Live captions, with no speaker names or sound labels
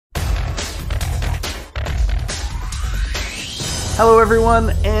Hello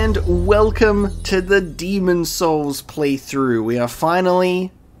everyone, and welcome to the Demon Souls playthrough. We are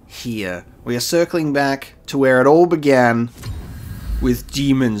finally here. We are circling back to where it all began with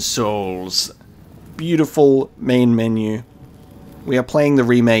Demon Souls. Beautiful main menu. We are playing the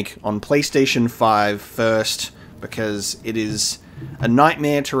remake on PlayStation 5 first because it is a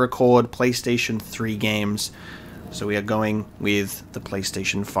nightmare to record PlayStation 3 games. So we are going with the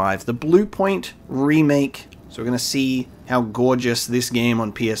PlayStation 5. The Blue Point remake. So we're going to see how gorgeous this game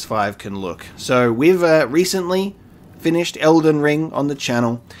on PS5 can look. So we've recently finished Elden Ring on the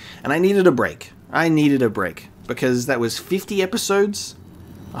channel, and I needed a break. I needed a break because that was 50 episodes,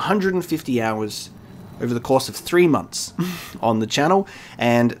 150 hours over the course of 3 months on the channel,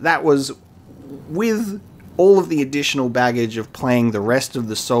 and that was with all of the additional baggage of playing the rest of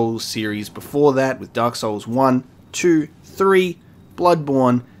the Souls series before that with Dark Souls 1, 2, 3,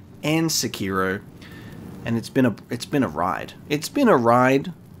 Bloodborne, and Sekiro. And it's been a ride. It's been a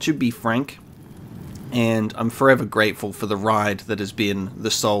ride, to be frank, and I'm forever grateful for the ride that has been the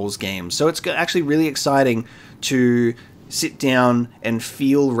Souls games. So it's actually really exciting to sit down and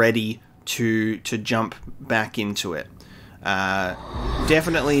feel ready to jump back into it.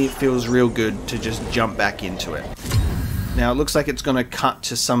 Definitely feels real good to just jump back into it. Now it looks like it's going to cut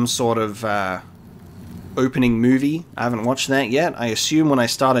to some sort of opening movie. I haven't watched that yet. I assume when I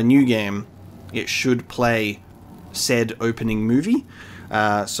start a new game, it should play said opening movie.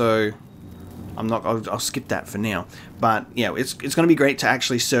 So I'll skip that for now. But yeah, it's going to be great to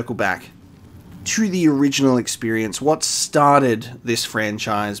actually circle back to the original experience. What started this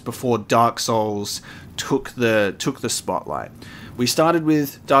franchise before Dark Souls took the spotlight. We started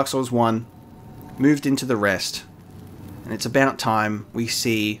with Dark Souls 1, moved into the rest, and it's about time we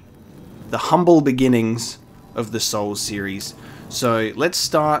see the humble beginnings of the Souls series. So let's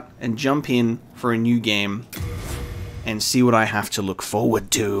start and jump in for a new game and see what I have to look forward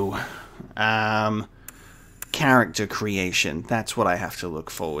to. Character creation, that's what I have to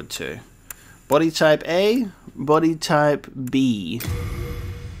look forward to. Body type A, body type B.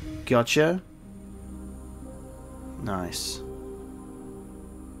 Gotcha. Nice.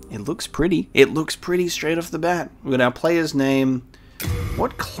 It looks pretty. It looks pretty straight off the bat. We've got our player's name.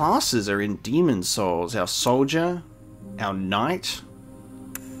 What classes are in Demon Souls? Our soldier, our knight,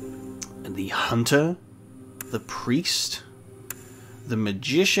 the hunter, the priest, the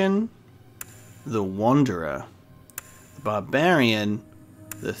magician, the wanderer, the barbarian,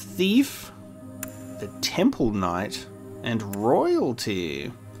 the thief, the temple knight, and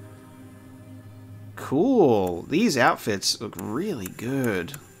royalty. Cool. These outfits look really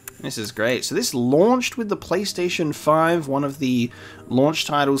good. This is great. So this launched with the PlayStation 5, one of the launch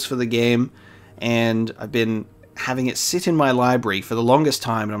titles for the game, and I've been having it sit in my library for the longest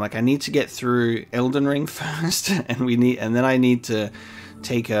time, and I'm like, I need to get through Elden Ring first, and then I need to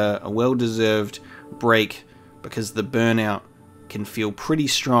take a well-deserved break because the burnout can feel pretty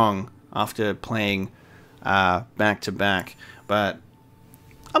strong after playing back to back. But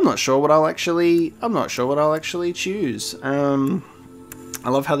I'm not sure what I'll actually choose. I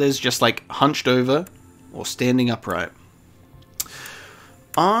love how there's just like hunched over or standing upright.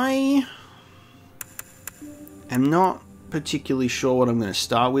 I am not particularly sure what I'm going to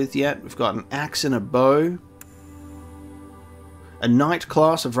start with yet. We've got an axe and a bow. A knight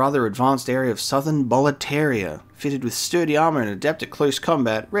class of rather advanced area of southern Boletaria, fitted with sturdy armor and adept at close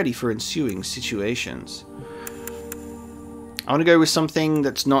combat, ready for ensuing situations. I want to go with something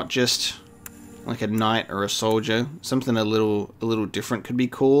that's not just like a knight or a soldier. Something a little different could be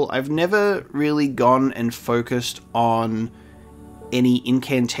cool. I've never really gone and focused on any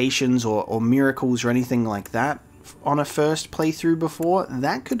incantations or miracles or anything like that on a first playthrough before.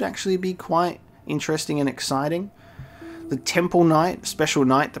 That could actually be quite interesting and exciting. The Temple Knight, special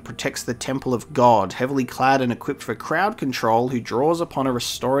knight that protects the Temple of God, heavily clad and equipped for crowd control, who draws upon a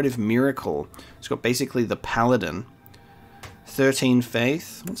restorative miracle. It's got basically the paladin. 13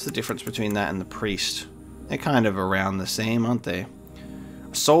 faith. What's the difference between that and the priest? They're kind of around the same, aren't they?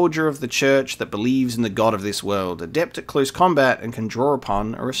 A soldier of the church that believes in the god of this world, adept at close combat and can draw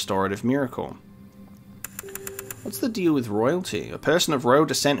upon a restorative miracle. What's the deal with royalty? A person of royal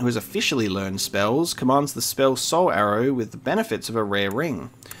descent who has officially learned spells commands the spell Soul Arrow with the benefits of a rare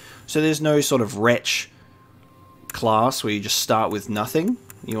ring. So there's no sort of wretch class where you just start with nothing.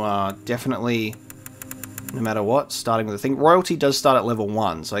 You are definitely, no matter what, starting with a thing. Royalty does start at level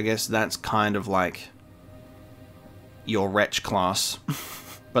 1, so I guess that's kind of like your wretch class.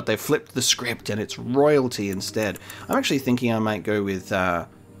 But they flipped the script and it's royalty instead. I'm actually thinking I might go with a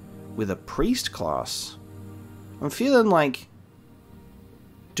priest class. I'm feeling like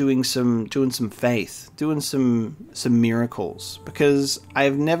doing some faith, doing some miracles, because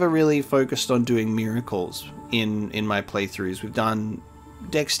I've never really focused on doing miracles in my playthroughs. We've done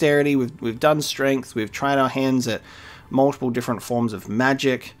dexterity, we've done strength, we've tried our hands at multiple different forms of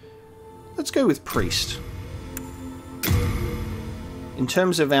magic. Let's go with priest. In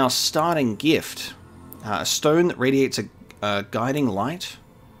terms of our starting gift, a stone that radiates a guiding light,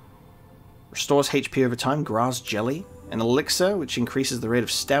 restores HP over time, grass jelly, an elixir which increases the rate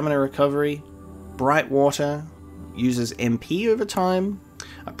of stamina recovery, bright water, uses MP over time,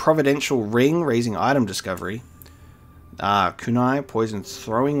 a providential ring raising item discovery, kunai, poison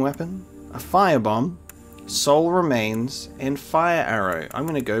throwing weapon, a firebomb, soul remains, and fire arrow. I'm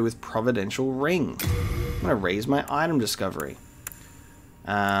going to go with providential ring. I'm going to raise my item discovery.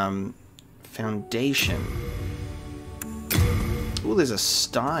 Foundation. Oh, there's a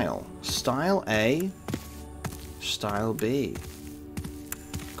style. Style A, style B.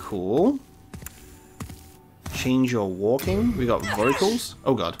 Cool. Change your walking. We got vocals.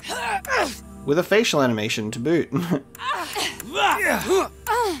 Oh god. With a facial animation to boot.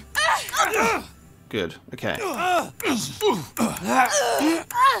 Good. Okay.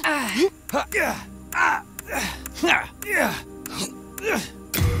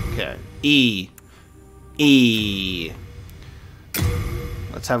 Okay. E.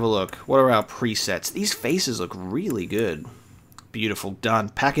 Let's have a look. What are our presets? These faces look really good. Beautiful. Done.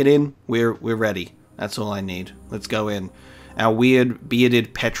 Pack it in. We're ready. That's all I need. Let's go in. Our weird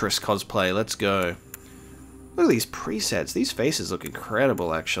bearded Petrus cosplay. Let's go. Look at these presets. These faces look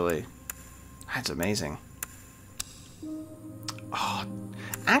incredible, actually. That's amazing. Oh,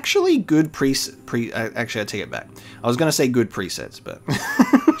 actually, good actually, I take it back. I was going to say good presets, but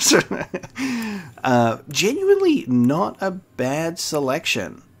genuinely not a bad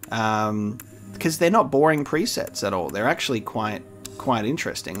selection, because they're not boring presets at all. They're actually quite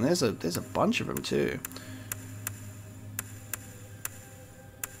interesting. There's a bunch of them too.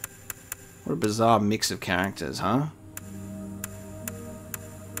 What a bizarre mix of characters, huh?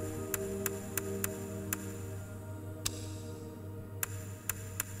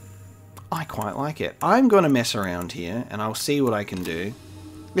 I quite like it. I'm going to mess around here, and I'll see what I can do.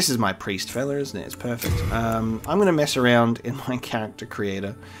 This is my priest fella, isn't it? It's perfect. I'm going to mess around in my character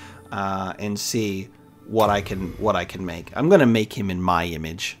creator and see what I can make. I'm going to make him in my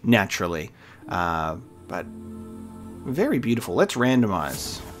image, naturally. But very beautiful. Let's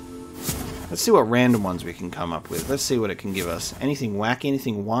randomize. Let's see what random ones we can come up with. Let's see what it can give us. Anything wacky,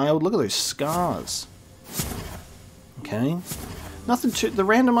 anything wild? Look at those scars. Okay. Nothing too... The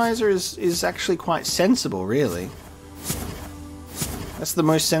randomizer is actually quite sensible, really. That's the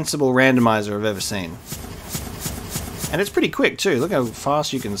most sensible randomizer I've ever seen. And it's pretty quick, too. Look how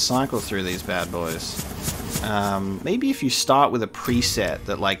fast you can cycle through these bad boys. Maybe if you start with a preset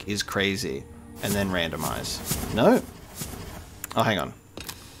that, like, is crazy, and then randomize. No? Oh, hang on.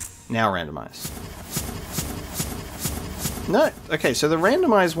 Now randomize. No. Okay, so the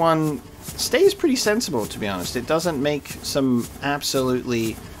randomized one stays pretty sensible, to be honest. It doesn't make some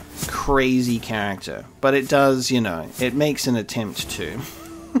absolutely crazy character, but it does, you know, it makes an attempt to.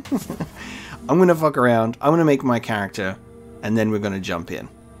 I'm gonna fuck around, I'm gonna make my character, and then we're gonna jump in.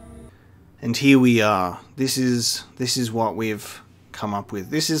 And here we are. This is what we've come up with.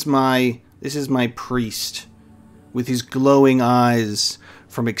 This is my priest with his glowing eyes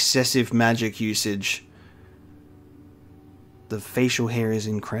from excessive magic usage. The facial hair is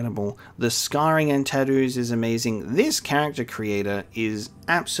incredible. The scarring and tattoos is amazing. This character creator is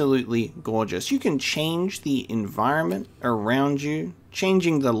absolutely gorgeous. You can change the environment around you,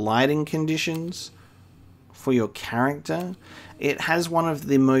 changing the lighting conditions for your character. It has one of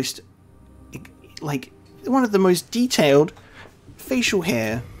the most, detailed facial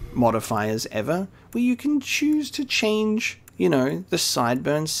hair modifiers ever, where you can choose to change, you know, the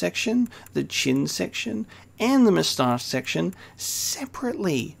sideburns section, the chin section, and the moustache section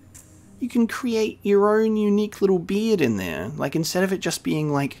separately. You can create your own unique little beard in there. Like, instead of it just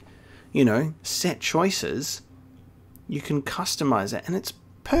being like, you know, set choices, you can customize it, and it's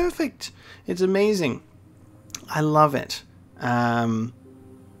perfect. It's amazing. I love it.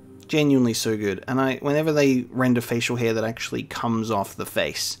 Genuinely so good. And whenever they render facial hair that actually comes off the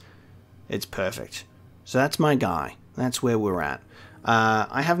face, it's perfect. So that's my guy. That's where we're at.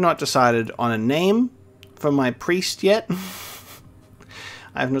 I have not decided on a name for my priest yet.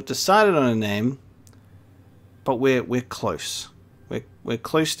 I have not decided on a name, but we're close. We're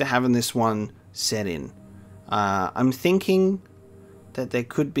close to having this one set in. I'm thinking that there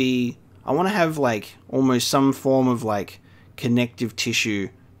could be... I want to have like almost some form of like connective tissue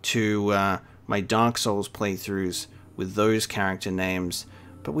to my Dark Souls playthroughs with those character names,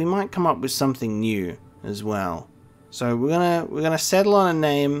 but we might come up with something new as well. So we're gonna settle on a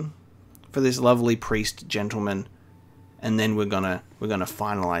name for this lovely priest gentleman, and then we're gonna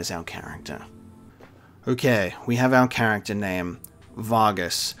finalize our character. Okay, we have our character name,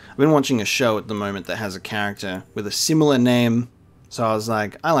 Vargas. I've been watching a show at the moment that has a character with a similar name, so I was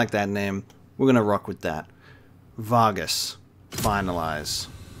like, I like that name. We're gonna rock with that. Vargas. Finalize.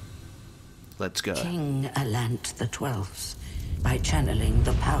 Let's go. King Alant the 12th, by channeling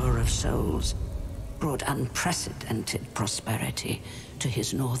the power of souls, brought unprecedented prosperity to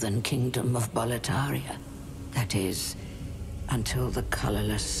his northern kingdom of Boletaria. That is, until the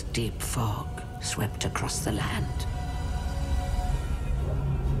colorless deep fog swept across the land.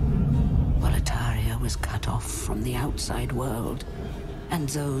 Boletaria was cut off from the outside world, and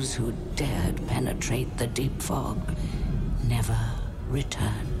those who dared penetrate the deep fog never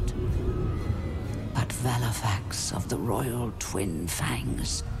returned. But Valifax of the Royal Twin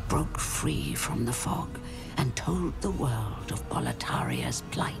Fangs broke free from the fog and told the world of Boletaria's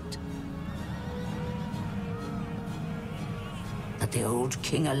plight. That the old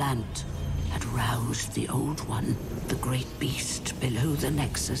King Alant had roused the Old One, the great beast below the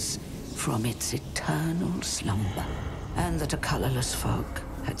Nexus, from its eternal slumber, and that a colorless fog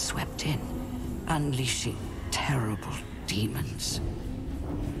had swept in, unleashing terrible demons.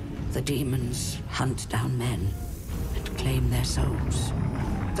 The demons hunt down men and claim their souls.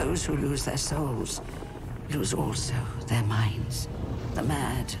 Those who lose their souls lose also their minds. The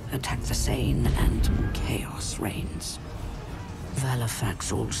mad attack the sane, and chaos reigns.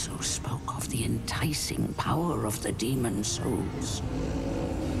 Valifax also spoke of the enticing power of the demon souls.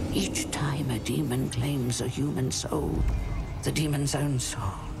 Each time a demon claims a human soul, the demon's own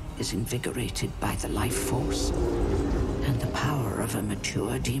soul is invigorated by the life force, and the power of a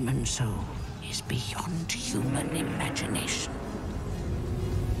mature demon soul is beyond human imagination.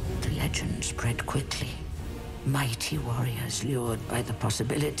 The legend spread quickly. Mighty warriors lured by the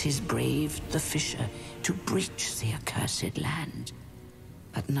possibilities braved the fissure to breach the accursed land,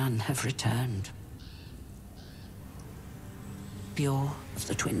 but none have returned. Pure of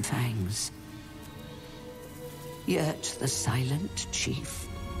the Twin Fangs, Yurt the Silent Chief,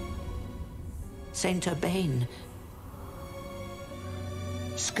 Saint Urbane,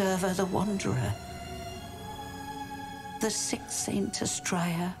 Scurva the Wanderer, the sixth Saint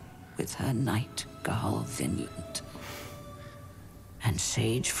Astraea with her night Garl Vinland, and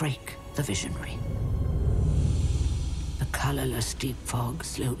Sage Frake the Visionary. The colorless deep fog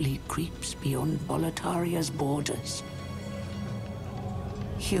slowly creeps beyond Boletaria's borders.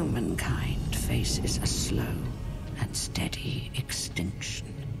 Humankind faces a slow and steady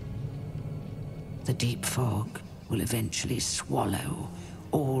extinction. The deep fog will eventually swallow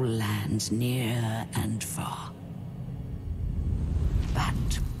all lands near and far.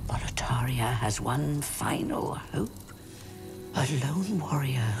 But Boletaria has one final hope. A lone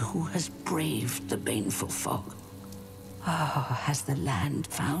warrior who has braved the baneful fog. Oh, has the land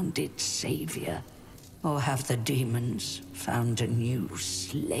found its savior? Or have the demons found a new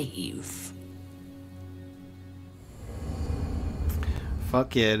slave?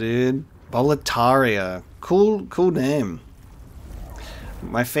 Fuck yeah, dude. Boletaria. Cool name.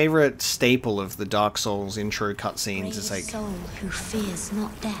 My favorite staple of the Dark Souls intro cutscenes is like soul who fears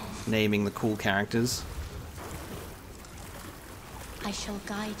not death. Naming the cool characters. I shall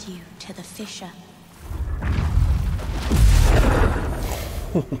guide you to the fissure.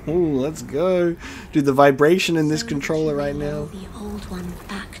 Let's go. Dude, the vibration in this So controller that right you may now. lull the old one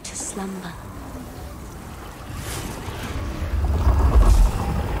back to slumber.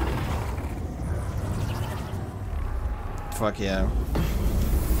 Fuck yeah.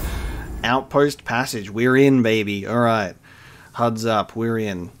 Outpost Passage. We're in, baby. Alright. HUD's up. We're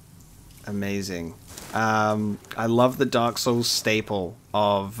in. Amazing. I love the Dark Souls staple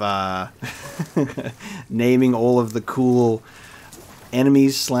of naming all of the cool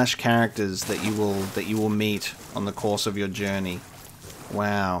enemies slash characters that you will meet on the course of your journey.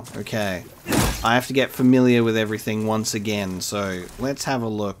 Wow. Okay. I have to get familiar with everything once again, so let's have a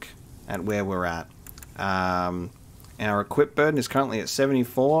look at where we're at. Our equip burden is currently at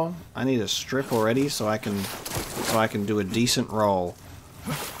 74. I need a strip already so I can do a decent roll.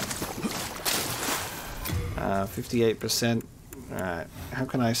 58%. Alright, how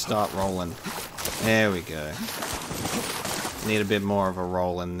can I start rolling? There we go. Need a bit more of a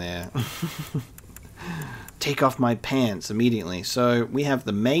roll in there. Take off my pants immediately. So we have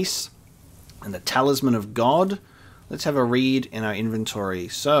the mace and the talisman of God. Let's have a read in our inventory.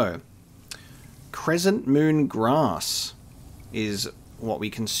 So, Crescent Moon Grass is what we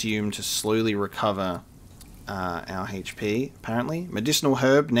consume to slowly recover our HP, apparently. Medicinal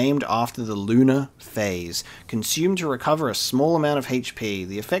herb named after the lunar phase. Consumed to recover a small amount of HP.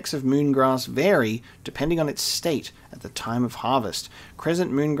 The effects of moongrass vary depending on its state at the time of harvest.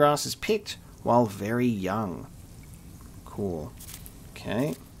 Crescent moongrass is picked while very young. Cool.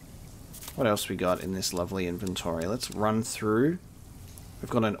 Okay. What else we got in this lovely inventory? Let's run through. We've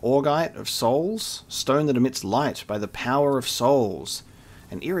got an Augite of Souls. Stone that emits light by the power of souls.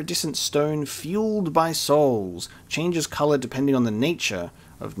 An iridescent stone fueled by souls. Changes color depending on the nature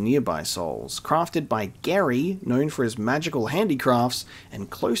of nearby souls. Crafted by Gary, known for his magical handicrafts and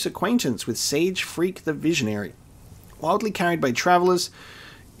close acquaintance with Sage Freak the Visionary. Wildly carried by travelers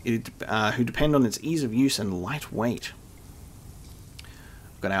who depend on its ease of use and light weight.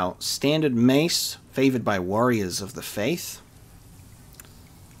 We've got our standard mace, favored by warriors of the faith.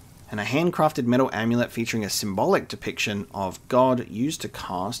 And a handcrafted metal amulet featuring a symbolic depiction of God used to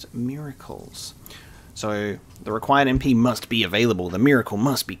cast miracles. So the required MP must be available. The miracle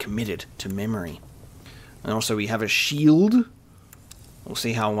must be committed to memory. And also we have a shield. We'll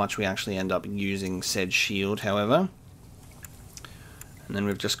see how much we actually end up using said shield, however. And then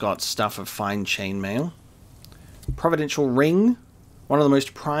we've just got stuff of fine chainmail. Providential ring. One of the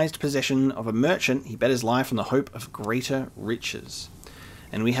most prized possessions of a merchant. He bet his life on the hope of greater riches.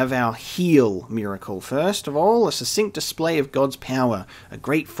 And we have our heal miracle. First of all, a succinct display of God's power, a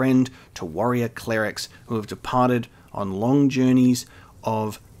great friend to warrior clerics who have departed on long journeys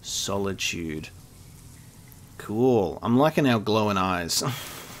of solitude. Cool. I'm liking our glowing eyes.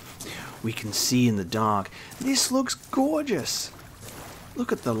 We can see in the dark. This looks gorgeous.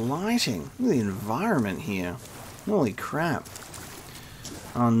 Look at the lighting. Look at the environment here. Holy crap.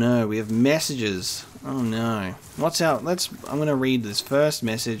 Oh no, we have messages. Oh no. What's out? I'm going to read this first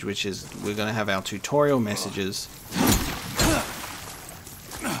message, which is we're going to have our tutorial messages.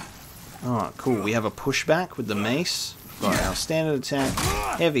 Oh, cool. We have a pushback with the mace. Got our standard attack,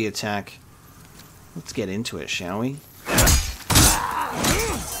 heavy attack. Let's get into it, shall we?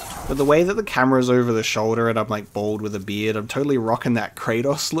 But the way that the camera's over the shoulder and I'm like bald with a beard, I'm totally rocking that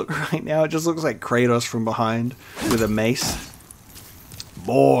Kratos look right now. It just looks like Kratos from behind with a mace.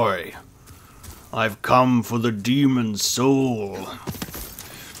 Boy, I've come for the demon's soul.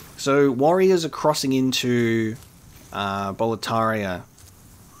 So warriors are crossing into Boletaria,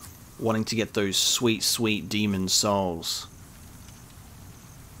 wanting to get those sweet, sweet demon souls.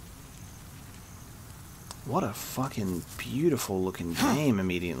 What a fucking beautiful looking game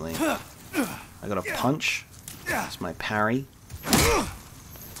immediately. I got a punch. That's my parry.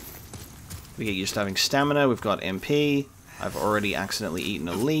 We get used to having stamina. We've got MP. I've already accidentally eaten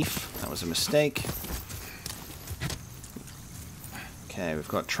a leaf. That was a mistake. Okay, we've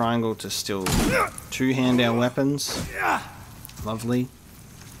got triangle to still two-hand our weapons. Lovely.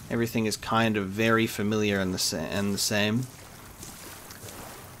 Everything is kind of very familiar and the same.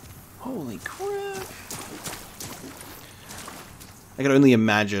 Holy crap. I can only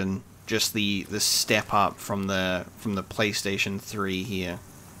imagine just the step up from the PlayStation 3 here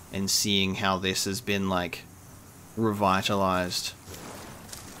and seeing how this has been like revitalized.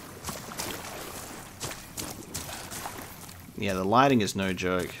 Yeah, the lighting is no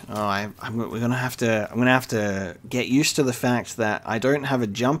joke. Oh, I'm gonna have to get used to the fact that I don't have a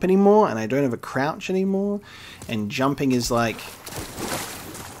jump anymore and I don't have a crouch anymore, and jumping is like,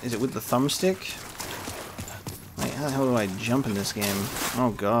 is it with the thumbstick? Wait, how the hell do I jump in this game?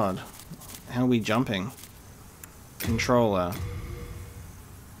 Oh god, how are we jumping? Controller.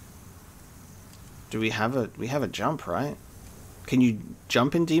 Do we have a jump, right? Can you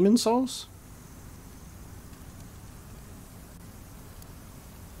jump in Demon Souls?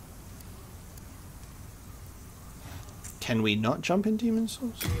 Can we not jump in Demon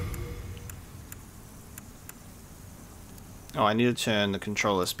Souls? Oh, I need to turn the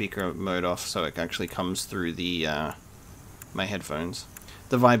controller speaker mode off so it actually comes through the my headphones.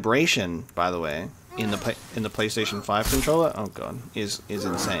 The vibration, by the way, in the PlayStation 5 controller, oh god, is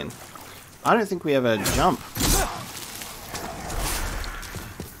insane. I don't think we have a jump.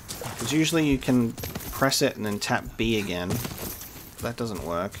 Because usually you can press it and then tap B again. That doesn't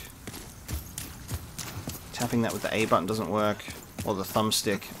work. Tapping that with the A button doesn't work. Or the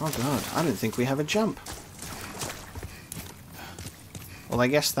thumbstick. Oh god, I don't think we have a jump. Well, I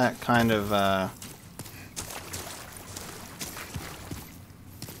guess that kind of,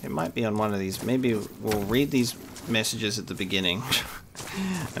 it might be on one of these. Maybe we'll read these messages at the beginning.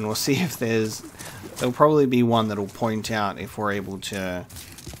 And we'll see if there'll probably be one that'll point out if we're able to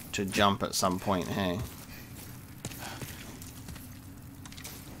jump at some point, hey.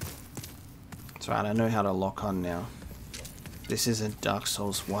 That's right, I know how to lock on now. This isn't Dark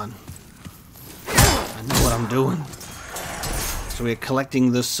Souls 1. I know what I'm doing. So we're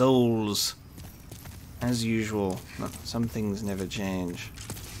collecting the souls. As usual. Some things never change.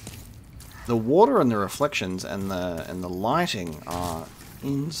 The water and the reflections and the lighting are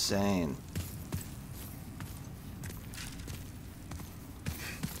insane.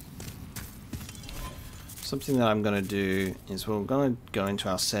 Something that I'm going to do is we're going to go into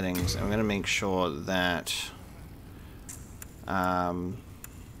our settings and we're going to make sure that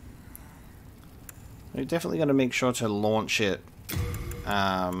we're definitely going to make sure to launch it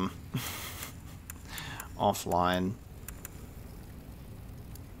offline.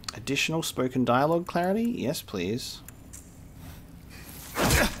 Additional spoken dialogue clarity? Yes, please.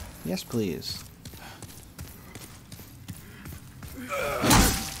 Yes, please.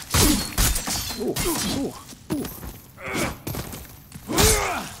 Ooh, ooh, ooh.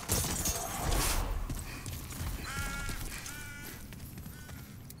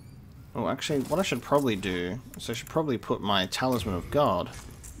 Oh, actually, what I should probably do is I should probably put my Talisman of God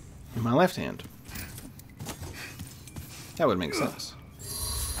in my left hand. That would make sense.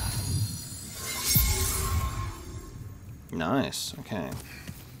 Nice, okay.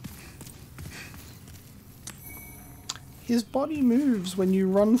 His body moves when you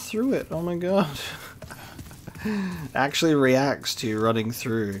run through it. Oh my god. Actually reacts to you running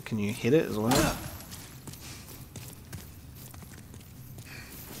through. Can you hit it as well?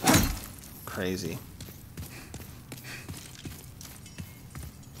 Crazy.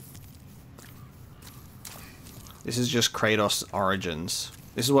 This is just Kratos Origins.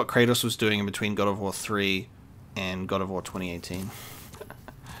 This is what Kratos was doing in between God of War 3 and God of War 2018.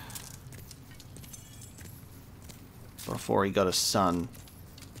 Before he got a son.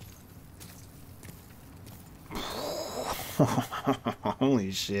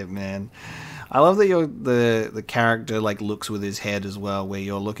 Holy shit, man. I love that the character like looks with his head as well where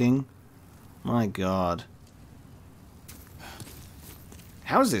you're looking. My god.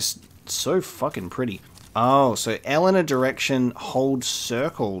 How is this so fucking pretty? Oh, so L in a direction, hold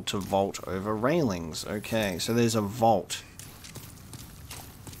circle to vault over railings. Okay, so there's a vault.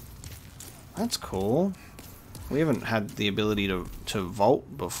 That's cool. We haven't had the ability to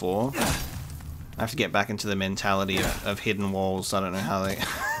vault before. I have to get back into the mentality of hidden walls. I don't know how they... I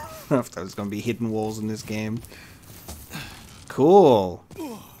don't know if there's going to be hidden walls in this game. Cool.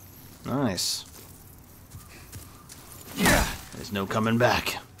 Nice. There's no coming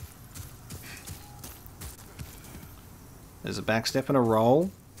back. There's a backstep and a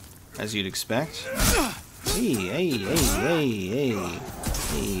roll, as you'd expect. Hey, hey, hey, hey, hey,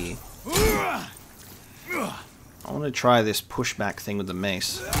 hey. I want to try this pushback thing with the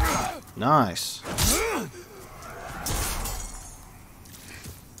mace. Nice.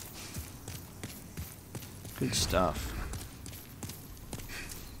 Good stuff.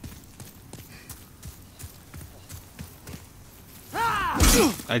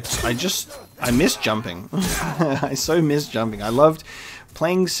 I miss jumping. I so miss jumping. I loved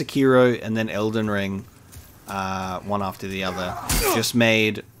playing Sekiro and then Elden Ring, one after the other. Just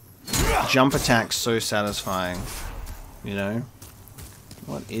made jump attacks so satisfying. You know?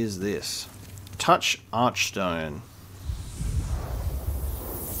 What is this? Touch Archstone.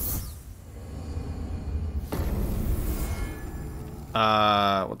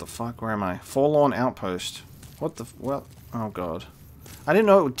 What the fuck? Where am I? Forlorn Outpost. What the... Well... Oh god. I didn't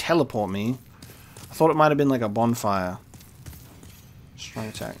know it would teleport me. I thought it might have been like a bonfire. Strong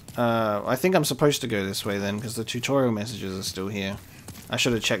attack. I think I'm supposed to go this way then, because the tutorial messages are still here. I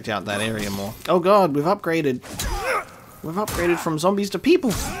should have checked out that area more. Oh god, we've upgraded. We've upgraded from zombies to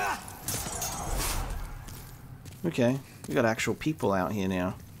people. Okay, we got actual people out here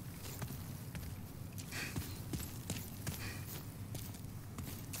now.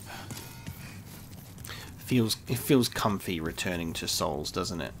 It feels comfy returning to Souls,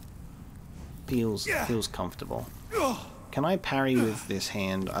 doesn't it? Feels comfortable. Can I parry with this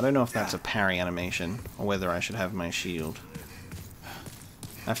hand? I don't know if that's a parry animation or whether I should have my shield.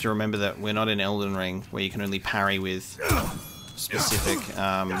 I have to remember that we're not in Elden Ring where you can only parry with specific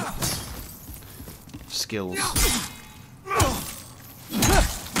skills.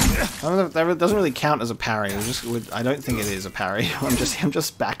 I don't know if that doesn't really count as a parry. I don't think it is a parry. I'm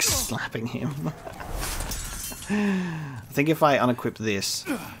just back slapping him. I think if I unequip this,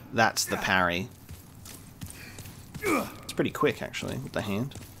 that's the parry. It's pretty quick, actually, with the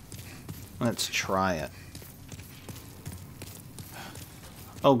hand. Let's try it.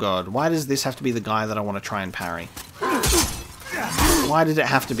 Oh god, why does this have to be the guy that I want to try and parry? Why did it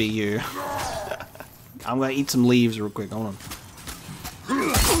have to be you? I'm gonna eat some leaves real quick, hold on.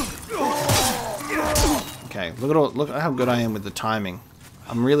 Okay, look at how good I am with the timing.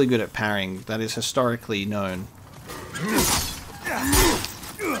 I'm really good at parrying. That is historically known.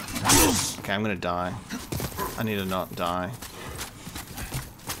 Okay, I'm gonna die. I need to not die.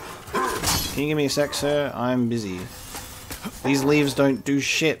 Can you give me a sec, sir? I'm busy. These leaves don't do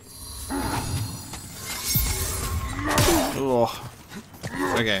shit. Ugh.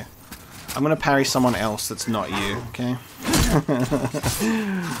 Okay. I'm gonna parry someone else that's not you, okay?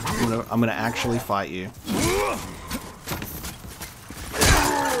 I'm gonna actually fight you.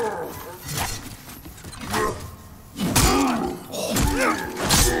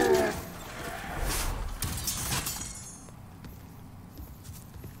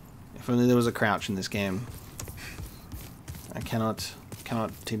 If only there was a crouch in this game. I cannot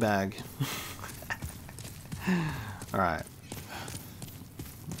teabag. Alright.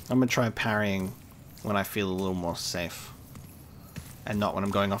 I'm gonna try parrying when I feel a little more safe. And not when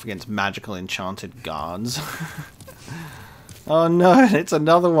I'm going off against magical enchanted guards. Oh no, it's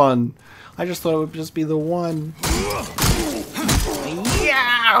another one. I just thought it would just be the one.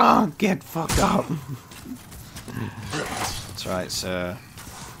 Yeah! Get fucked up. That's right, sir.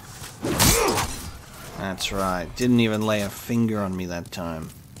 That's right. Didn't even lay a finger on me that time.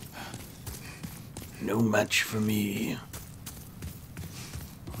 No match for me.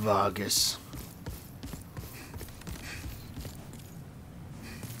 Vargas.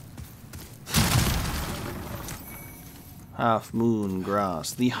 Half moon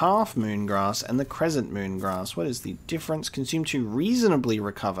grass. The half moon grass and the crescent moon grass. What is the difference? Consumed to reasonably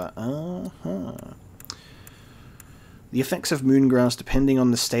recover. The effects of moongrass depending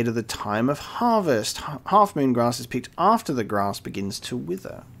on the state of the time of harvest. Half moongrass is picked after the grass begins to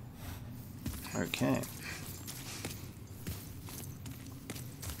wither. Okay.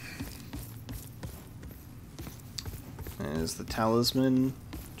 There's the talisman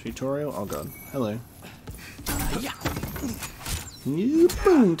tutorial. Oh god. Hello. Yeah.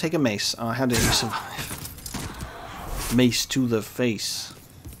 Boom. Take a mace. Oh, how did you survive? Mace to the face.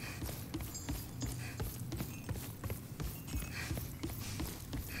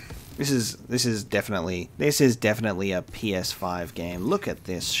 This is definitely a PS5 game. Look at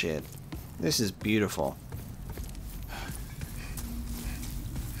this shit. This is beautiful.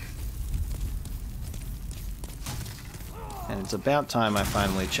 And it's about time I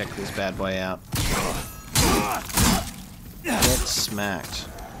finally check this bad boy out. Get smacked.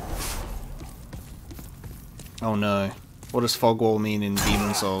 Oh no. What does Fogwall mean in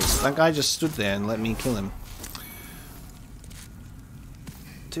Demon Souls? That guy just stood there and let me kill him.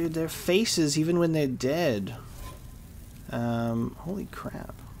 Dude, their faces, even when they're dead. Holy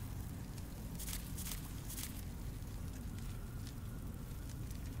crap.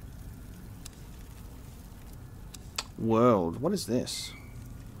 World. What is this?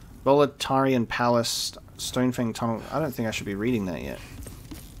 Boletarian Palace, Stonefang Tunnel. I don't think I should be reading that yet.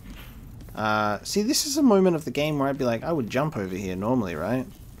 See, this is a moment of the game where I'd be like, I would jump over here normally, right?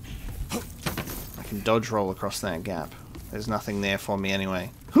 I can dodge roll across that gap. There's nothing there for me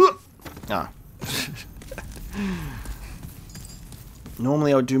anyway. Ah.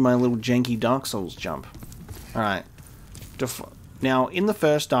 Normally I would do my little janky Dark Souls jump. Alright. Now, in the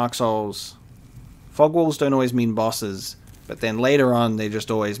first Dark Souls, fog walls don't always mean bosses, but then later on they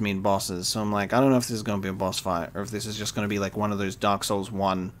just always mean bosses. So I'm like, I don't know if this is going to be a boss fight, or if this is just going to be like one of those Dark Souls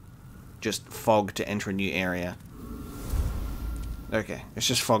 1, just fog to enter a new area. Okay, it's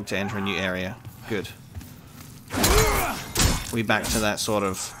just fog to enter a new area. Good. We back to that sort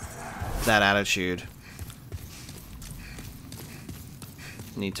of, that attitude.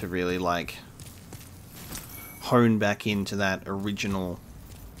 Need to really, like, hone back into that original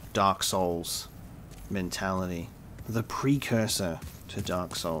Dark Souls mentality. The precursor to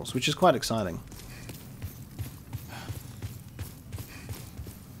Dark Souls, which is quite exciting.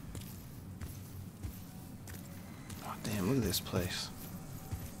 Oh, damn, look at this place.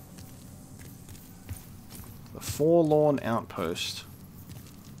 The Forlorn Outpost.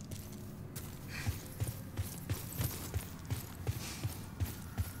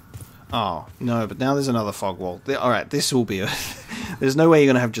 Oh, no, but now there's another fog wall. Alright, this will be a... There's no way you're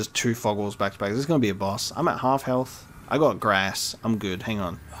going to have just 2 fog walls back to back. This is going to be a boss. I'm at half health. I got grass. I'm good. Hang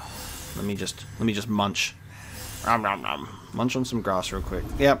on. Let me just munch. Munch on some grass real quick.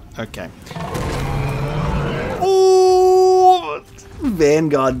 Yep, okay. Oh!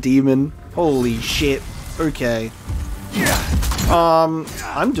 Vanguard Demon. Holy shit. Okay.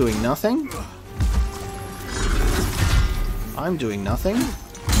 I'm doing nothing. I'm doing nothing.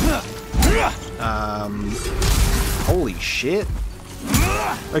 Holy shit.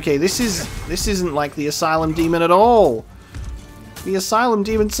 Okay, this isn't like the Asylum Demon at all. The Asylum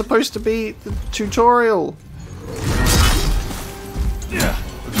Demon's supposed to be the tutorial.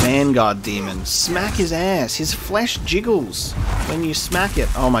 Vanguard Demon. Smack his ass. His flesh jiggles when you smack it.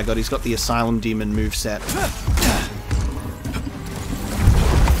 Oh my god, he's got the Asylum Demon moveset.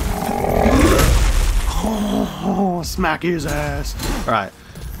 Oh, smack his ass. Alright.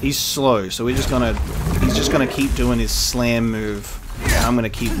 He's slow, so he's just gonna keep doing his slam move. And I'm gonna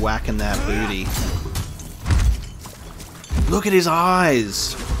keep whacking that booty. Look at his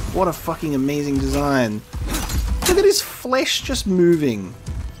eyes! What a fucking amazing design. Look at his flesh just moving.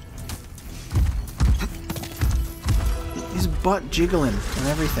 His butt jiggling and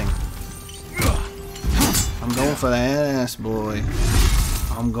everything. I'm going for that ass, boy.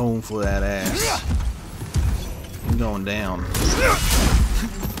 I'm going for that ass. I'm going down.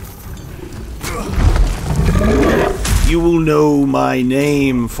 You will know my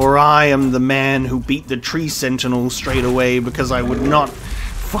name, for I am the man who beat the tree sentinel straight away because I would not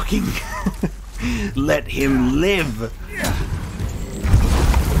fucking let him live.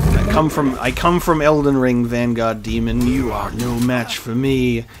 I come from Elden Ring, Vanguard Demon. You are no match for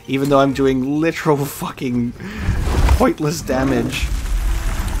me, even though I'm doing literal fucking pointless damage.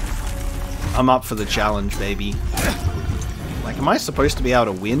 I'm up for the challenge, baby. Like, am I supposed to be able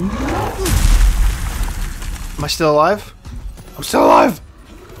to win? Am I still alive? I'm still alive!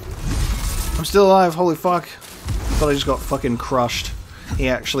 I'm still alive, holy fuck. I thought I just got fucking crushed. He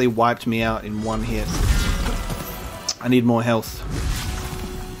actually wiped me out in one hit. I need more health.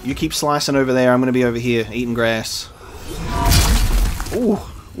 You keep slicing over there, I'm gonna be over here, eating grass. Ooh,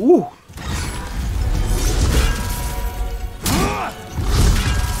 ooh.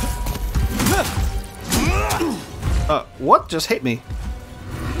 What just hit me?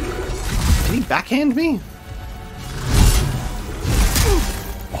 Did he backhand me?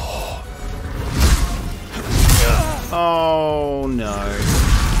 Oh no.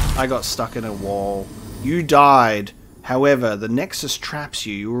 I got stuck in a wall. You died. However, the Nexus traps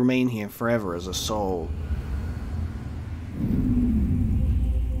you. You remain here forever as a soul.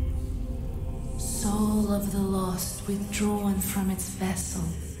 Soul of the lost withdrawn from its vessel.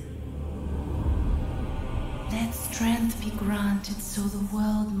 Let strength be granted so the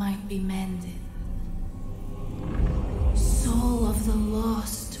world might be mended. Soul of the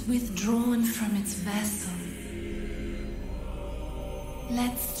lost withdrawn from its vessel.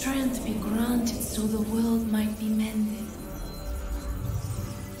 Let strength be granted so the world might be mended.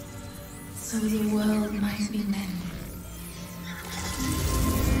 So the world might be mended.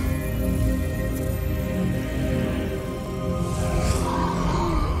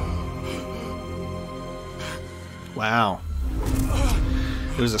 Wow.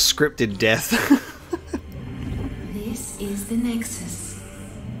 It was a scripted death. This is the Nexus.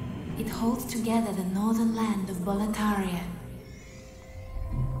 It holds together the northern land of Boletaria.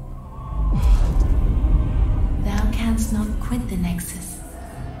 Thou canst not quit the Nexus,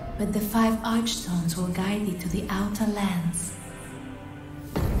 but the 5 Archstones will guide thee to the outer lands.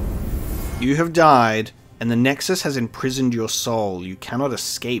 You have died, and the Nexus has imprisoned your soul. You cannot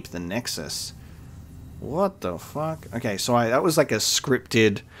escape the Nexus. What the fuck? Okay, so that was like a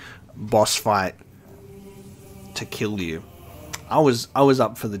scripted boss fight to kill you. I was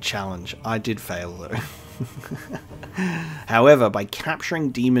up for the challenge. I did fail though. However, by capturing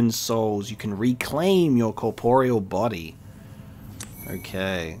demon souls, you can reclaim your corporeal body.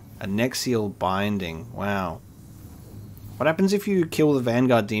 Okay, a Nexial binding. Wow. What happens if you kill the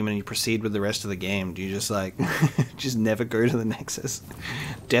Vanguard demon and you proceed with the rest of the game? Do you just like just never go to the Nexus?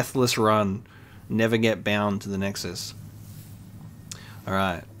 Deathless run. Never get bound to the Nexus.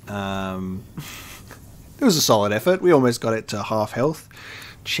 Alright. It was a solid effort. We almost got it to half health.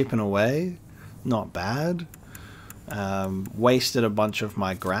 Chipping away. Not bad. Wasted a bunch of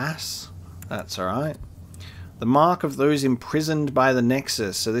my grass. That's alright. The mark of those imprisoned by the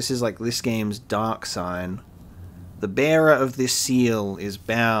Nexus. So this is like this game's dark sign. The bearer of this seal is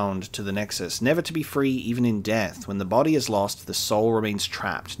bound to the Nexus, never to be free even in death. When the body is lost, the soul remains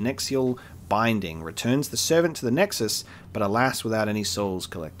trapped. Nexial binding returns the servant to the Nexus, but alas, without any souls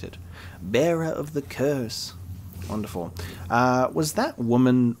collected. Bearer of the curse. Wonderful. Was that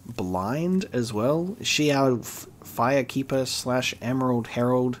woman blind as well? Is she our Firekeeper / Emerald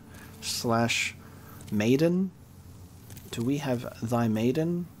Herald / Maiden? Do we have thy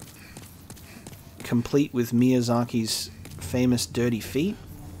maiden? Complete with Miyazaki's famous dirty feet?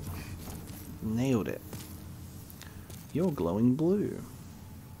 Nailed it. You're glowing blue.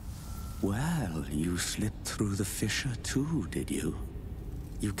 Well, you slipped through the fissure too, did you?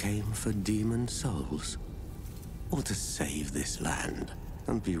 You came for demon souls? Or to save this land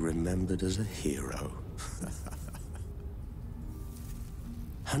and be remembered as a hero?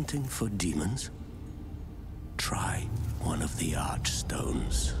 Hunting for demons? Try one of the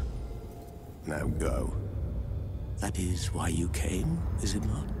Archstones. Now go. That is why you came, is it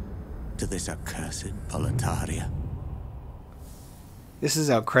not? To this accursed Boletaria. This is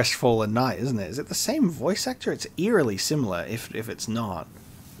our crestfallen knight, isn't it? Is it the same voice actor? It's eerily similar, if it's not.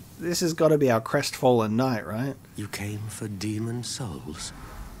 This has got to be our crestfallen knight, right? You came for demon souls?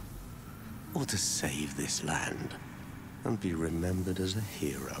 Or to save this land and be remembered as a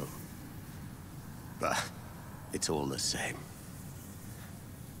hero? Bah, it's all the same.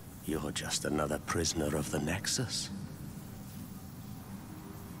 You're just another prisoner of the Nexus.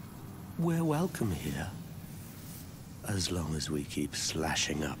 We're welcome here. As long as we keep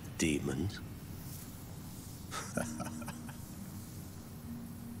slashing up demons.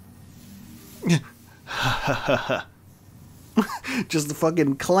 Just the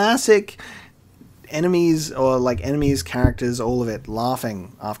fucking classic enemies, or like enemies, characters, all of it,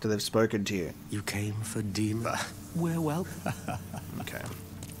 laughing after they've spoken to you. You came for demons? We're welcome. Okay.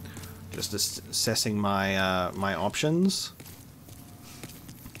 Just assessing my my options.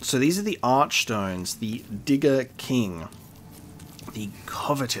 So these are the Archstones, the Digger King, the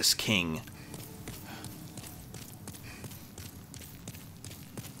Covetous King,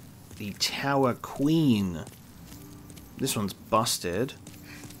 the Tower Queen. This one's busted.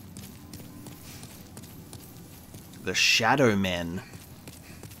 The Shadow Men.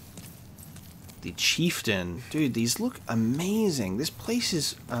 The Chieftain. Dude, these look amazing. This place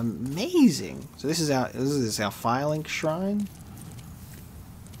is amazing. So this is our Firelink Shrine.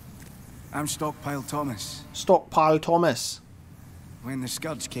 I'm Stockpile Thomas. Stockpile Thomas. When the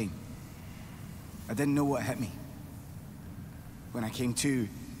Scourge came, I didn't know what hit me. When I came to,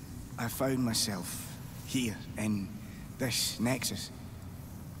 I found myself here in this Nexus.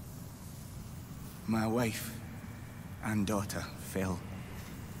 My wife and daughter fell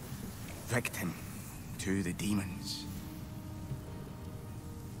victim to the demons.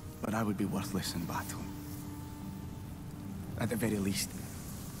 But I would be worthless in battle. At the very least,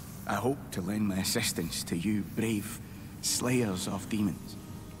 I hope to lend my assistance to you brave slayers of demons.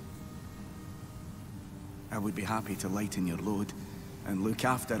 I would be happy to lighten your load and look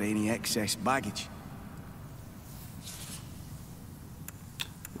after any excess baggage.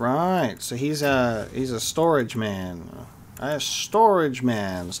 Right, so he's a storage man. A storage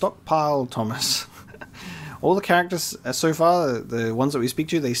man. Stockpile Thomas. All the characters so far, the ones that we speak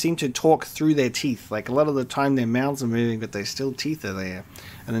to, they seem to talk through their teeth. Like, a lot of the time their mouths are moving, but their still teeth are there.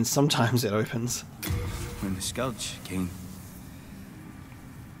 And then sometimes it opens. When the Scourge came,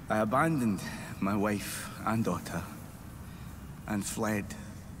 I abandoned my wife and daughter and fled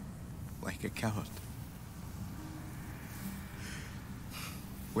like a coward.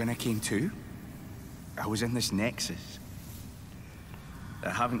 When I came to, I was in this Nexus. I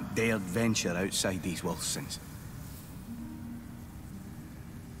haven't dared venture outside these walls since.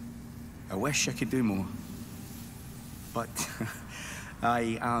 I wish I could do more, but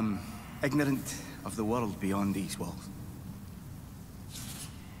I am ignorant of the world beyond these walls.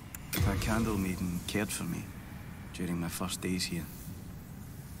 A candle maiden cared for me during my first days here.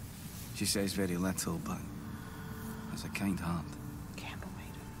 She says very little, but has a kind heart. Candle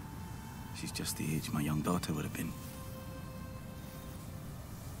maiden. She's just the age my young daughter would have been.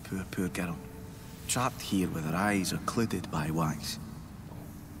 Poor girl. Trapped here with her eyes occluded by wax.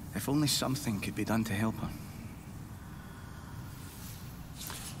 If only something could be done to help her.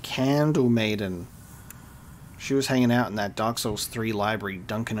 Candle Maiden. She was hanging out in that Dark Souls 3 library,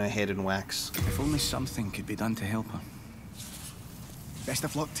 dunking her head in wax. If only something could be done to help her. Best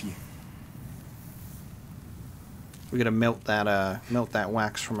of luck to you. We gotta melt that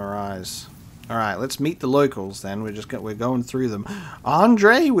wax from her eyes. All right, let's meet the locals then. We're going through them.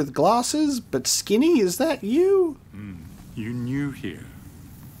 Andre with glasses, but skinny. Is that you? You new here.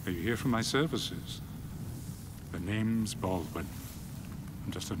 Are you here for my services? The name's Baldwin.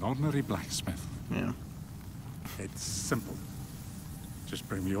 I'm just an ordinary blacksmith. Yeah. It's simple. Just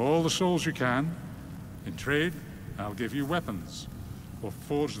bring me all the souls you can. In trade, I'll give you weapons, or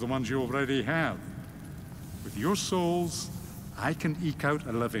forge the ones you already have. With your souls, I can eke out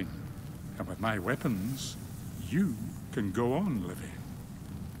a living. And with my weapons, you can go on living.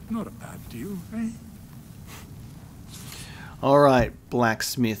 Not a bad deal, eh? Alright,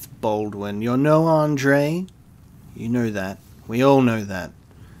 Blacksmith Baldwin. You're no Andre. You know that. We all know that.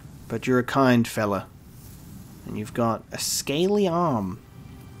 But you're a kind fella. And you've got a scaly arm.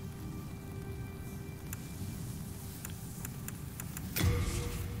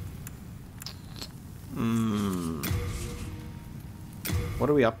 What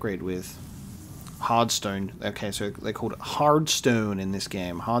do we upgrade with? Hardstone. Okay, so they called it Hardstone in this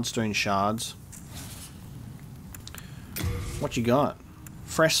game. Hardstone shards. What you got?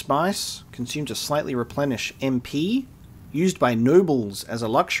 Fresh spice, consumed to slightly replenish MP, used by nobles as a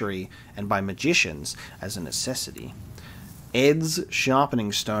luxury and by magicians as a necessity. Ed's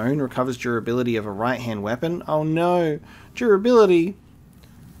sharpening stone recovers durability of a right-hand weapon. Oh no, durability!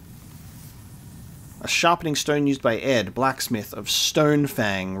 A sharpening stone used by Ed, blacksmith of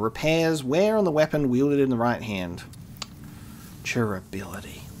Stonefang, repairs wear on the weapon wielded in the right hand.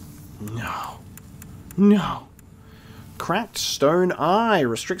 Durability. No. No. Cracked stone eye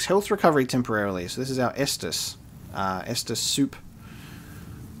restricts health recovery temporarily. So this is our Estus. Estus soup.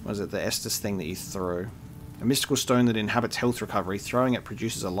 What is it? The Estus thing that you throw. A mystical stone that inhabits health recovery. Throwing it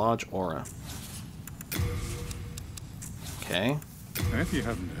produces a large aura. Okay. If you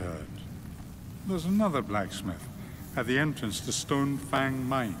haven't heard, there's another blacksmith at the entrance to Stonefang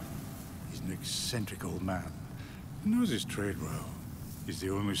Mine. He's an eccentric old man. He knows his trade well. He's the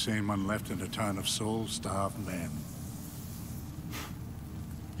only sane one left in a town of soul-starved men.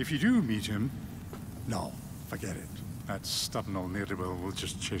 If you do meet him, no, forget it. That stubborn old ne'er-do-well will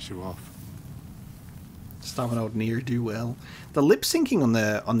just chase you off. Stubborn old ne'er-do-well. The lip syncing on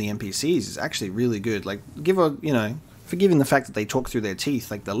the NPCs is actually really good. Like, forgiven the fact that they talk through their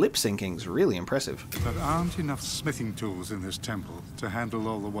teeth, like the lip syncing is really impressive. There aren't enough smithing tools in this temple to handle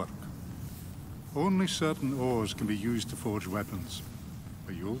all the work. Only certain ores can be used to forge weapons.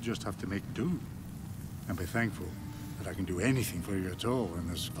 But you'll just have to make do. And be thankful that I can do anything for you at all in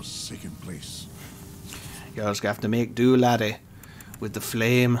this forsaken place. You'll just have to make do, laddie. With the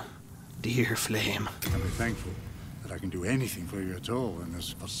flame. Dear flame. And be thankful that I can do anything for you at all in this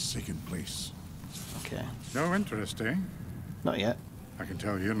forsaken place. Okay. No interest, eh? Not yet. I can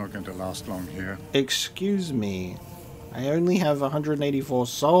tell you're not going to last long here. Excuse me. I only have 184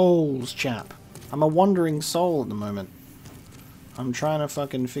 souls, chap. I'm a wandering soul at the moment. I'm trying to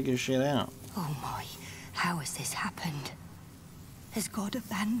fucking figure shit out. Oh my, how has this happened? Has God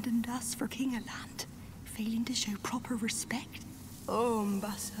abandoned us for King Alant, failing to show proper respect? Oh,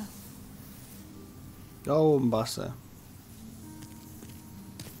 Mbassa. Oh, Mbassa.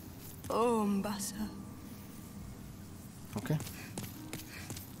 Oh, Mbassa. Okay.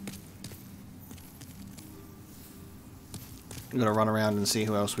 I'm gonna run around and see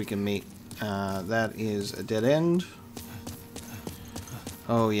who else we can meet. That is a dead end.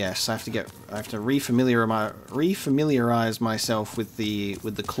 Oh yes, I have to refamiliarize myself with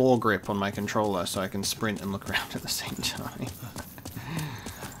the claw grip on my controller so I can sprint and look around at the same time.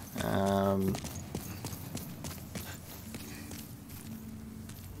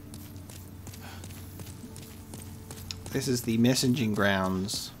 This is the messaging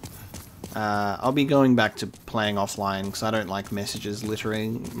grounds. I'll be going back to playing offline because I don't like messages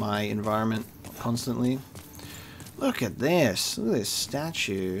littering my environment constantly. Look at this. Look at this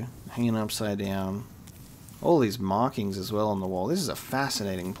statue hanging upside down. All these markings as well on the wall. This is a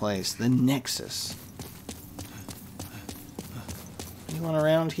fascinating place. The Nexus. Anyone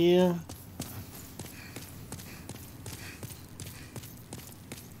around here?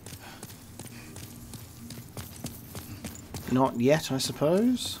 Not yet, I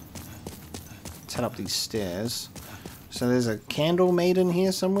suppose. Let's head up these stairs. So there's a candle maiden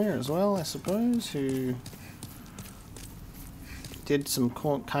here somewhere as well, I suppose, who did some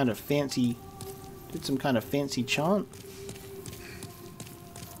kind of fancy chant.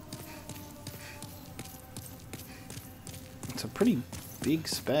 It's a pretty big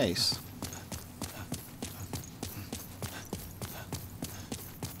space.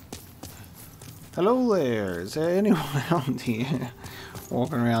 Hello there, is there anyone out here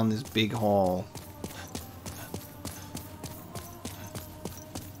walking around this big hall?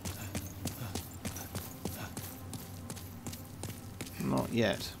 Not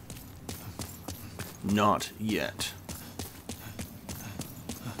yet. Not yet.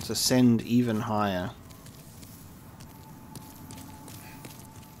 Let's ascend even higher.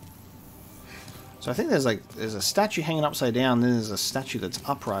 So I think there's a statue hanging upside down, then there's a statue that's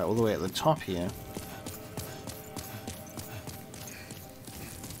upright all the way at the top here.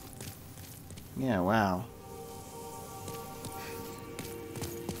 Yeah, wow.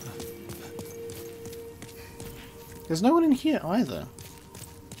 There's no one in here either.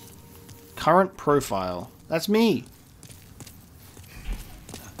 Current profile. That's me.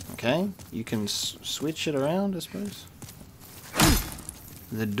 Okay, you can switch it around, I suppose.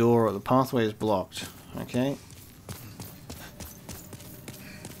 The door, the pathway is blocked. Okay.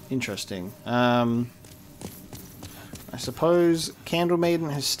 Interesting. I suppose Candle Maiden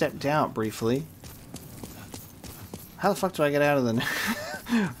has stepped out briefly. How the fuck do I get out of the...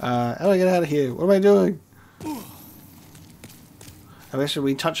 how do I get out of here? What am I doing? I guess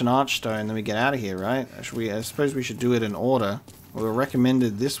we touch an archstone, then we get out of here, right? I suppose we should do it in order. We were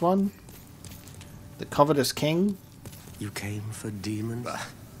recommended this one. The Covetous King. You came for demons?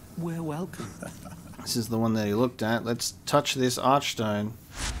 We're welcome. This is the one that he looked at. Let's touch this archstone.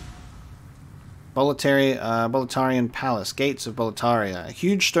 Boletarian Palace, Gates of Boletaria. A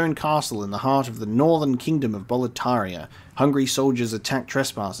huge stone castle in the heart of the northern kingdom of Boletaria. Hungry soldiers attack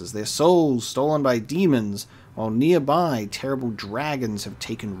trespassers, their souls stolen by demons, while nearby terrible dragons have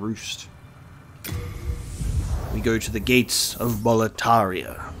taken roost. We go to the Gates of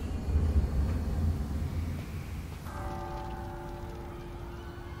Boletaria.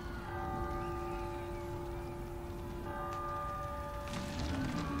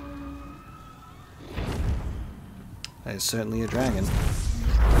 That is certainly a dragon.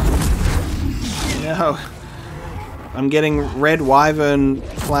 No. I'm getting Red Wyvern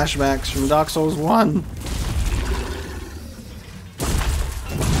flashbacks from Dark Souls 1.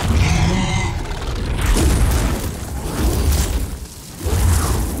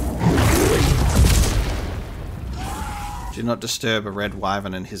 Do not disturb a Red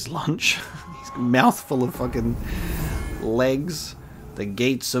Wyvern and his lunch. He's mouthful of fucking legs. The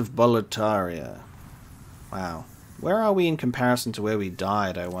Gates of Boletaria. Wow. Where are we in comparison to where we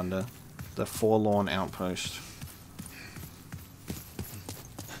died, I wonder? The Forlorn Outpost.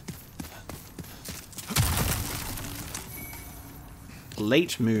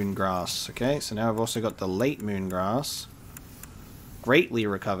 Late Moon Grass. Okay, so now I've also got the Late Moon Grass. Greatly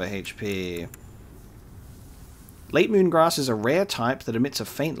recover HP. Late Moon Grass is a rare type that emits a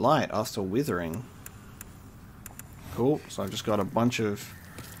faint light after withering. Cool, so I've just got a bunch of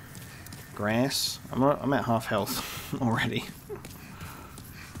grass. I'm at half health already.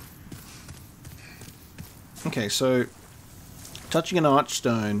 Okay, so touching an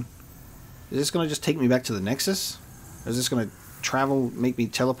archstone, is this going to just take me back to the Nexus? Or is this going to travel, make me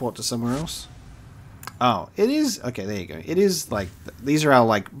teleport to somewhere else? Oh, it is. Okay, there you go. It is like, these are our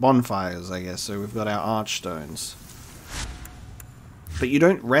like bonfires, I guess. So we've got our archstones. But you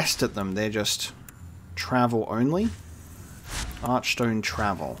don't rest at them, they're just travel only. Archstone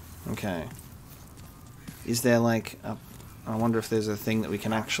travel. Okay. Is there like a... I wonder if there's a thing that we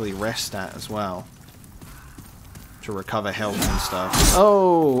can actually rest at as well. To recover health and stuff.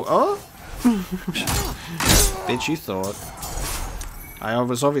 Oh! Oh! Bitch, you thought. I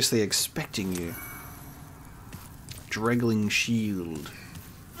was obviously expecting you. Dregling shield.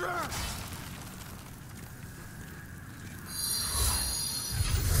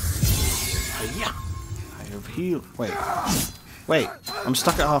 Yeah. I have healed. Wait. Wait. I'm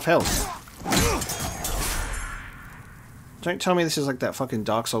stuck at half health. Don't tell me this is like that fucking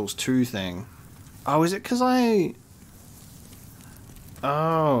Dark Souls 2 thing. Oh, is it because I...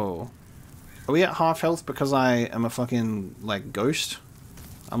 Oh. Are we at half health because I am a fucking, like, ghost?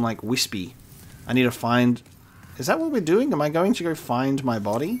 I'm like wispy. I need to find... Is that what we're doing? Am I going to go find my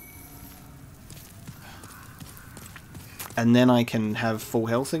body? And then I can have full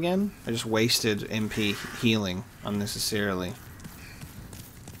health again? I just wasted MP healing unnecessarily.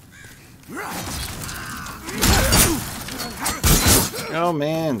 Oh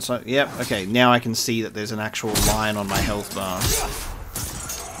man, so yep, okay, now I can see that there's an actual line on my health bar.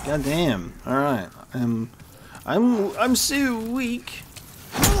 God damn. Alright. I'm so weak.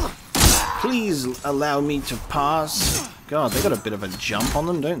 Please allow me to pass. God, they got a bit of a jump on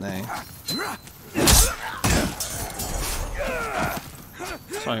them, don't they?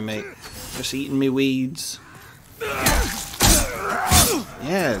 Sorry, mate. Just eating me weeds.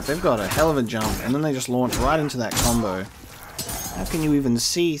 Yeah, they've got a hell of a jump, and then they just launch right into that combo. How can you even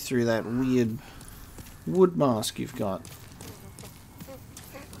see through that weird wood mask you've got?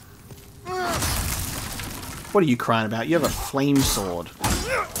 What are you crying about? You have a flame sword.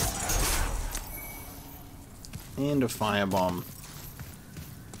 And a firebomb.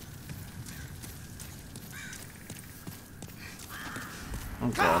 Oh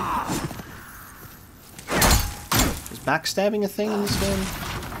god. Is backstabbing a thing in this game?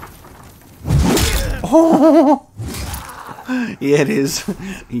 Oh! Yeah, it is.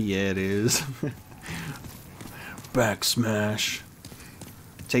 Yeah, it is. Back smash.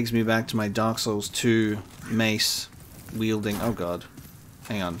 Takes me back to my Dark Souls 2 mace wielding. Oh god.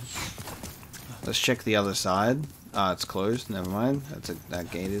 Hang on. Let's check the other side. Ah, it's closed. Never mind.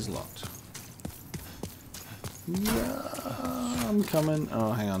 That gate is locked. Yeah, I'm coming.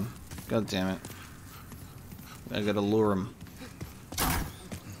 Oh, hang on. God damn it. I gotta lure him.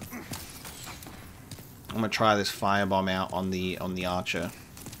 I'm gonna try this firebomb out on the archer.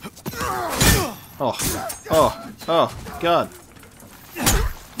 Oh, oh, oh, God.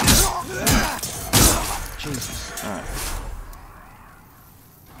 Jesus. Alright.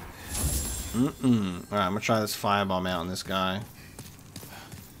 Alright, I'm gonna try this firebomb out on this guy.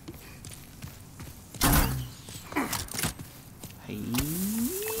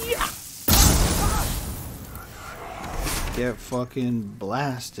 Get fucking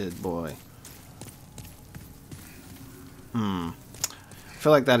blasted, boy. I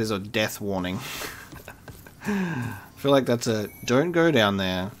feel like that is a death warning. I feel like that's a don't go down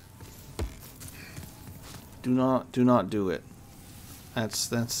there. Do not do it.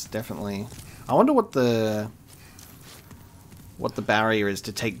 That's definitely. I wonder what the barrier is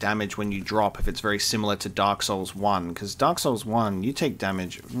to take damage when you drop, if it's very similar to Dark Souls 1, because Dark Souls 1 you take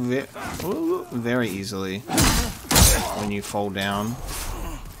damage very easily when you fall down.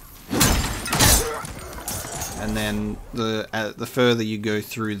 And then the further you go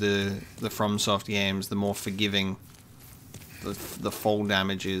through the FromSoft games, the more forgiving the fall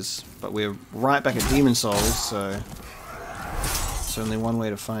damage is. But we're right back at Demon Souls, so it's only one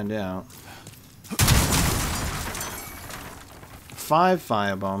way to find out. 5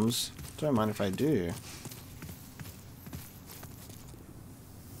 firebombs. Don't mind if I do.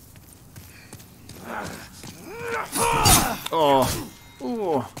 Oh.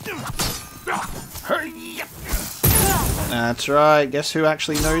 Ooh. That's right. Guess who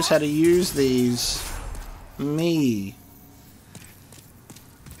actually knows how to use these? Me.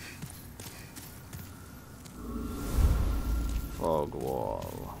 Fog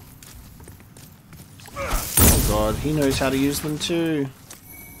wall. Oh god, he knows how to use them too.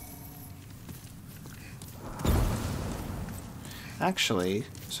 Actually,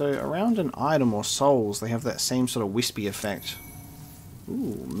 so around an item or souls, they have that same sort of wispy effect.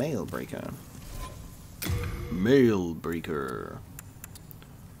 Ooh, Mail Breaker. Mail Breaker.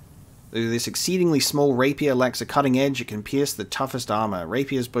 This exceedingly small rapier lacks a cutting edge. It can pierce the toughest armor.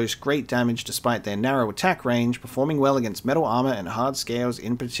 Rapiers boast great damage despite their narrow attack range, performing well against metal armor and hard scales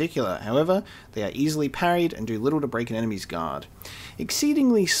in particular. However, they are easily parried and do little to break an enemy's guard.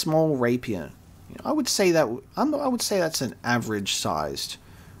 Exceedingly small rapier. I would say that's an average-sized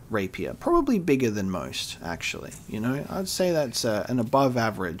rapier. Probably bigger than most, actually. You know, I'd say that's an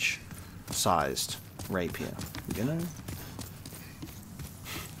above-average-sized rapier. You know.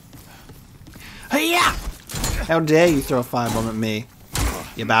 Hey-ya! How dare you throw a firebomb at me,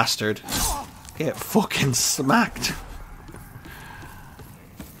 you bastard. Get fucking smacked.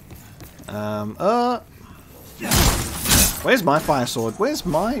 Where's my fire sword? Where's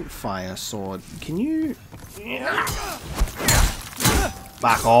my fire sword? Can you...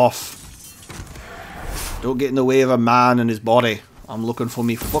 Back off. Don't get in the way of a man and his body. I'm looking for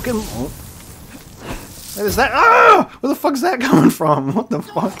me fucking... Oh. Where is that? Ah! Where the fuck's that coming from? What the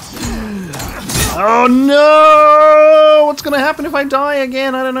fuck? Oh no! What's gonna happen if I die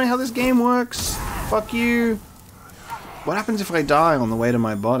again? I don't know how this game works. Fuck you. What happens if I die on the way to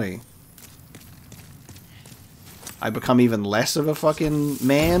my body? I become even less of a fucking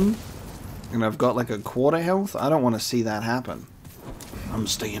man? And I've got like a quarter health? I don't want to see that happen. I'm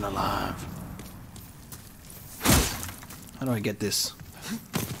staying alive. How do I get this?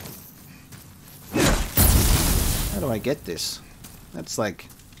 How do I get this? That's like...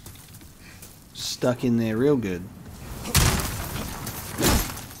 stuck in there real good.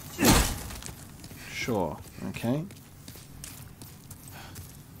 Sure, okay.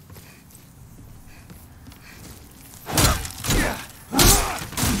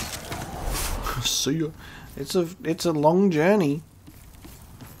 See ya. It's a long journey.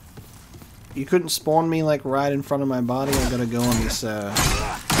 You couldn't spawn me like right in front of my body. I gotta go on this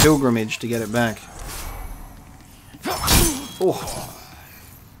pilgrimage to get it back. Oh.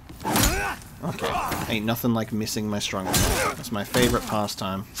 Okay. Ain't nothing like missing my stronghold. That's my favorite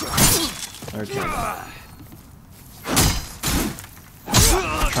pastime. Okay.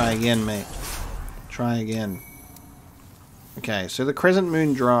 Try again, mate. Try again. Okay, so the Crescent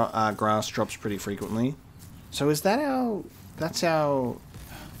Moon grass drops pretty frequently. So is that our... That's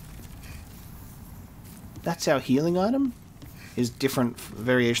our healing item? Is different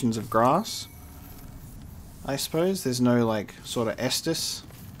variations of grass? I suppose there's no, like, sort of Estus.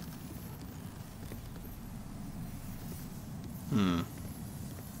 Can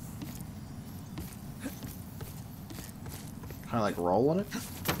I, like, roll on it?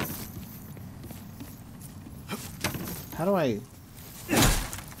 How do I...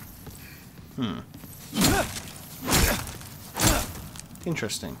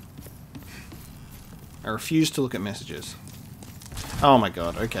 Interesting. I refuse to look at messages. Oh my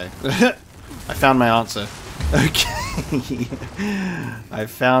god, okay. I found my answer. Okay. I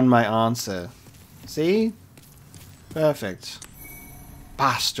found my answer. See? Perfect.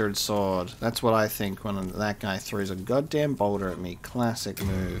 Bastard sword. That's what I think when that guy throws a goddamn boulder at me. Classic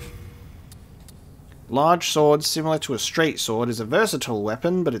move. Large sword, similar to a straight sword, is a versatile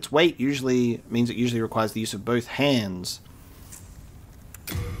weapon, but its weight usually means it usually requires the use of both hands.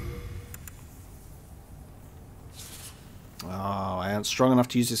 I aren't strong enough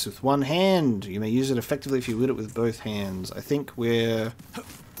to use this with one hand. You may use it effectively if you wield it with both hands. I think we're...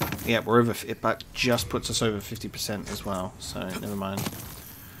 Yeah, we're over... It but just puts us over 50% as well, so never mind.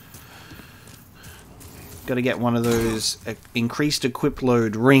 Gotta get one of those increased equip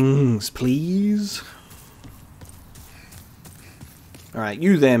load rings, please. Alright,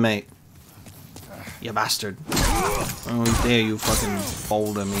 you there, mate. You bastard. Oh, dare you fucking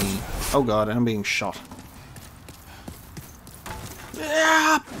boulder me. Oh god, I'm being shot.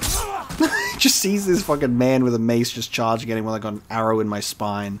 Just sees this fucking man with a mace just charging at him while I got an arrow in my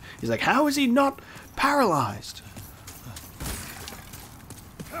spine. He's like, how is he not paralyzed?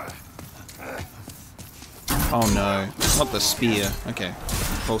 Oh no, not the spear. Okay,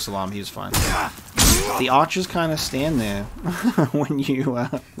 false alarm, he was fine. The archers kind of stand there when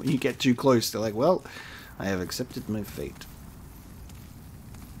you get too close. They're like, well, I have accepted my fate.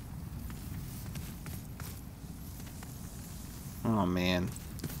 Oh man.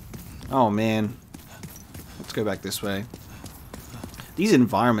 Oh man. Let's go back this way. These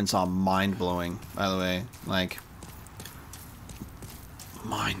environments are mind-blowing, by the way. Like,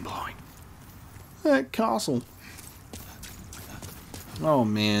 mind-blowing. That castle. Oh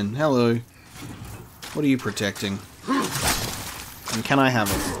man, hello. What are you protecting? And can I have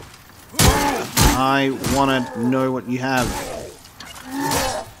it? I want to know what you have.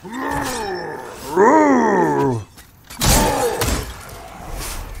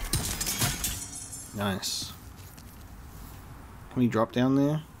 Nice. Can we drop down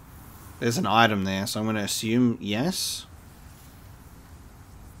there? There's an item there, so I'm going to assume yes.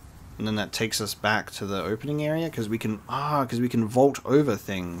 And then that takes us back to the opening area because we can vault over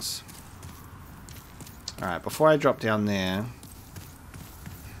things. All right, before I drop down there,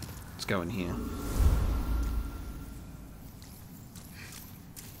 let's go in here.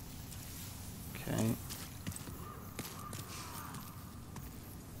 Okay.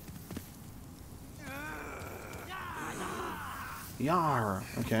 Yar.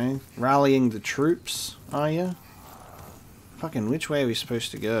 Okay. Rallying the troops, are you? Fucking which way are we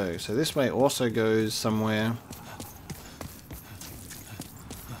supposed to go? So this way also goes somewhere.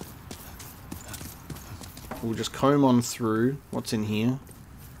 We'll just comb on through. What's in here?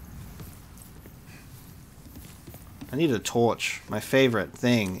 I need a torch. My favorite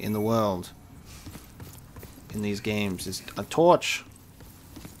thing in the world. In these games is a torch.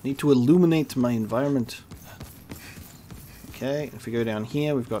 I need to illuminate my environment. Okay, if we go down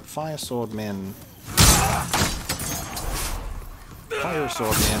here, we've got Fire Sword Man. Fire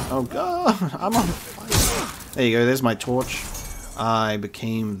Sword Man. Oh god, I'm on fire. There you go, there's my torch. I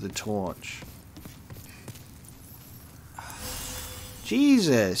became the torch.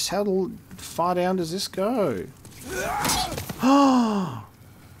 Jesus, how far down does this go? Oh!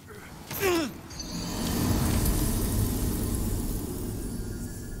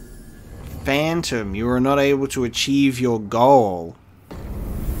 Phantom, you are not able to achieve your goal.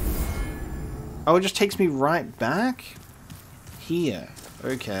 Oh, it just takes me right back? Here.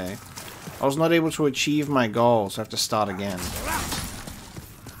 Okay. I was not able to achieve my goal, so I have to start again.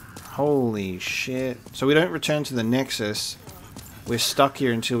 Holy shit. So we don't return to the Nexus. We're stuck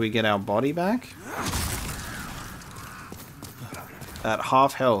here until we get our body back? At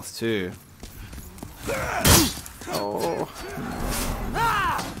half health, too. Oh.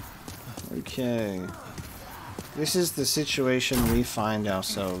 Okay. This is the situation we find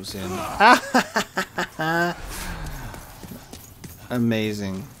ourselves in.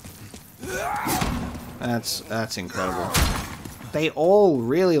 Amazing. That's incredible. They all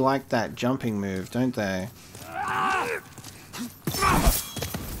really like that jumping move, don't they?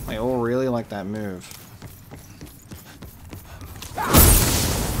 They all really like that move.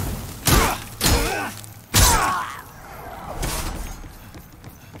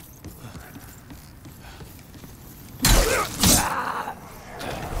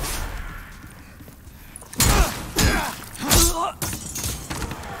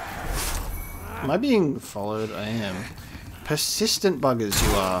 Am I being followed? I am. Persistent buggers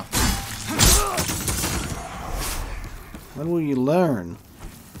you are. When will you learn?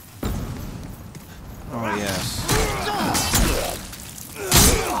 Oh, yes.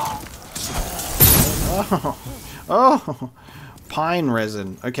 Oh! Oh! Pine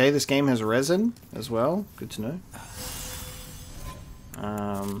resin. Okay, this game has resin as well. Good to know.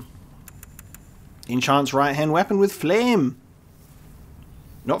 Enchants right-hand weapon with flame.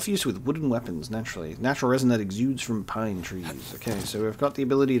 Not for use with wooden weapons, naturally. Natural resin that exudes from pine trees. Okay, so we've got the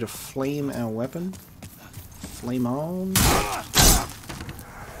ability to flame our weapon. Flame on.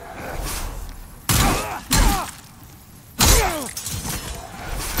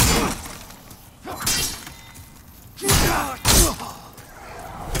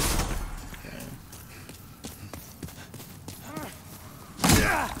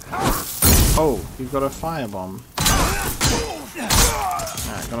 Oh, you've got a firebomb.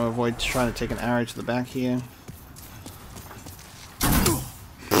 Alright, gotta avoid trying to take an arrow to the back here.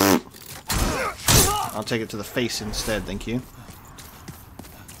 I'll take it to the face instead, thank you.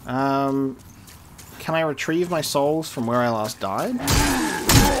 Can I retrieve my souls from where I last died?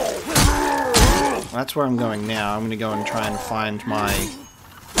 That's where I'm going now. I'm gonna go and try and find my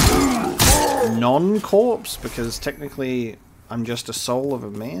non-corpse, because technically I'm just a soul of a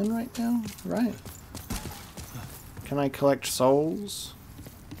man right now, right? Can I collect souls?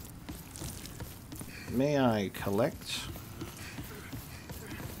 May I collect?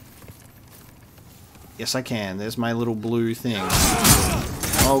 Yes, I can. There's my little blue thing.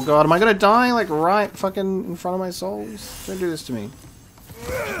 Oh god, am I gonna die, like, right fucking in front of my souls? Don't do this to me.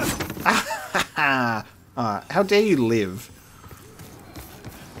 How dare you live?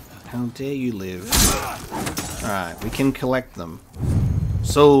 How dare you live? Alright, we can collect them.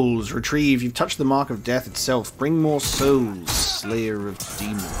 Souls, retrieve. You've touched the mark of death itself. Bring more souls, slayer of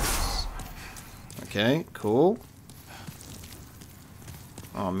demons. Okay, cool.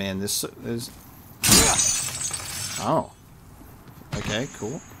 Oh man, there's... Oh. Okay,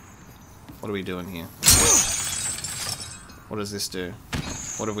 cool. What are we doing here? What does this do?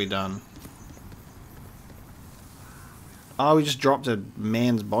 What have we done? Oh, we just dropped a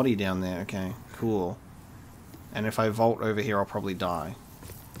man's body down there. Okay, cool. And if I vault over here, I'll probably die.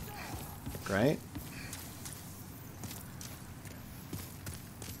 Great.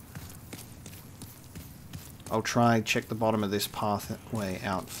 I'll try check the bottom of this pathway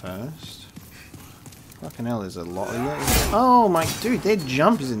out first. Fucking hell, there's a lot of... Oh my... Dude, their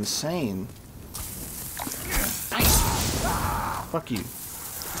jump is insane. Fuck you.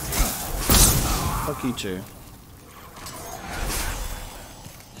 Fuck you too.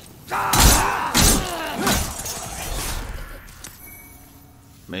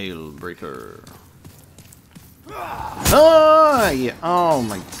 Mail breaker. Oh, yeah. Oh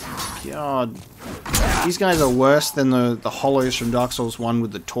my god. These guys are worse than the hollows from Dark Souls 1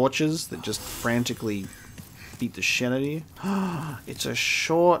 with the torches that just frantically beat the shit out of you. It's a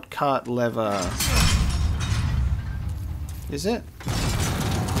shortcut lever. Is it?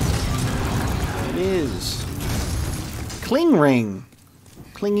 It is. Cling ring.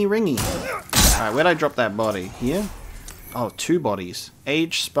 Clingy ringy. Alright, where'd I drop that body? Here? Oh, 2 bodies.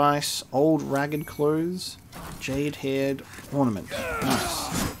 Age spice, old ragged clothes, jade haired ornament.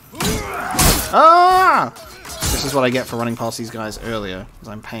 Nice. Ah! This is what I get for running past these guys earlier, because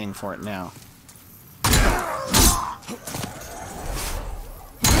I'm paying for it now.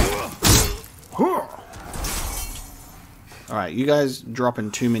 Alright, you guys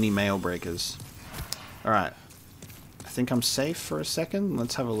dropping too many mail breakers. Alright. I think I'm safe for a second.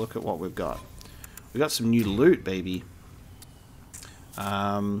 Let's have a look at what we've got. We got some new loot, baby.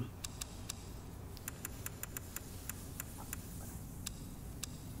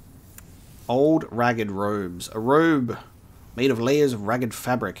 Old ragged robes. A robe made of layers of ragged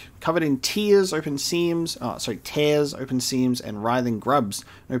fabric, covered in tears, open seams, tears, open seams, and writhing grubs.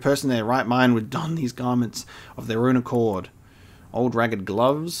 No person in their right mind would don these garments of their own accord. Old ragged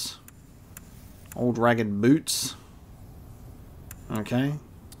gloves. Old ragged boots. Okay.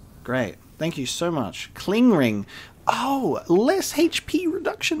 Great. Thank you so much. Cling ring. Oh, less HP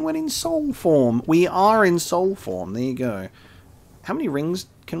reduction when in soul form. We are in soul form. There you go. How many rings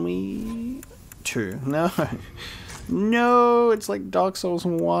can we... 2. No. No, it's like Dark Souls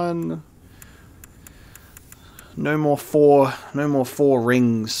 1. No more 4. No more 4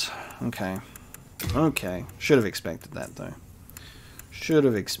 rings. Okay. Okay. Should have expected that, though. Should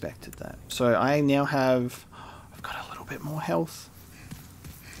have expected that. So I now have... I've got a little bit more health.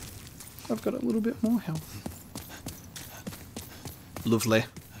 I've got a little bit more health. Lovely.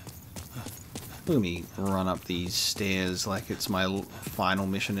 Look at me run up these stairs like it's my final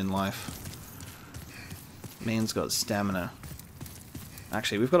mission in life. Man's got stamina.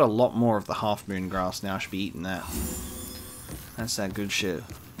 Actually, we've got a lot more of the half-moon grass now. I should be eating that. That's that good shit.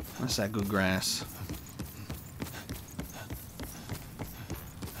 That's that good grass.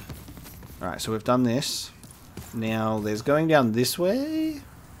 Alright, so we've done this. Now, there's going down this way.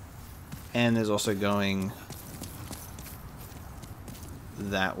 And there's also going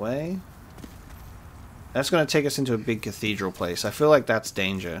that way. That's going to take us into a big cathedral place. I feel like that's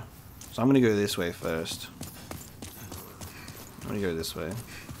danger. So I'm going to go this way first. I'm going to go this way.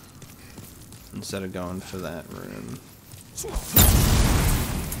 Instead of going for that room.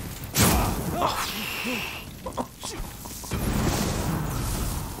 Oh.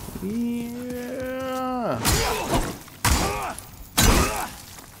 Yeah.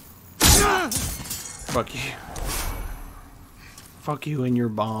 Fuck you. Fuck you and your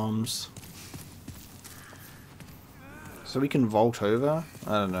bombs. So we can vault over?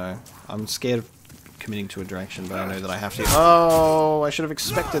 I don't know. I'm scared of committing to a direction, but I know that I have to. Oh, I should have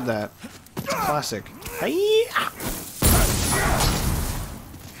expected that. It's classic. Hey!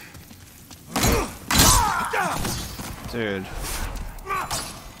 Dude.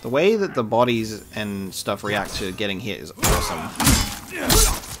 The way that the bodies and stuff react to getting hit is awesome.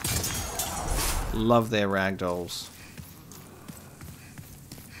 Love their ragdolls.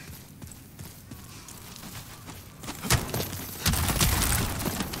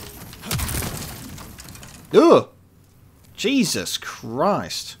 Ugh! Jesus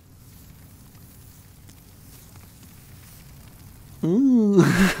Christ. Ooh.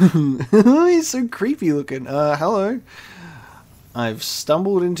 He's so creepy looking. Hello. I've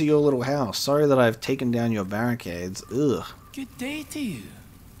stumbled into your little house. Sorry that I've taken down your barricades. Ugh. Good day to you.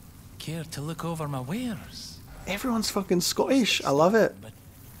 Care to look over my wares? Everyone's fucking Scottish. I love it. But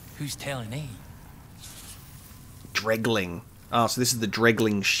who's telling me? Dregling. Oh, so this is the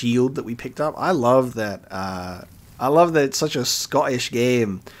Dregling shield that we picked up. I love that. I love that it's such a Scottish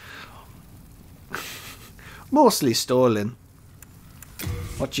game. Mostly stolen.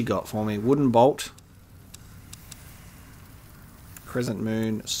 What you got for me? Wooden bolt. Crescent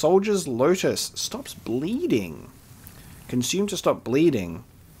moon. Soldier's lotus. Stops bleeding. Consume to stop bleeding.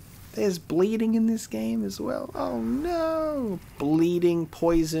 There's bleeding in this game as well. Oh no. Bleeding,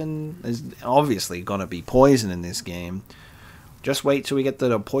 poison. There's obviously gonna be poison in this game. Just wait till we get to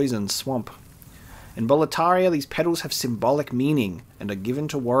the poison swamp. In Boletaria, these petals have symbolic meaning and are given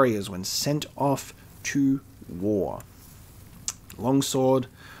to warriors when sent off to war. Longsword,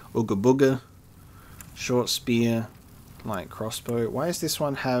 Ooga Booga, short spear, light crossbow. Why does this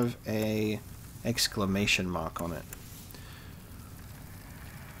one have a exclamation mark on it?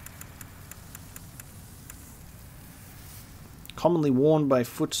 Commonly worn by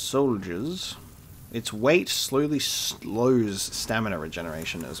foot soldiers. Its weight slowly slows stamina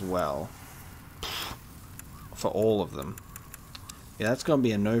regeneration as well. For all of them. Yeah, that's going to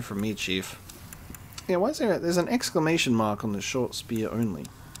be a no from me, Chief. Yeah, why is there... There's an exclamation mark on the short spear only.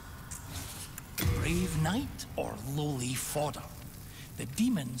 Brave knight or lowly fodder. The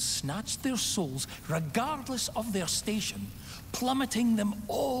demons snatched their souls regardless of their station, plummeting them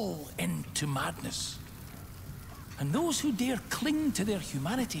all into madness. And those who dare cling to their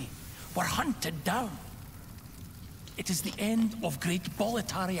humanity were hunted down. It is the end of Great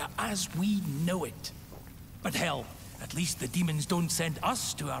Boletaria as we know it. But hell, at least the demons don't send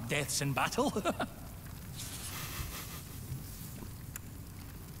us to our deaths in battle.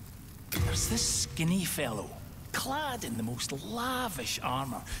 There's this skinny fellow, clad in the most lavish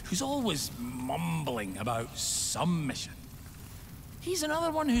armor, who's always mumbling about some mission. He's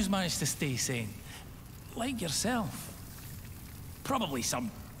another one who's managed to stay sane, like yourself. Probably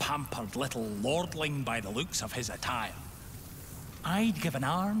some pampered little lordling by the looks of his attire. I'd give an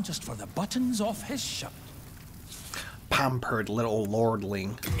arm just for the buttons off his shirt. Pampered little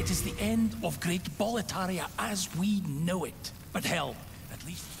lordling. It is the end of Great Boletaria as we know it. But hell, at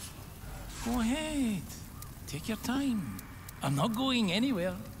least... Go ahead. Take your time. I'm not going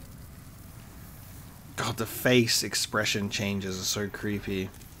anywhere. God, the face expression changes are so creepy.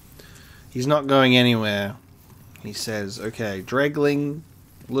 He's not going anywhere. He says, okay, Dregling...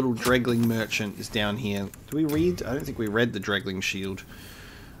 Little Dregling merchant is down here. Do we read? I don't think we read the Dregling shield.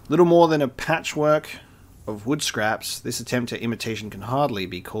 Little more than a patchwork of wood scraps, this attempt at imitation can hardly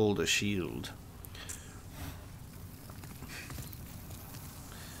be called a shield.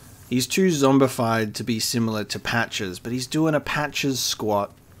 He's too zombified to be similar to Patches, but he's doing a Patches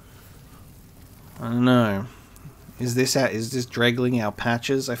squat. I don't know. Is this Dregling our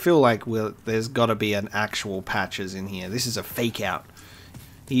Patches? I feel like there's got to be an actual Patches in here. This is a fake out.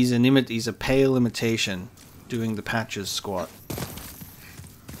 He's a pale imitation doing the Patches squat.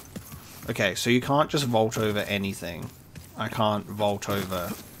 Okay, so you can't just vault over anything. I can't vault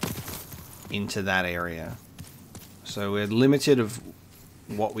over into that area. So we're limited of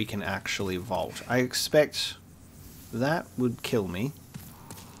what we can actually vault. I expect that would kill me.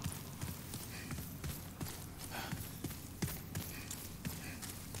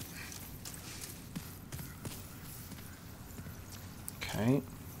 Okay.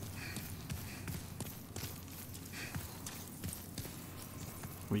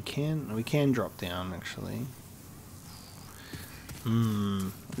 We can drop down, actually.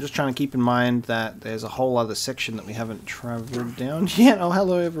 I'm just trying to keep in mind that there's a whole other section that we haven't traveled down yet. Oh,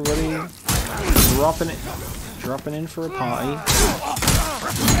 hello, everybody. Dropping in for a party.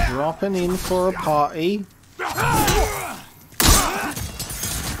 Dropping in for a party.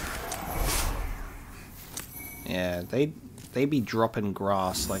 Yeah, they be dropping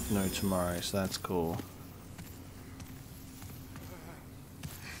grass like no tomorrow, so that's cool.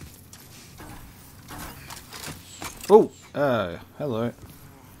 Oh, hello.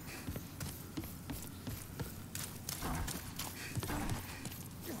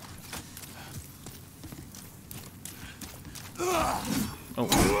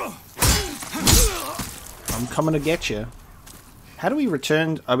 Oh. I'm coming to get you. How do we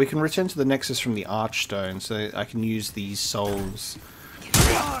return? We can return to the Nexus from the Archstone, so I can use these souls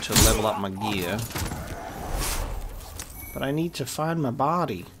to level up my gear. But I need to find my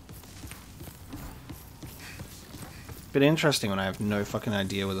body. Bit interesting when I have no fucking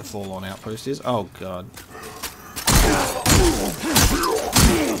idea where the Forlorn Outpost is. Oh god.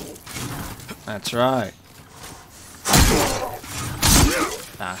 That's right.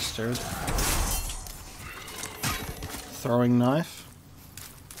 Bastard. Throwing knife.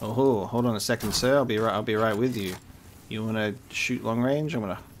 Oh, hold on a second, sir. I'll be right with you. You want to shoot long range? I'm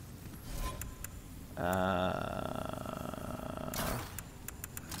gonna.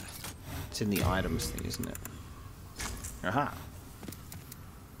 It's in the items thing, isn't it? Aha.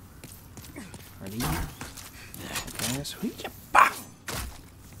 Ready? Okay, so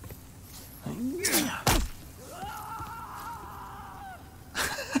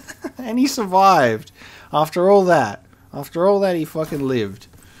and he survived. After all that. After all that, he fucking lived.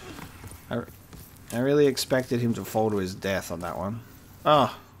 I really expected him to fall to his death on that one.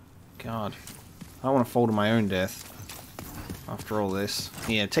 Oh, God. I don't want to fall to my own death. After all this.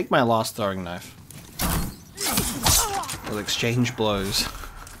 Yeah, take my last throwing knife. We'll exchange blows.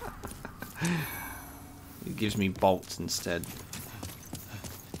 It gives me bolts instead.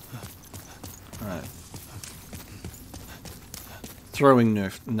 Alright. Throwing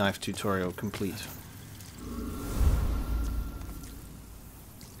knife tutorial complete.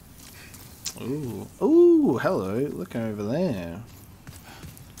 Ooh. Ooh, hello. Look over there.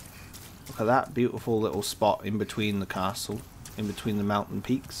 Look at that beautiful little spot in between the castle. In between the mountain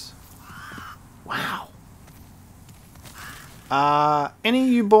peaks. Wow. Any of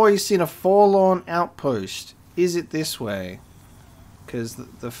you boys seen a Forlorn Outpost? Is it this way? Because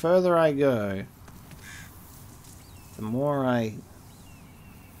the further I go, the more I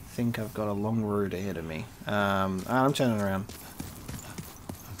think I've got a long road ahead of me. I'm turning around.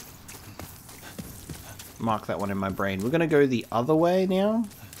 Mark that one in my brain. We're going to go the other way now.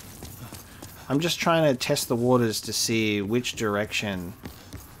 I'm just trying to test the waters to see which direction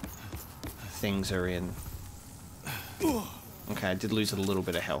things are in. Okay, I did lose a little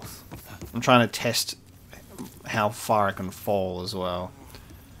bit of health. I'm trying to test how far I can fall as well.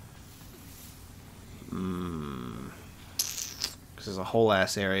 Because there's a whole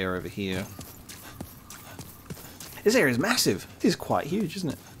ass area over here. This area is massive. It is quite huge, isn't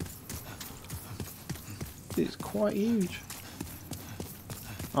it? It is quite huge.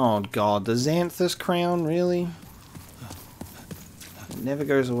 Oh god, the Xanthus crown, really? It never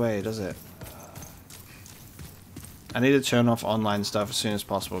goes away, does it? I need to turn off online stuff as soon as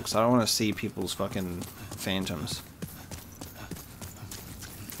possible because I don't want to see people's fucking phantoms.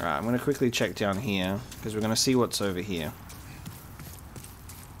 Alright, I'm going to quickly check down here because we're going to see what's over here.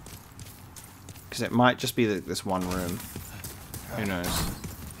 Because it might just be this one room. Who knows?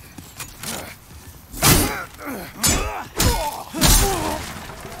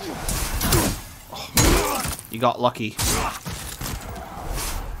 Oh, you got lucky.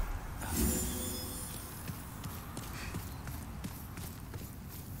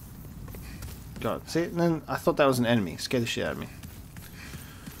 God, see, and then I thought that was an enemy. Scared the shit out of me.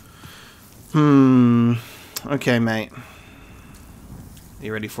 Okay, mate.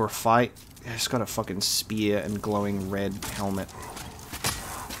 You ready for a fight? Yeah, it's got a fucking spear and glowing red helmet.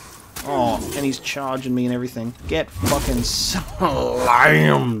 Oh, and he's charging me and everything. Get fucking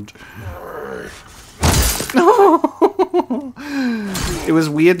slammed. It was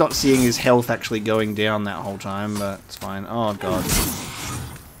weird not seeing his health actually going down that whole time, but it's fine. Oh god.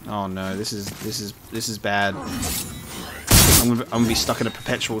 Oh no, this is bad. I'm gonna be stuck in a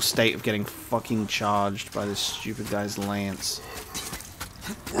perpetual state of getting fucking charged by this stupid guy's lance.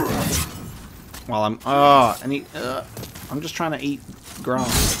 While I'm I'm just trying to eat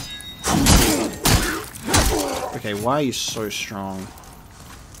grass. Okay, why are you so strong?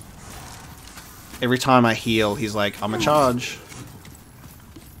 Every time I heal, he's like, I'm a charge.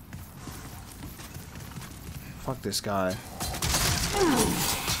 Fuck this guy.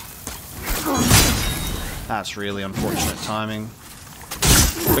 That's really unfortunate timing.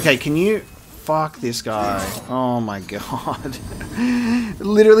 Okay, can you... Fuck this guy. Oh my god. It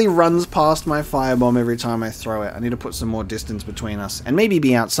literally runs past my firebomb every time I throw it. I need to put some more distance between us. And maybe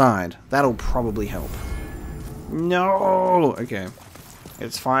be outside. That'll probably help. No! Okay.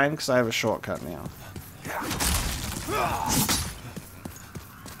 It's fine, because I have a shortcut now.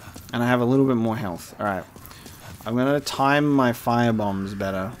 And I have a little bit more health. Alright. I'm gonna time my fire bombs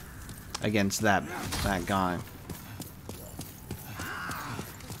better against that guy.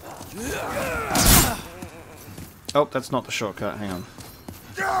 Oh, that's not the shortcut. Hang on.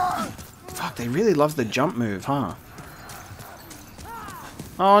 Fuck, they really love the jump move, huh?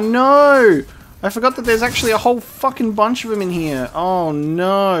 Oh no! I forgot that there's actually a whole fucking bunch of them in here. Oh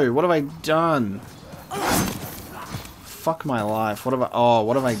no! What have I done? Fuck my life. What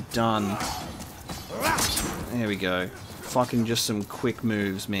have I done? There we go. Fucking just some quick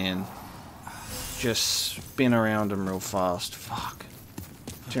moves, man. Just spin around them real fast. Fuck.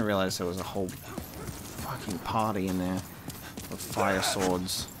 Didn't realize there was a whole fucking party in there of fire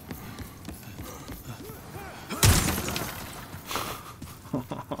swords.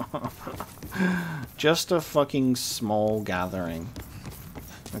 Just a fucking small gathering.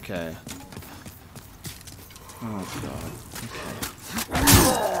 Okay. Oh god. Okay.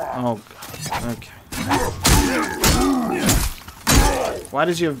 Oh god. Okay. Why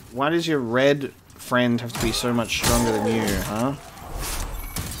does your red friend have to be so much stronger than you, huh?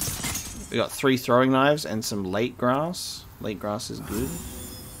 We got 3 throwing knives and some late grass. Late grass is good.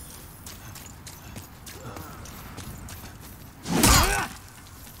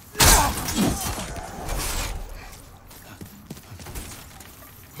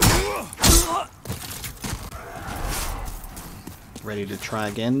 Ready to try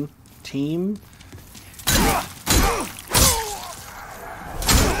again, team?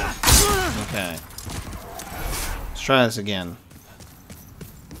 Okay. Let's try this again.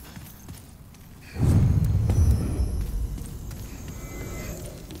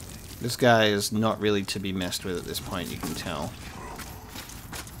 This guy is not really to be messed with at this point, you can tell.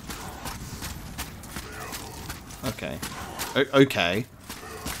 Okay. Okay.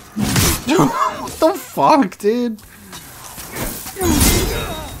 What the fuck, dude?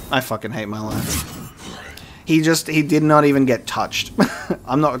 I fucking hate my life. He did not even get touched.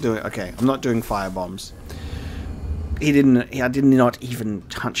 I'm not doing fire bombs. I did not even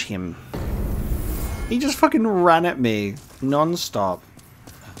touch him. He just fucking ran at me non-stop.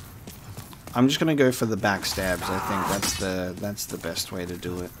 I'm just gonna go for the backstabs. I think that's the best way to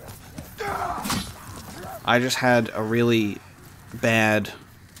do it. I just had a really bad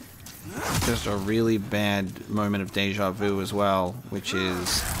moment of deja vu as well, which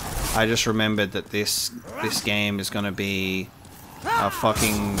is I just remembered that this game is gonna be a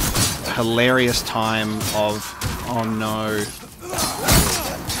fucking hilarious time of oh no.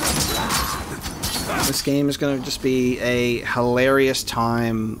 This game is going to just be a hilarious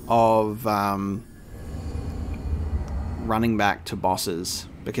time of running back to bosses,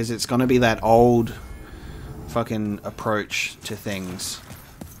 because it's going to be that old fucking approach to things.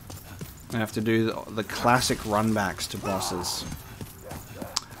 I have to do the classic runbacks to bosses.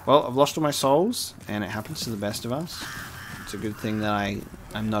 Well, I've lost all my souls, and it happens to the best of us. It's a good thing that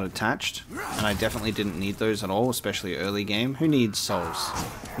I'm not attached, and I definitely didn't need those at all, especially early game. Who needs souls?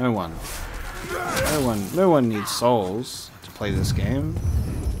 No one. No one needs souls to play this game.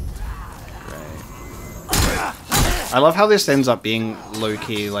 Great. I love how this ends up being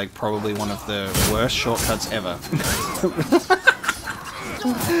low-key, like, probably one of the worst shortcuts ever.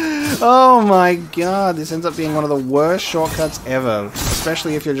 Oh my god, this ends up being one of the worst shortcuts ever.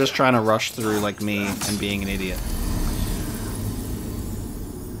 Especially if you're just trying to rush through like me and being an idiot.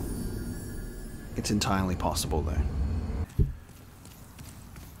 It's entirely possible though.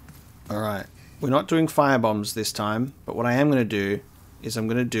 Alright, we're not doing fire bombs this time, but what I am going to do is I'm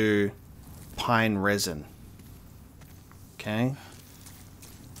going to do pine resin. Okay?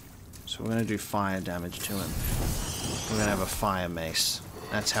 So we're going to do fire damage to him. We're going to have a fire mace.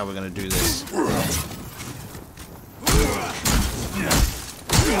 That's how we're going to do this.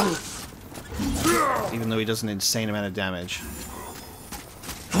 Even though he does an insane amount of damage.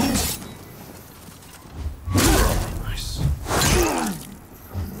 Nice.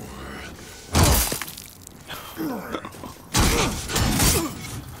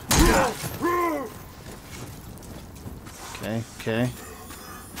 Okay, okay.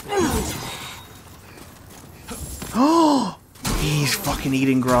 Oh! He's fucking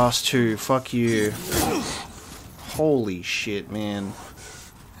eating grass too. Fuck you. Holy shit, man.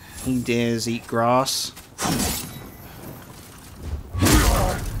 He dares eat grass.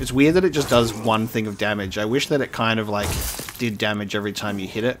 It's weird that it just does one thing of damage. I wish that it kind of like did damage every time you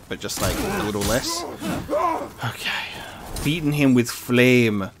hit it, but just like a little less. Okay. Beaten him with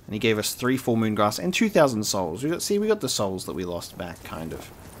flame. And he gave us 3 full moon grass and 2,000 souls. We got the souls that we lost back, kind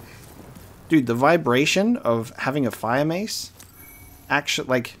of. Dude, the vibration of having a fire mace, actually,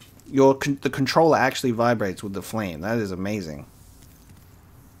 like, the controller actually vibrates with the flame. That is amazing.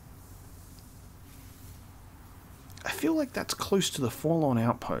 I feel like that's close to the Forlorn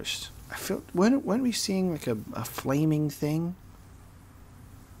Outpost. I feel... Weren't we seeing like a flaming thing?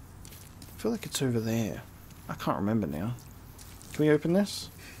 I feel like it's over there. I can't remember now. Can we open this?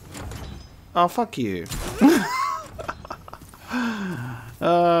 Oh, fuck you.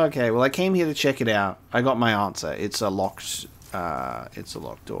 Okay, well I came here to check it out. I got my answer. It's a locked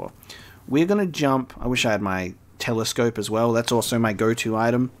door. We're gonna jump. I wish I had my telescope as well. That's also my go-to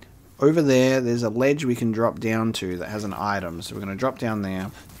item. Over there's a ledge we can drop down to that has an item. So we're gonna drop down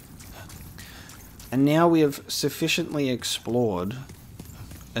there. And now we have sufficiently explored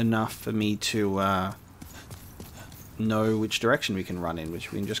enough for me to know which direction we can run in,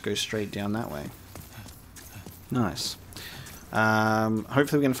 which we can just go straight down that way. Nice.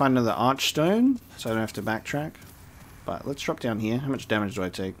 Hopefully we can find another archstone, so I don't have to backtrack. But let's drop down here. How much damage do I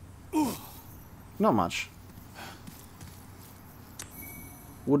take? Not much.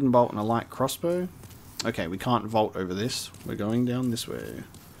 Wooden bolt and a light crossbow. Okay, we can't vault over this. We're going down this way.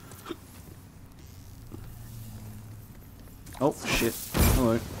 Oh, shit.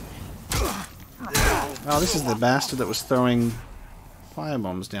 Hello. Oh, this is the bastard that was throwing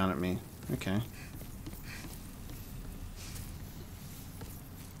firebombs down at me. Okay.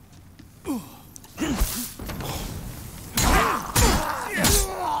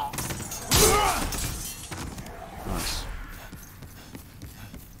 Nice.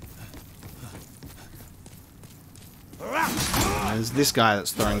 There's this guy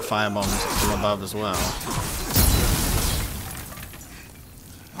that's throwing firebombs from above as well.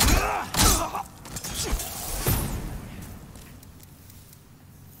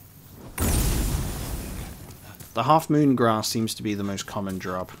 The half-moon grass seems to be the most common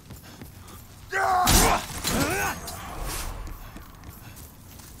drop.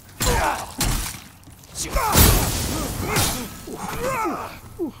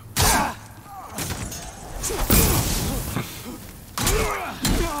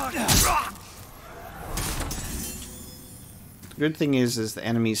 The good thing is the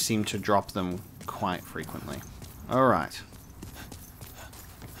enemies seem to drop them quite frequently. Alright.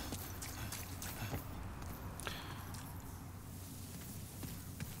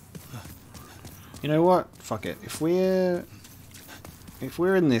 You know what? Fuck it. If we're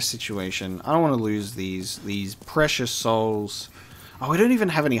in this situation, I don't want to lose these precious souls. Oh, we don't even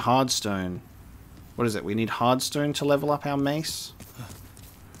have any hardstone. What is it? We need hardstone to level up our mace?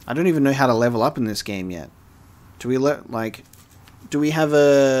 I don't even know how to level up in this game yet. Do we level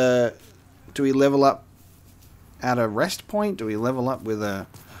up at a rest point? Do we level up with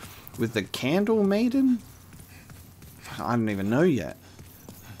the Candle Maiden? I don't even know yet.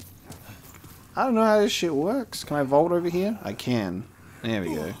 I don't know how this shit works. Can I vault over here? I can. There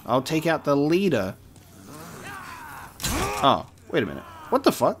we go. I'll take out the leader. Oh, wait a minute. What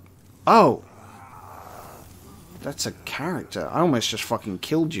the fuck? Oh. That's a character. I almost just fucking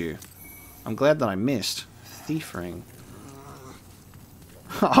killed you. I'm glad that I missed. Thief ring.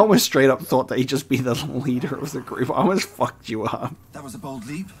 I almost straight up thought that he'd just be the leader of the group. I almost fucked you up. That was a bold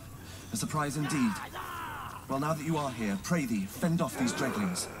leap. A surprise indeed. Well, now that you are here, pray thee, fend off these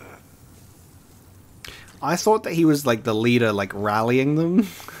dreglings. I thought that he was like the leader, like rallying them.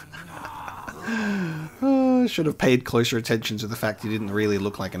 Oh, I should have paid closer attention to the fact he didn't really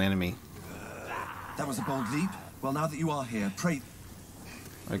look like an enemy. That was a bold leap. Well, now that you are here, pray...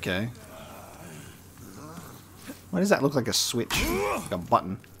 Okay. Why does that look like a switch? Like a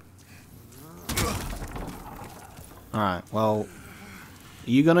button. Alright, well... Are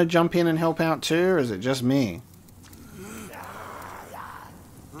you gonna jump in and help out too, or is it just me?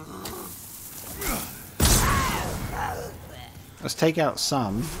 Let's take out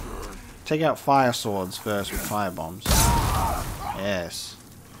some. Take out fire swords first with fire bombs. Yes.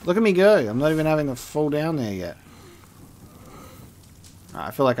 Look at me go. I'm not even having to fall down there yet. I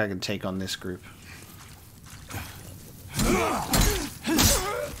feel like I can take on this group.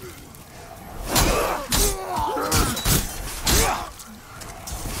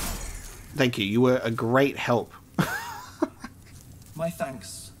 Thank you. You were a great help. My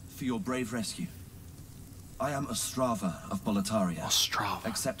thanks for your brave rescue. I am Ostrava of Boletaria. Ostrava.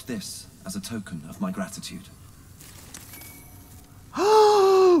 Accept this as a token of my gratitude.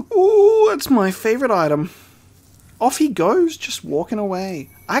 Ooh, that's my favorite item. Off he goes, just walking away.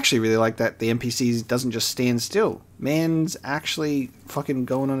 I actually really like that the NPC doesn't just stand still. Man's actually fucking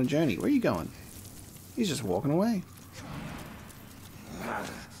going on a journey. Where are you going? He's just walking away.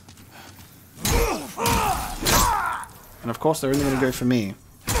 And of course they're only going to go for me.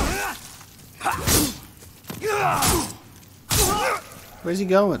 Where's he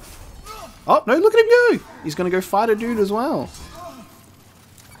going? Oh, no, look at him go! He's going to go fight a dude as well.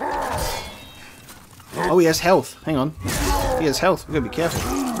 Oh, he has health. Hang on. He has health. We've got to be careful.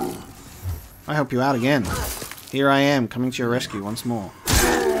 I help you out again. Here I am, coming to your rescue once more.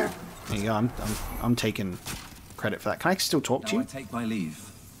 There you go. I'm taking credit for that. Can I still talk to you? Now I take my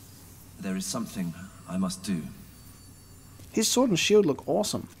leave. There is something I must do. His sword and shield look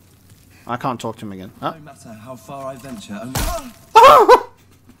awesome. I can't talk to him again. No matter how far I venture, only...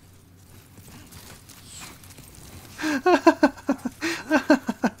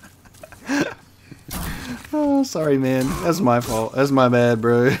 Oh, sorry, man. That's my fault. That's my bad,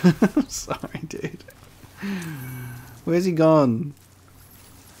 bro. Sorry, dude. Where's he gone?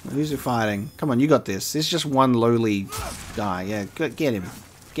 Who's he fighting? Come on, you got this. It's just one lowly guy. Yeah, get him.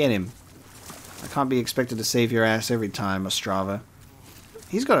 Get him. I can't be expected to save your ass every time, Ostrava.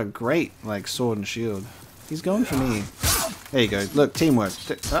 He's got a great, like, sword and shield. He's going for me. There you go. Look, teamwork.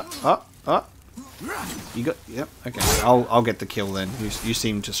 You got... Yep, okay. I'll get the kill then. You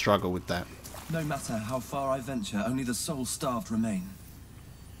seem to struggle with that. No matter how far I venture, only the soul-starved remain.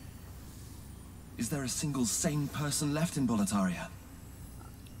 Is there a single sane person left in Boletaria?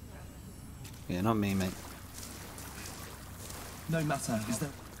 Yeah, not me, mate. No matter, is there...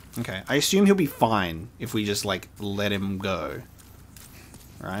 Okay, I assume he'll be fine if we just, like, let him go.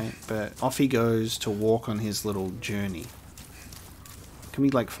 Right? But off he goes to walk on his little journey. Can we,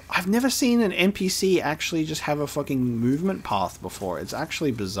 like... I've never seen an NPC actually just have a fucking movement path before. It's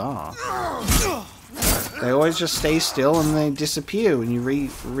actually bizarre. They always just stay still and they disappear when you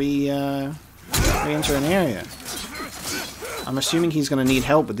re-enter an area. I'm assuming he's going to need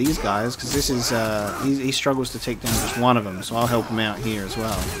help with these guys, because this is, he struggles to take down just one of them, so I'll help him out here as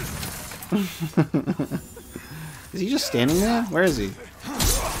well. Is he just standing there? Where is he?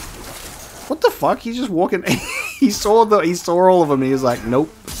 What the fuck? He's just walking... he saw all of them and he was like, nope.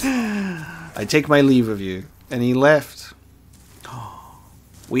 I take my leave of you. And he left.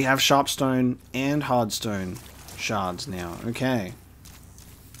 We have sharpstone and hardstone shards now. Okay.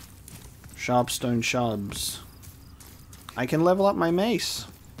 Sharpstone shards. I can level up my mace.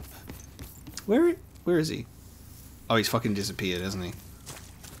 Where is he? Oh, he's fucking disappeared, hasn't he?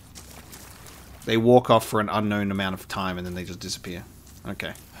 They walk off for an unknown amount of time and then they just disappear.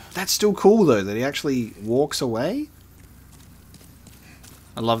 Okay. That's still cool though, that he actually walks away.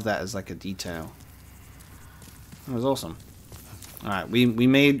 I love that as like a detail. That was awesome. Alright,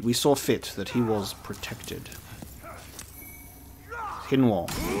 we saw fit that he was protected. Hidden wall.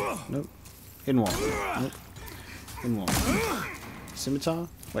 Nope. Hidden wall. Nope. Hidden wall. Scimitar?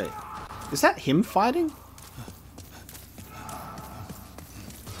 Wait. Is that him fighting?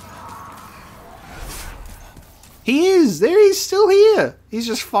 He is! There, he's still here! He's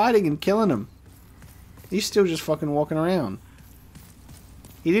just fighting and killing him. He's still just fucking walking around.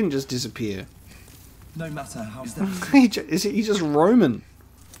 He didn't just disappear. No matter how... Is there... He's just roaming.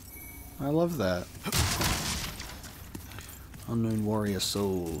 I love that. Unknown warrior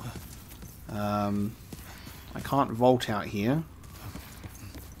soul. I can't vault out here.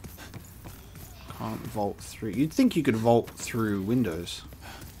 Can't vault through. You'd think you could vault through windows.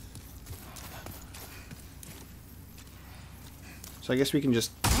 So I guess we can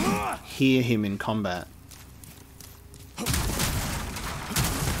just hear him in combat.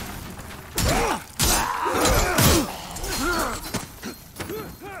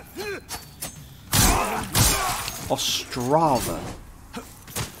 Ostrava.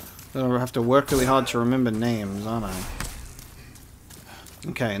 I'll have to work really hard to remember names, aren't I?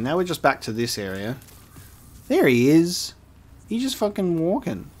 Okay, and now we're just back to this area. There he is. He's just fucking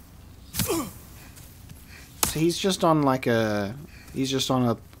walking. So he's just on like a... He's just on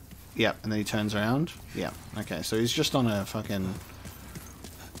a... Yep, and then he turns around. Yeah, okay, so he's just on a fucking...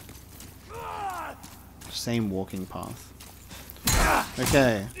 Same walking path.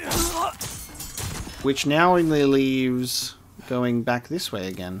 Okay. Which now only leaves going back this way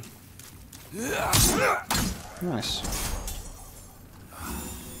again. Nice.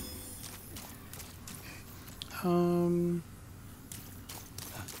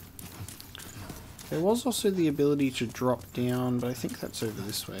 There was also the ability to drop down, but I think that's over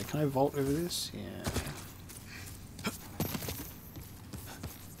this way. Can I vault over this? Yeah.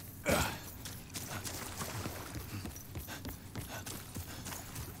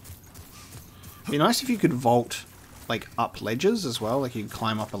 It'd be nice if you could vault, like, up ledges as well. Like, you could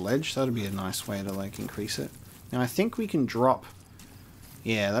climb up a ledge. That would be a nice way to, like, increase it. Now, I think we can drop...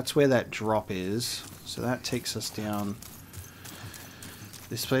 Yeah, that's where that drop is. So that takes us down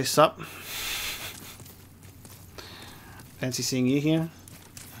this place up. Fancy seeing you here.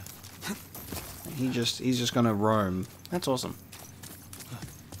 He's just gonna roam. That's awesome.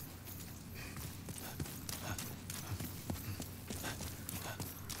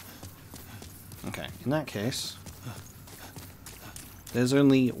 Okay, in that case, there's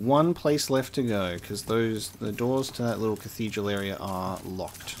only one place left to go, because the doors to that little cathedral area are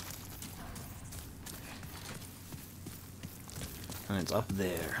locked. And it's up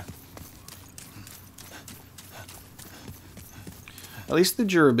there. At least the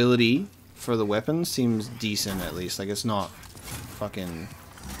durability for the weapon seems decent, at least. Like, it's not fucking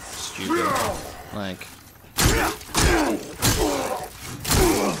stupid. Like...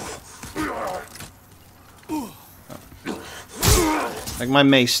 Like, my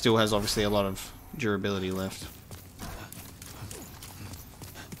mace still has, obviously, a lot of durability left.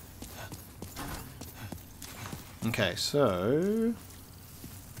 Okay, so...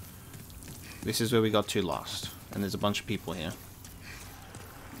 This is where we got to last. And there's a bunch of people here.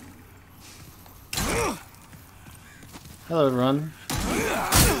 Hello, everyone.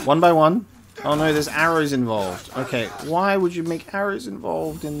 One by one. Oh no, there's arrows involved. Okay, why would you make arrows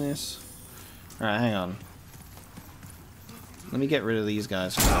involved in this? Alright, hang on. Let me get rid of these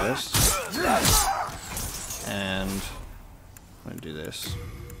guys first. And I'm gonna do this.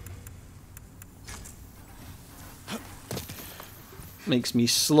 Makes me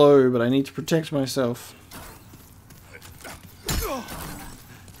slow, but I need to protect myself.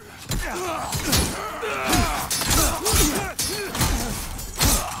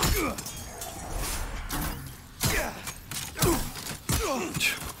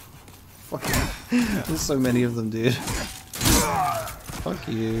 There's so many of them, dude. Fuck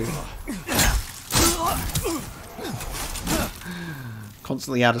you.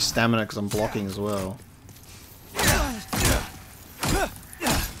 Constantly out of stamina because I'm blocking as well.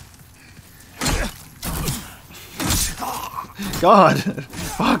 God!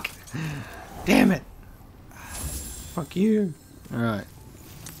 Fuck! Damn it! Fuck you. Alright.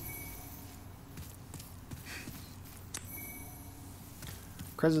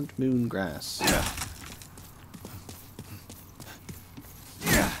 Crescent moon grass.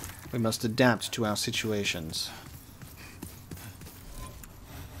 We must adapt to our situations.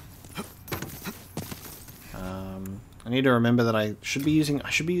 I need to remember that I should be using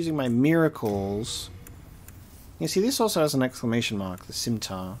my miracles. You see, this also has an exclamation mark, the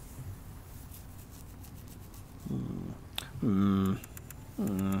scimitar. I don't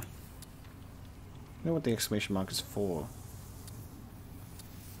know what the exclamation mark is for.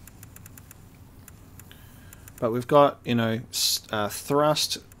 But we've got, you know,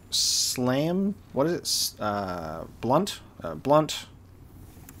 thrust, slam, what is it? Blunt? Blunt,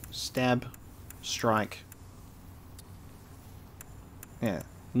 stab, strike. Yeah.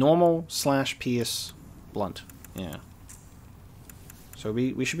 Normal, slash, pierce, blunt. Yeah. So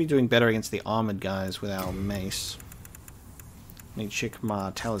we should be doing better against the armored guys with our mace. Let me check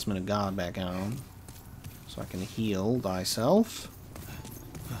my Talisman of God back on. So I can heal thyself.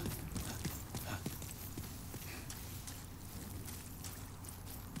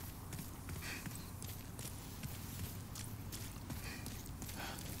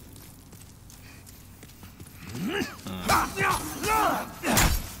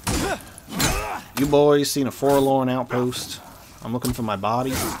 You boys seen a forlorn outpost? I'm looking for my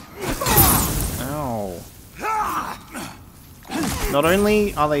body. Ow. Not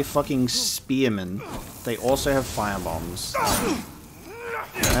only are they fucking spearmen, they also have firebombs.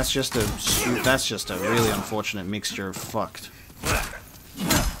 That's just a really unfortunate mixture of fucked.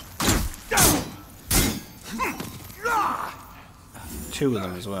 Two of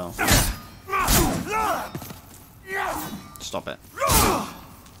them as well. Stop it.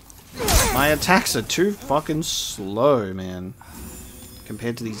 My attacks are too fucking slow, man.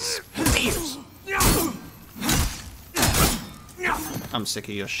 Compared to these spears. I'm sick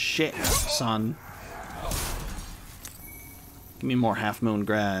of your shit, son. Give me more half-moon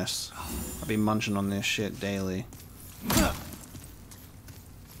grass. I'll be munching on this shit daily.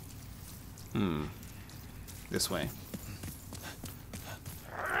 This way.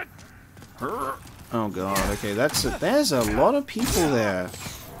 Oh god, okay, there's a lot of people there.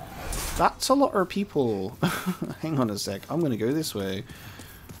 That's a lot of people. Hang on a sec, I'm gonna go this way.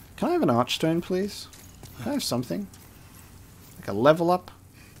 Can I have an archstone, please? Can I have something? Like a level up?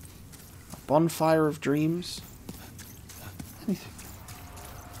 A bonfire of dreams? Anything.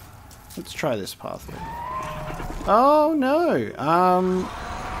 Let's try this pathway. Oh no!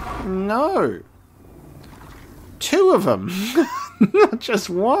 No! Two of them! Not just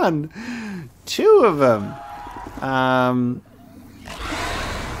one! Two of them!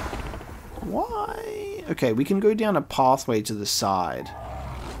 Why? Okay, we can go down a pathway to the side.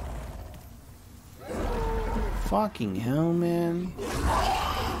 Fucking hell, man.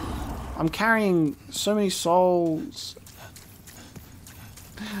 I'm carrying so many souls.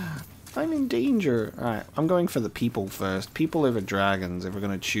 I'm in danger. Alright, I'm going for the people first. People over dragons if we're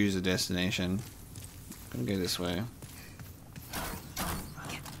going to choose a destination. I'm going to go this way.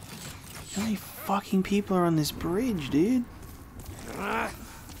 How many fucking people are on this bridge, dude? Yeah,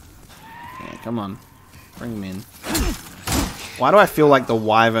 come on. Bring them in. Why do I feel like the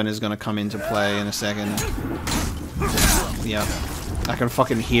wyvern is going to come into play in a second? Yep. I can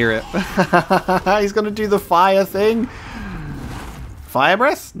fucking hear it. He's going to do the fire thing. Fire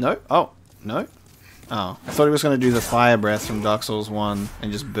breath? No. Oh, no. Oh, I thought he was going to do the fire breath from Dark Souls 1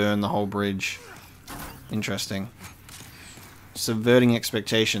 and just burn the whole bridge. Interesting. Subverting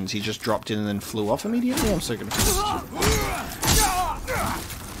expectations. He just dropped in and then flew off immediately? I'm so confused.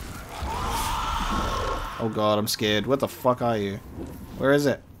 Oh god, I'm scared. What the fuck are you? Where is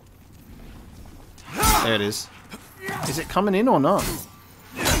it? There it is. Is it coming in or not?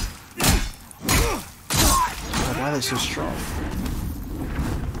 God, why are they so strong?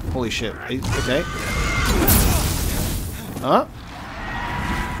 Holy shit. Okay. Huh?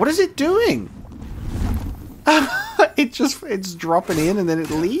 What is it doing? It's dropping in and then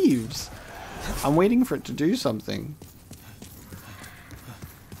it leaves. I'm waiting for it to do something.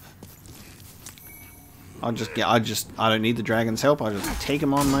 I don't need the dragon's help. I'll just take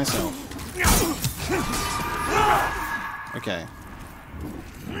him on myself. Okay.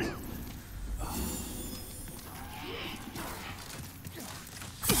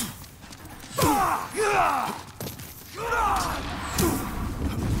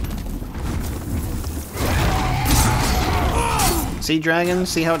 See, dragon?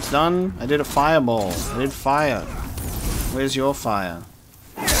 See how it's done? I did a fireball. I did fire. Where's your fire?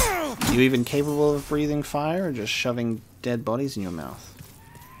 Are you even capable of breathing fire or just shoving dead bodies in your mouth?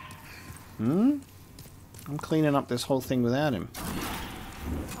 Hmm? I'm cleaning up this whole thing without him.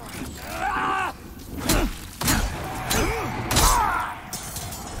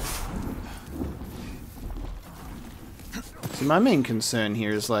 See, my main concern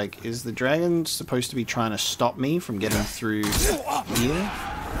here is like, is the dragon supposed to be trying to stop me from getting through here?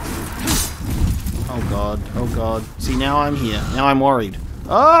 Oh god, oh god. See, now I'm here. Now I'm worried.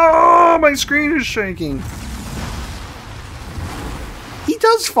 Oh, my screen is shaking. He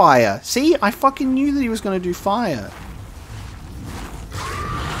does fire. See, I fucking knew that he was going to do fire.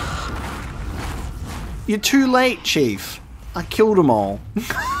 You're too late, Chief. I killed them all.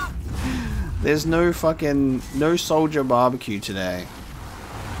 There's no soldier barbecue today.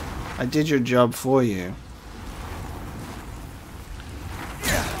 I did your job for you.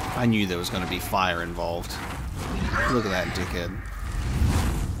 I knew there was going to be fire involved. Look at that dickhead.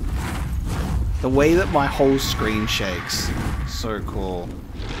 The way that my whole screen shakes. So cool.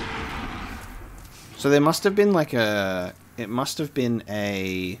 So there must have been like a... It must have been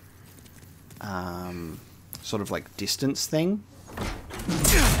a... sort of like distance thing.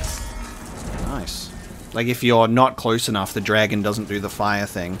 Nice. Like if you're not close enough, the dragon doesn't do the fire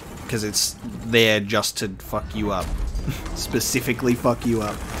thing. Because it's there just to fuck you up. Specifically fuck you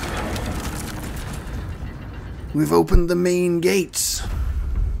up. We've opened the main gates.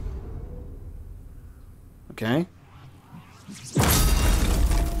 Okay.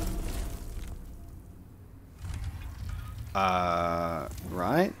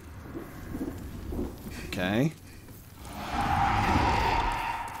 Right. Okay.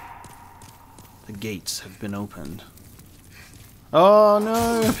 The gates have been opened. Oh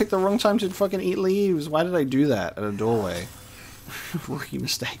no, I picked the wrong time to fucking eat leaves. Why did I do that at a doorway? Rookie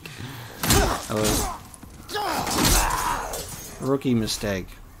mistake. Hello. Rookie mistake.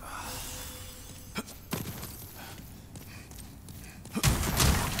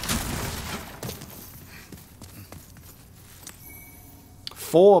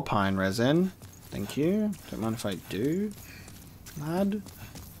 Four pine resin. Thank you. Don't mind if I do, lad.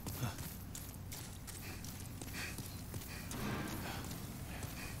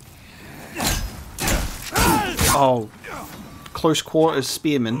 Oh. Close quarters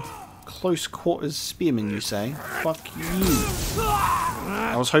spearman. Close quarters spearman, you say? Fuck you.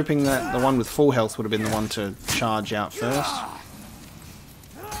 I was hoping that the one with full health would have been the one to charge out first.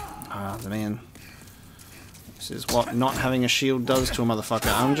 Ah, the man. This is what not having a shield does to a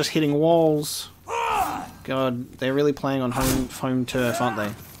motherfucker. I'm just hitting walls. God, they're really playing on home turf, aren't they?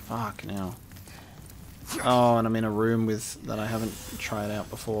 Fuck now. Oh, and I'm in a room with that I haven't tried out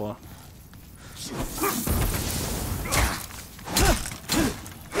before.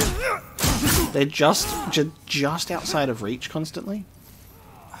 They're just outside of reach constantly.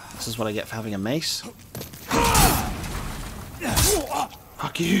 This is what I get for having a mace.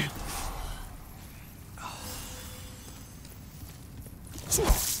 Fuck you.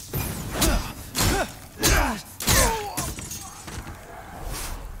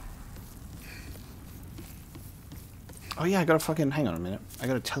 Oh yeah, I got a fucking... Hang on a minute. I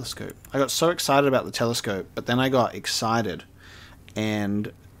got a telescope. I got so excited about the telescope, but then I got excited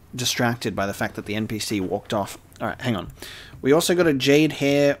and distracted by the fact that the NPC walked off. Alright, hang on. We also got a jade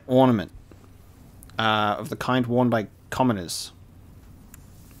hair ornament of the kind worn by commoners.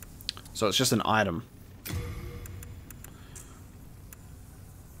 So it's just an item.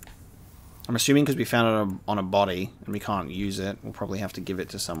 I'm assuming because we found it on a body and we can't use it, we'll probably have to give it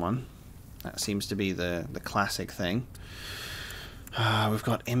to someone. That seems to be the classic thing. We've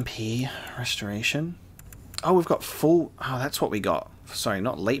got MP restoration. Oh, we've got full... Oh, that's what we got. Sorry,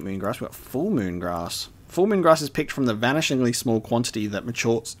 not late moon grass. We've got full moon grass. Full moon grass is picked from the vanishingly small quantity that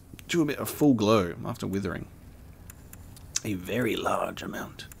matures to a bit of full glow after withering. A very large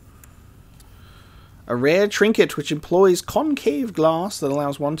amount. A rare trinket which employs concave glass that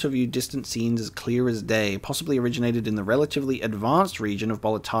allows one to view distant scenes as clear as day, possibly originated in the relatively advanced region of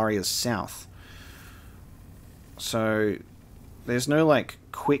Boletaria's south. So, there's no, like,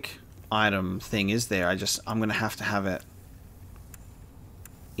 quick item thing, is there? I'm going to have it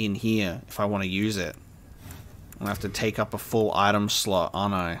in here if I want to use it. I'm going to have to take up a full item slot,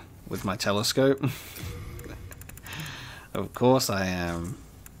 aren't I? With my telescope? Of course I am.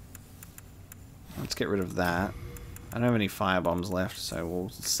 Let's get rid of that. I don't have any firebombs left, so we'll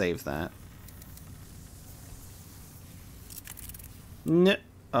save that. No.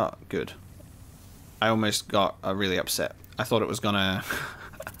 Oh, good. I almost got really upset. I thought it was gonna...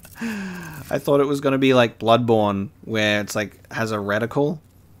 I thought it was gonna be like Bloodborne, where it's like, has a reticle,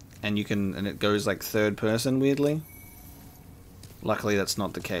 and you can... and it goes like third person, weirdly. Luckily, that's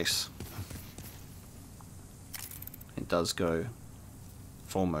not the case. It does go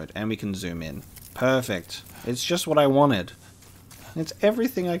full mode, and we can zoom in. Perfect. It's just what I wanted. It's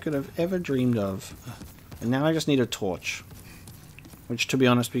everything I could have ever dreamed of. And now I just need a torch. Which, to be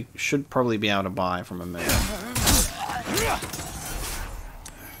honest, we should probably be able to buy from a merchant.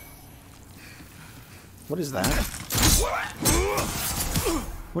 What is that?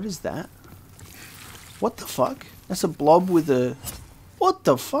 What is that? What the fuck? That's a blob with a... What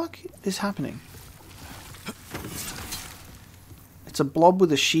the fuck is happening? It's a blob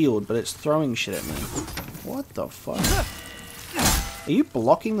with a shield, but it's throwing shit at me. What the fuck? Are you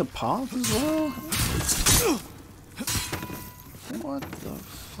blocking the path as well? What the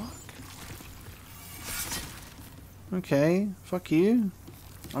fuck? Okay, fuck you.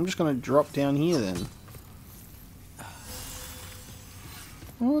 I'm just gonna drop down here then.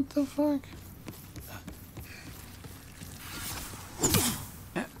 What the fuck?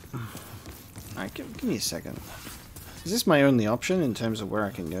 Alright, give me a second. Is this my only option in terms of where I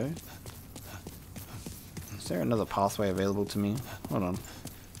can go? Is there another pathway available to me? Hold on.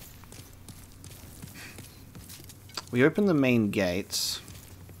 We open the main gates.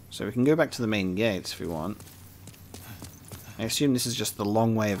 So we can go back to the main gates if we want. I assume this is just the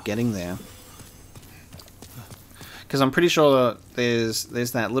long way of getting there. Because I'm pretty sure that there's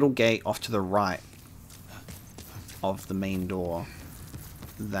that little gate off to the right of the main door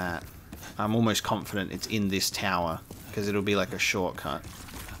that I'm almost confident it's in this tower, because it'll be like a shortcut.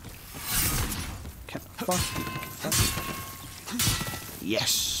 Fuck.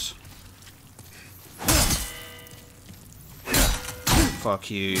 Yes!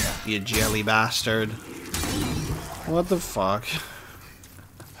 Fuck you, you jelly bastard. What the fuck?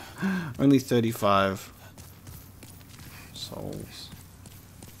 Only 35 souls.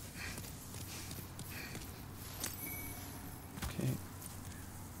 Okay.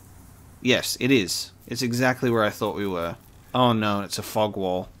 Yes, it is. It's exactly where I thought we were. Oh no, it's a fog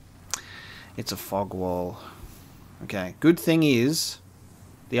wall. It's a fog wall. Okay, good thing is,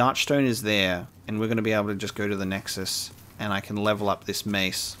 the Archstone is there, and we're going to be able to just go to the Nexus, and I can level up this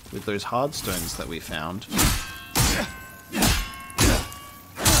mace with those hard stones that we found.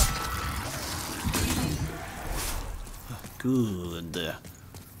 Good.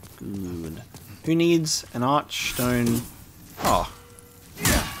 Good. Who needs an Archstone? Oh.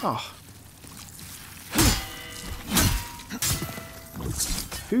 Oh.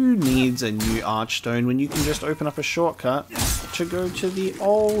 Who needs a new Archstone when you can just open up a shortcut to go to the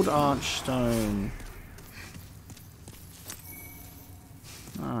old Archstone?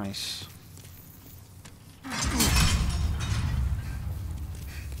 Nice.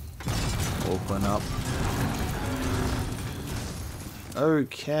 Open up.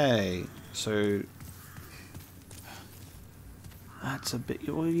 Okay, so that's a bit...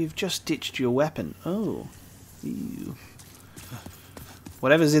 Well, you've just ditched your weapon. Oh. Ew.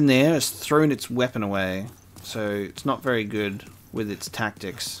 Whatever's in there has thrown its weapon away, so it's not very good with its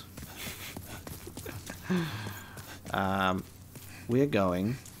tactics. We're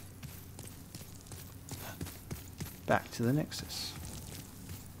going back to the Nexus.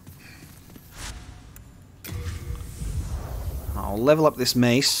 I'll level up this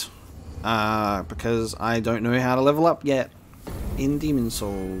mace, because I don't know how to level up yet in Demon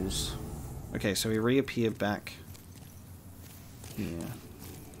Souls. Okay, so we reappear back here.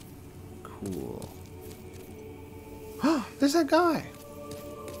 Cool. There's that guy!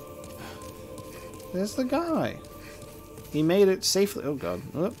 There's the guy! He made it safely. Oh god.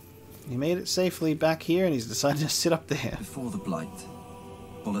 Oh, he made it safely back here and he's decided to sit up there. Before the Blight,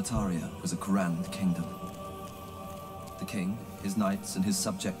 Boletaria was a grand kingdom. The king, his knights, and his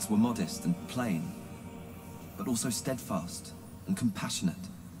subjects were modest and plain, but also steadfast and compassionate.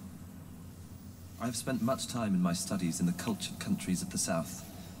 I have spent much time in my studies in the cultured countries of the south,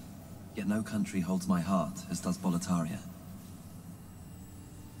 yet no country holds my heart as does Boletaria.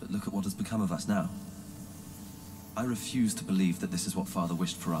 But look at what has become of us now. I refuse to believe that this is what Father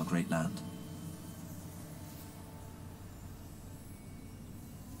wished for our great land.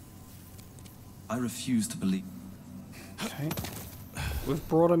 I refuse to believe... Okay. We've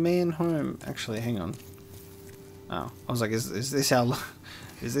brought a man home. Actually, hang on. Oh, I was like, is this our...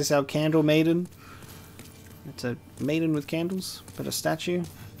 is this our candle maiden? It's a maiden with candles, but a statue.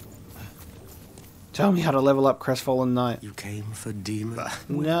 Tell me how to level up Crestfallen Knight. You came for demon?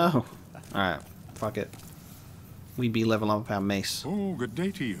 No. Alright, fuck it. We'd be leveling up our mace. Oh, good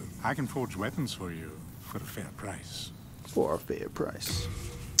day to you. I can forge weapons for you for a fair price. For a fair price.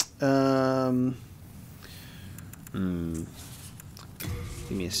 Give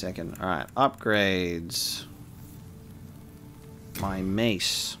me a second. Alright, upgrades. My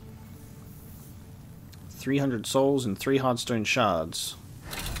mace. 300 souls and 3 hardstone shards.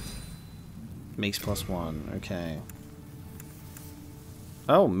 Mace +1, okay.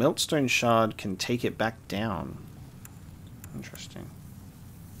 Oh, Meltstone Shard can take it back down. Interesting.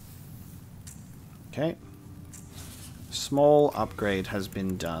 Okay. Small upgrade has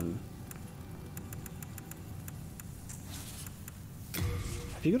been done.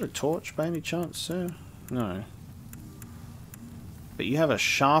 Have you got a torch by any chance, sir? No. But you have a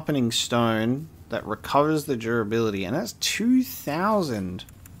sharpening stone that recovers the durability, and that's 2,000.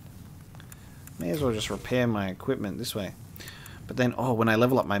 May as well just repair my equipment this way. But then, oh, when I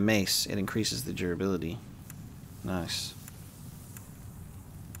level up my mace, it increases the durability. Nice.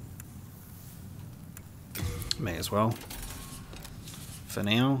 May as well. For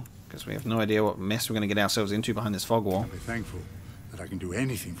now, because we have no idea what mess we're going to get ourselves into behind this fog wall. I'll be thankful that I can do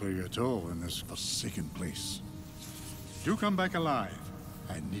anything for you at all in this forsaken place. Do come back alive.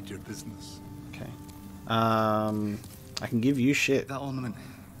 I need your business. Okay. I can give you shit. That ornament.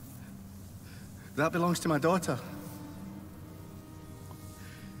 That belongs to my daughter.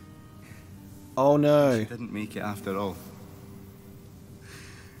 Oh no. She didn't make it after all.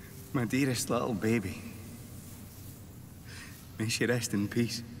 My dearest little baby. May she rest in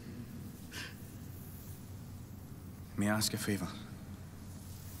peace. May I ask a favor?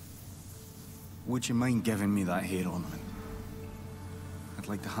 Would you mind giving me that hair ornament? I'd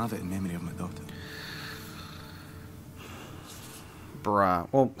like to have it in memory of my daughter. Bruh.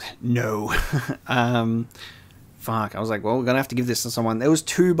 Well, no. Fuck. I was like, well, we're gonna have to give this to someone. There was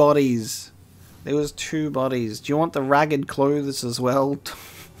 2 bodies. There was 2 bodies. Do you want the ragged clothes as well?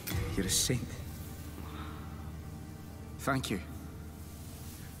 You're a saint. Thank you.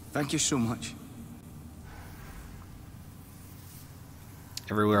 Thank you so much.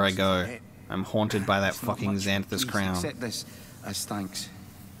 Everywhere I go, I'm haunted by that It's not fucking much, Xanthus please crown. accept this as thanks.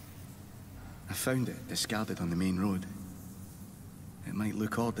 I found it discarded on the main road. It might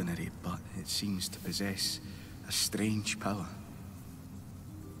look ordinary, but it seems to possess a strange power.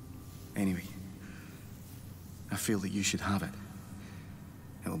 Anyway, I feel that you should have it.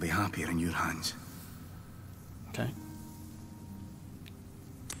 It will be happier in your hands. Okay.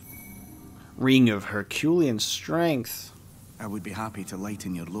 Ring of Herculean Strength. I would be happy to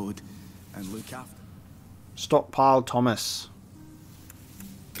lighten your load and look after. Stockpile Thomas.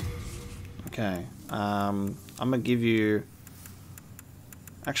 Okay. I'm gonna give you...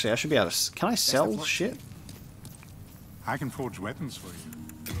 Actually, I should be able to... Can I sell shit? I can forge weapons for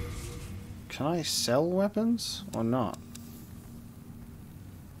you. Can I sell weapons or not?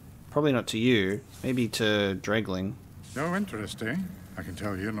 Probably not to you. Maybe to Dregling. No interest, eh? I can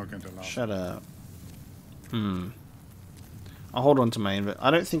tell you're not going to laugh. Shut up. I'll hold on to my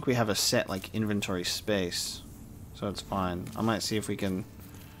I don't think we have a set, like, inventory space. So it's fine. I might see if we can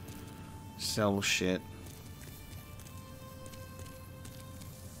sell shit.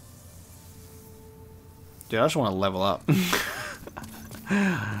 Dude, I just want to level up.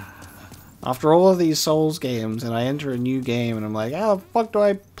 After all of these Souls games, and I enter a new game, and I'm like, how the fuck do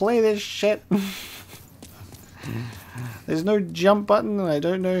I play this shit? There's no jump button and I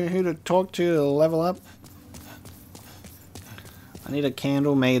don't know who to talk to level up. I need a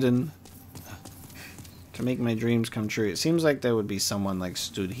candle maiden to make my dreams come true. It seems like there would be someone like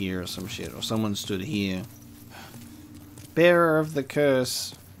stood here or some shit. Or someone stood here. Bearer of the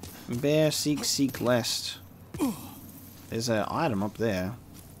curse. Bear seek lest. There's an item up there.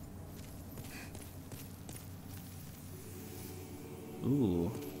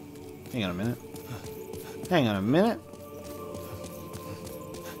 Ooh. Hang on a minute. Hang on a minute.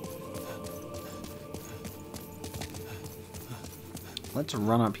 Let's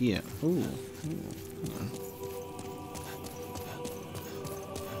run up here. Ooh.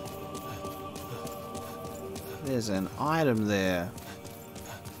 There's an item there.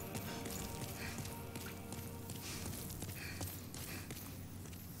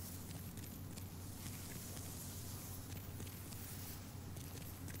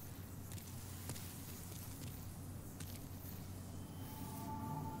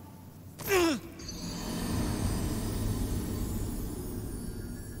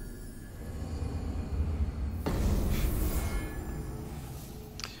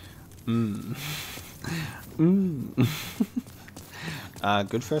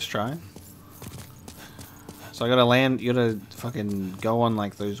 Good first try. So I gotta land, you gotta fucking go on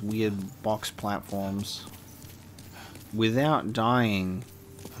like those weird box platforms without dying.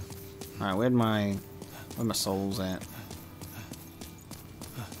 Alright, where my souls at?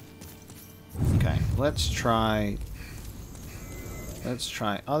 Okay, let's try.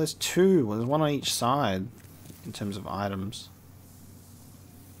 Oh, there's two. Well, there's one on each side in terms of items.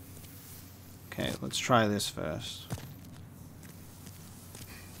 Okay, let's try this first.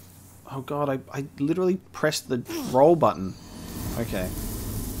 Oh god, I literally pressed the roll button. Okay.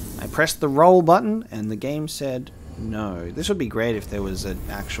 I pressed the roll button and the game said no. This would be great if there was an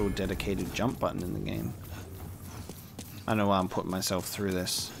actual dedicated jump button in the game. I don't know why I'm putting myself through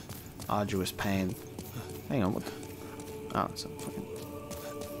this arduous pain. Hang on, what the... Oh, it's a fucking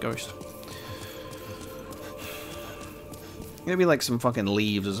ghost. Gonna be like some fucking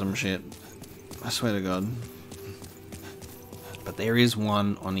leaves or some shit. I swear to god. But there is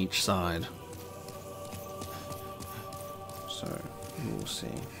one on each side. So, we'll see.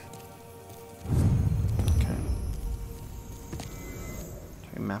 Okay.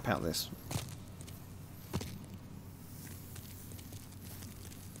 Can we map out this?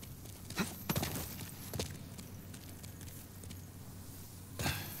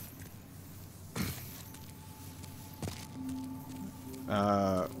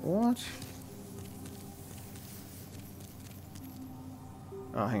 What?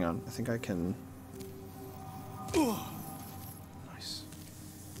 Oh, hang on. I think I can... Nice.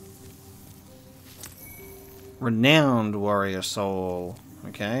 Renowned warrior soul.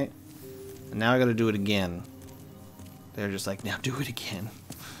 Okay. And now I gotta do it again. They're just like, now do it again.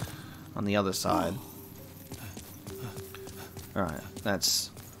 On the other side. Alright,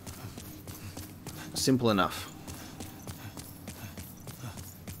 that's... simple enough.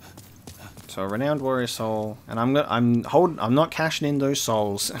 So renowned warrior soul, and I'm not cashing in those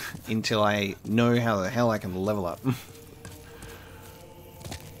souls until I know how the hell I can level up.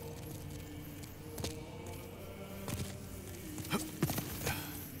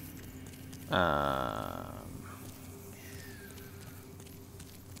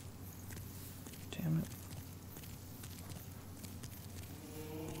 Damn it.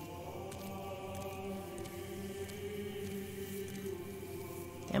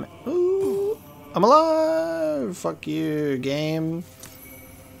 Damn it. Ooh, I'm alive! Fuck you, game.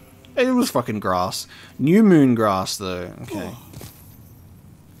 It was fucking grass. New moon grass, though. Okay.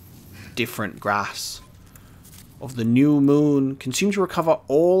 Different grass. Of the new moon. Consume to recover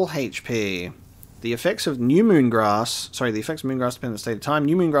all HP. The effects of new moon grass... Sorry, the effects of moon grass depend on the state of time.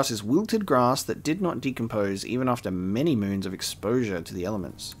 New moon grass is wilted grass that did not decompose even after many moons of exposure to the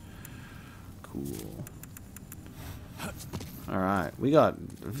elements. Cool. Alright, we got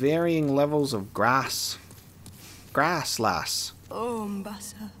varying levels of grass. Grass, lass. Oh,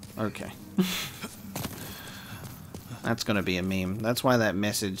 Mbasa. Okay. That's gonna be a meme. That's why that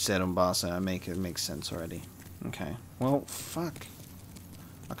message said Umbasa. It makes sense already. Okay. Well, fuck.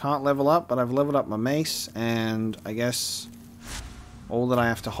 I can't level up, but I've leveled up my mace, and I guess all that I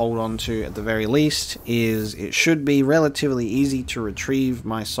have to hold on to at the very least is it should be relatively easy to retrieve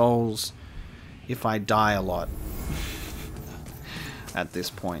my souls if I die a lot. At this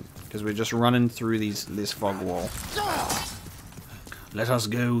point, because we're just running through this fog wall. Let us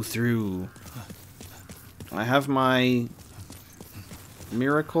go through. I have my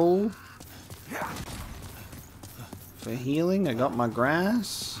miracle for healing. I got my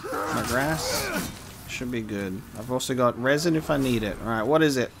grass Should be good. I've also got resin if I need it. Alright, what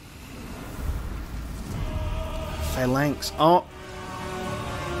is it? Phalanx. Oh!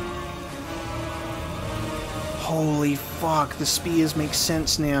 Holy fuck, the spears make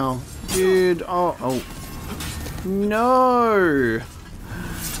sense now. Dude, oh. No!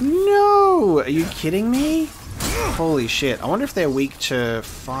 No! Are you kidding me? Holy shit. I wonder if they're weak to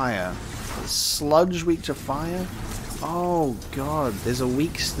fire. Is sludge weak to fire? Oh god, there's a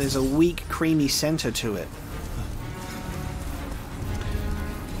weak creamy center to it.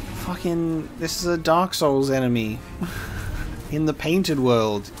 Fucking, this is a Dark Souls enemy. In the painted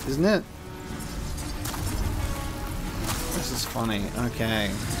world, isn't it? This is funny.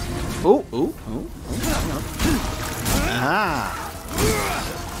 Okay. Ooh. Hang on.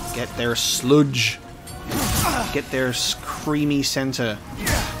 Aha! Get their sludge. Get their creamy center.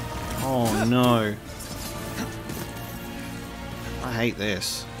 Oh no. I hate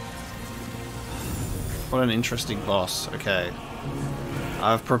this. What an interesting boss. Okay.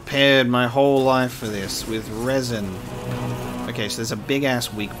 I've prepared my whole life for this with resin. Okay, so there's a big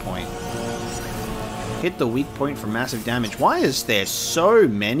ass weak point. Hit the weak point for massive damage. Why is there so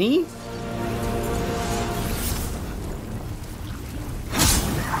many?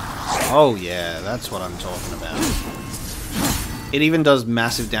 Oh yeah, that's what I'm talking about. It even does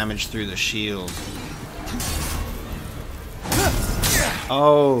massive damage through the shield.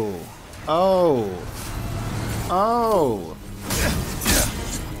 Oh.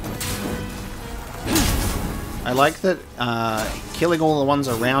 I like that killing all the ones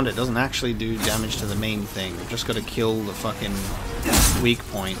around it doesn't actually do damage to the main thing. You've just got to kill the fucking weak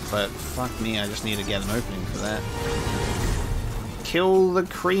point, but fuck me, I just need to get an opening for that. Kill the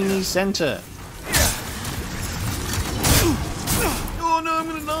creamy center. Oh no, I'm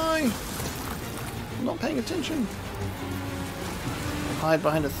gonna die! I'm not paying attention. Hide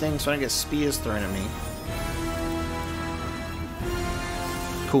behind a thing so I don't get spears thrown at me.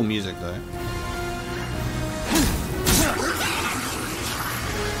 Cool music though.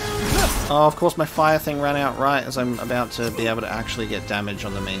 Oh, of course my fire thing ran out right as I'm about to be able to actually get damage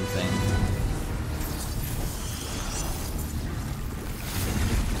on the main thing.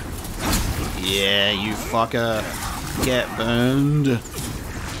 Yeah, you fucker. Get burned.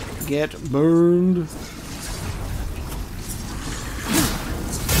 Get burned.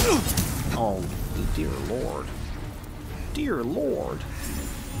 Oh, dear lord. Dear lord.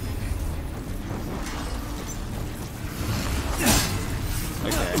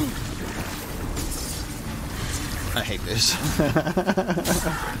 Okay. I hate this.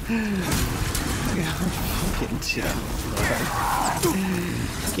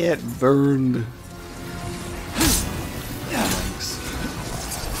 Get burned. Thanks.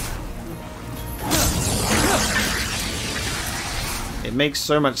 It makes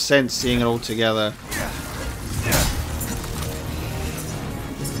so much sense seeing it all together.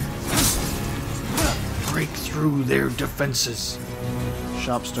 Break through their defenses.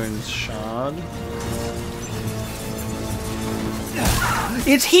 Sharpstone's shard.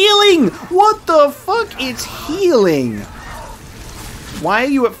 It's healing! What the fuck? It's healing! Why are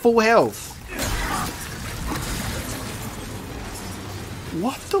you at full health?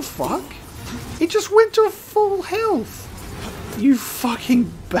 What the fuck? It just went to full health! You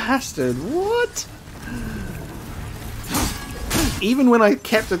fucking bastard. What? Even when I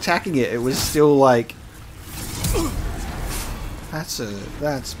kept attacking it, it was still like... That's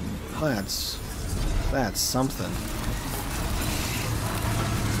something.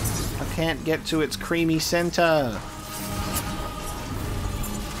 I can't get to its creamy center.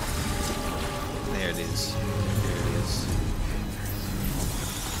 There it is. There it is.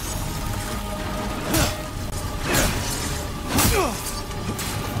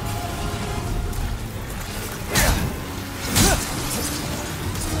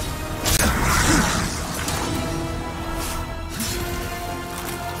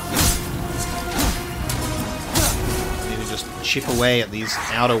 Chip away at these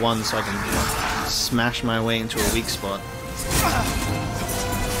outer ones so I can smash my way into a weak spot.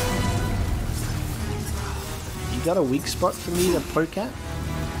 You got a weak spot for me to poke at?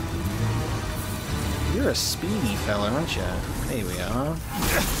 You're a speedy fella, aren't you? There we are.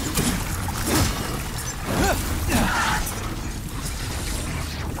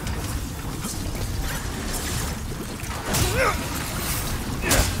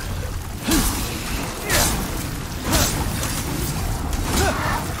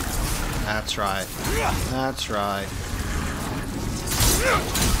 That's right. That's right.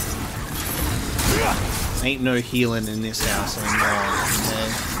 Ain't no healing in this house anymore.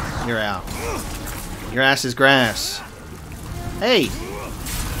 Okay? You're out. Your ass is grass. Hey!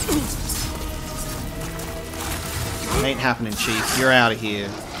 Ain't happening, Chief. You're out of here.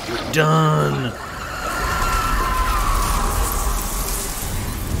 You're done.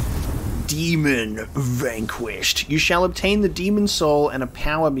 Demon vanquished. You shall obtain the demon soul and a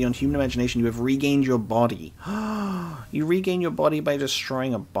power beyond human imagination. You have regained your body. You regain your body by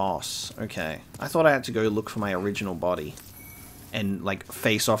destroying a boss. Okay. I thought I had to go look for my original body and, like,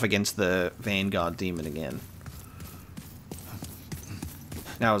 face off against the Vanguard demon again.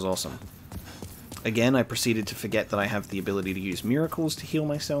 That was awesome. Again, I proceeded to forget that I have the ability to use miracles to heal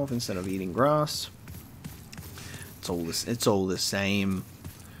myself instead of eating grass. It's all the same.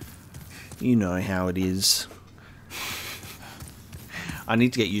 You know how it is. I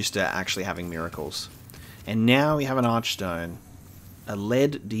need to get used to actually having miracles. And now we have an Archstone. A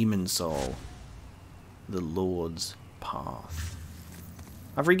lead demon soul. The Lord's Path.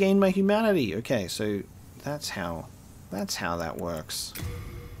 I've regained my humanity. Okay, so that's how that works.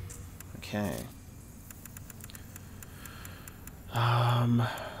 Okay.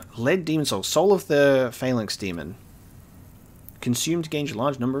 Lead demon soul. Soul of the Phalanx demon. Consumed to gain a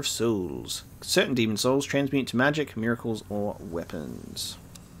large number of souls. Certain demon souls transmute to magic, miracles, or weapons.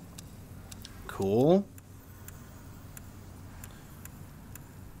 Cool.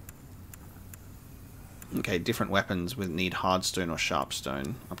 Okay, different weapons would need hardstone or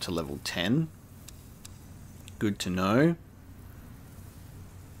sharpstone up to level 10. Good to know.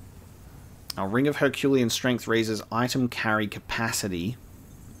 Our Ring of Herculean Strength raises item carry capacity.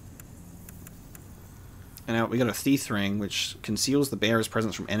 And now we got a Thief Ring, which conceals the bearer's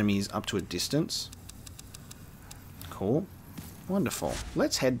presence from enemies up to a distance. Cool. Wonderful.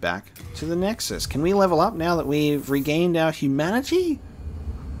 Let's head back to the Nexus. Can we level up now that we've regained our humanity?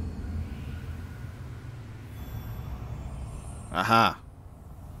 Aha.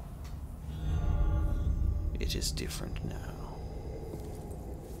 It is different now.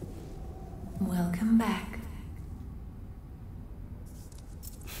 Welcome back.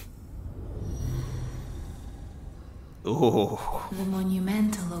 Ooh. The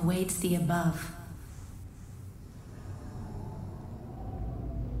monumental awaits the above.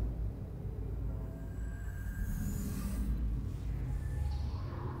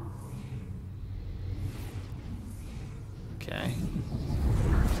 Okay.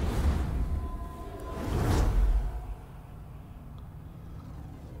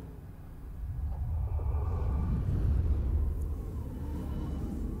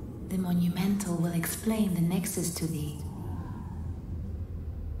 The monumental will explain the Nexus to thee.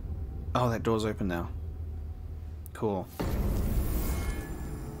 Oh, that door's open now. Cool.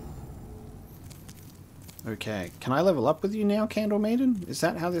 Okay. Can I level up with you now, Candle Maiden? Is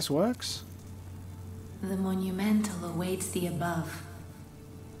that how this works? The monumental awaits the above.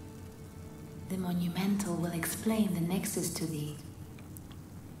 The monumental will explain the Nexus to thee.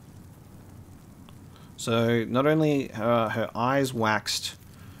 So, not only her eyes waxed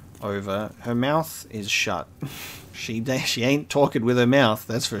over, her mouth is shut. She ain't talking with her mouth,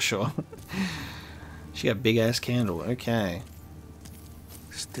 that's for sure. She got a big ass candle. Okay.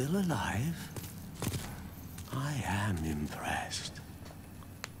 Still alive? I am impressed.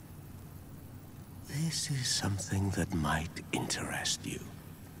 This is something that might interest you.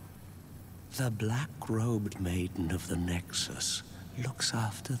 The black-robed maiden of the Nexus looks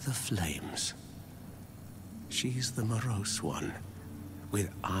after the flames. She's the morose one, with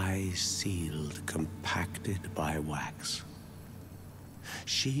eyes sealed, compacted by wax.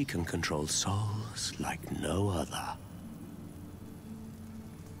 She can control souls like no other.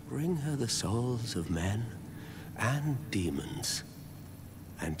 Bring her the souls of men and demons,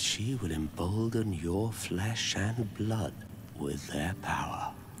 and she will embolden your flesh and blood with their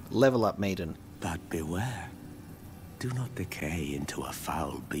power. Level up, maiden. But beware, do not decay into a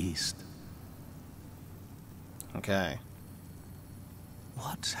foul beast. Okay.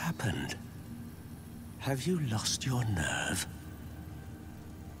 What's happened? Have you lost your nerve?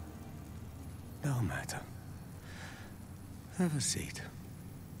 No matter. Have a seat.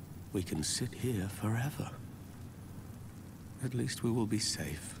 We can sit here forever. At least we will be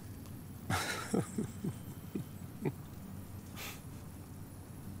safe.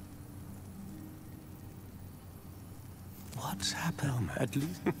 What's happened? At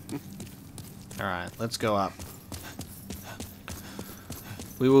least. Alright, let's go up.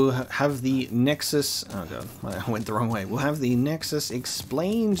 We will have the Nexus... Oh god, I went the wrong way. We'll have the Nexus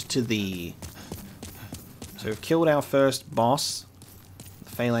explained to thee. So we've killed our first boss, the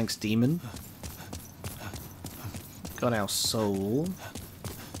Phalanx Demon. Got our soul.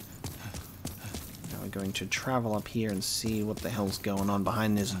 Now we're going to travel up here and see what the hell's going on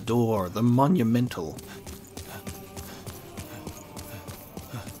behind this door. The monumental.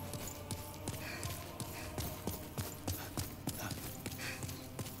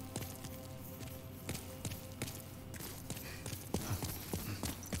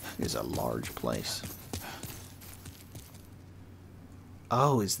 It is a large place.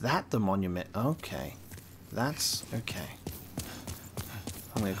 Oh, is that the monument? Okay. That's okay.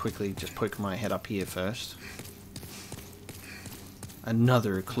 I'm going to quickly just poke my head up here first.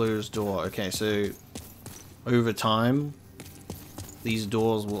 Another closed door. Okay, so over time, these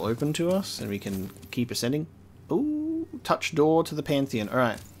doors will open to us and we can keep ascending. Ooh, touch door to the Pantheon.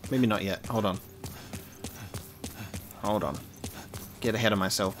 Alright, maybe not yet. Hold on. Hold on. Get ahead of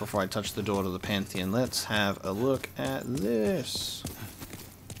myself before I touch the door to the Pantheon. Let's have a look at this.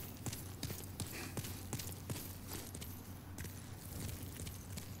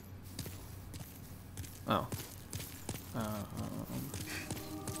 Oh.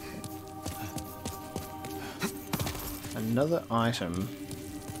 Another item.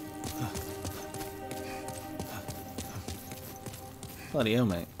 Bloody hell,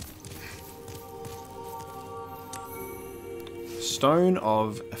 mate. Stone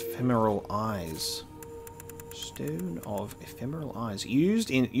of Ephemeral Eyes. Stone of Ephemeral Eyes. Used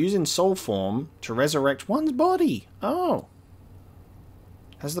in soul form to resurrect one's body. Oh.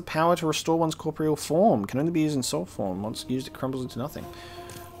 Has the power to restore one's corporeal form. Can only be used in soul form. Once used, it crumbles into nothing.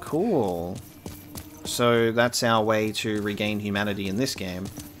 Cool. So that's our way to regain humanity in this game.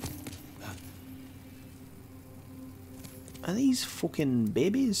 Are these fucking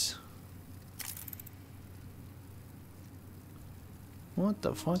babies? What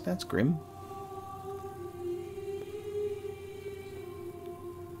the fuck? That's grim.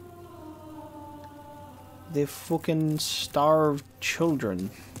 They're fucking starved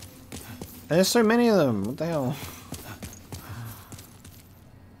children. There's so many of them. What the hell?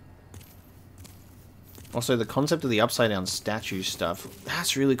 Also, the concept of the upside down statue stuff,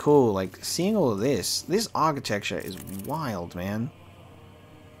 that's really cool. Like, seeing all of this architecture is wild, man.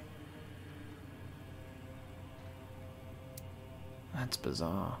 That's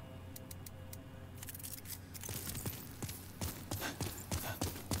bizarre.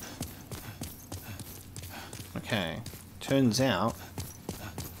 Okay, turns out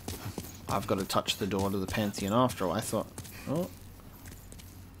I've got to touch the door to the Pantheon after all. I thought, oh.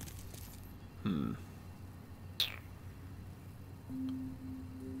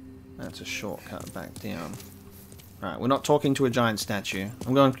 That's a shortcut back down. Right, we're not talking to a giant statue.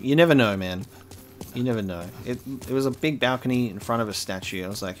 I'm going, you never know, man. You never know. It was a big balcony in front of a statue. I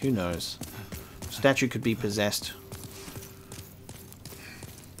was like, who knows? Statue could be possessed.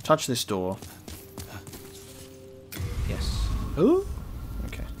 Touch this door. Yes. Ooh?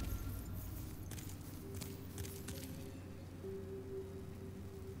 Okay.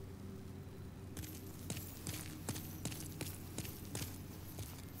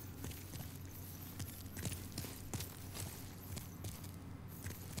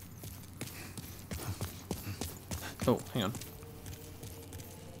 Oh, hang on.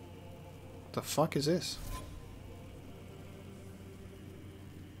 The fuck is this?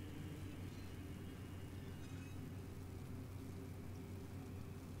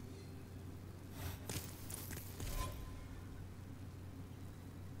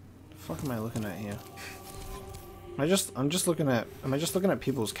 The fuck am I looking at here? Am I just looking at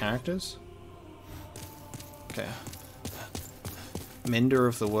people's characters? Okay. Mender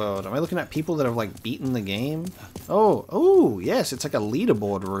of the world. Am I looking at people that have like beaten the game? Oh, yes, it's like a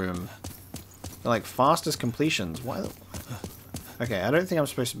leaderboard room. They're like fastest completions. Why? Okay, I don't think I'm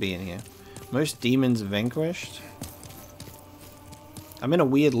supposed to be in here. Most demons vanquished. I'm in a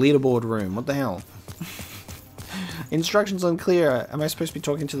weird leaderboard room. What the hell? Instructions unclear. Am I supposed to be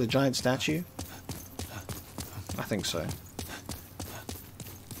talking to the giant statue? I think so.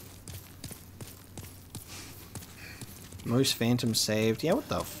 Most phantoms saved. Yeah, what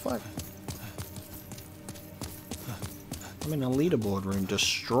the fuck? I'm in a leaderboard room.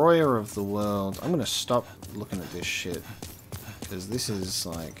 Destroyer of the world. I'm gonna stop looking at this shit. Because this is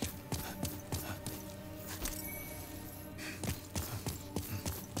like...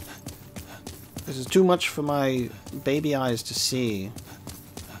 This is too much for my baby eyes to see.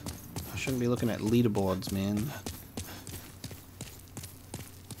 I shouldn't be looking at leaderboards, man.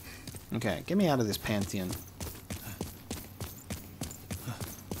 Okay, get me out of this Pantheon.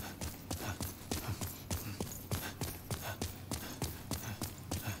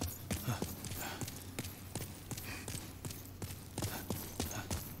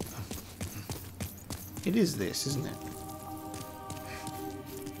 It is this, isn't it?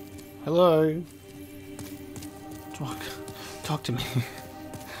 Hello? Talk to me.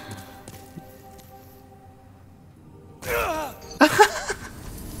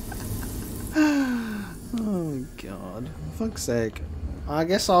 Oh god. For fuck's sake. I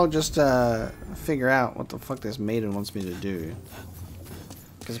guess I'll just figure out what the fuck this maiden wants me to do.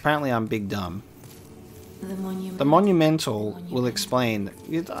 Because apparently I'm big dumb. The The monumental will explain.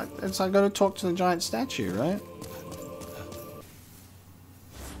 It's I gotta talk to the giant statue, right?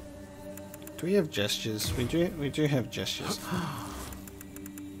 Do we have gestures? We do have gestures.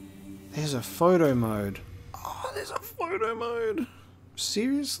 There's a photo mode. Oh, there's a photo mode.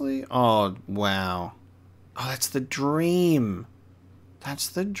 Seriously? Oh, wow. Oh, that's the dream. That's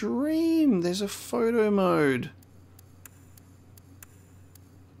the dream. There's a photo mode.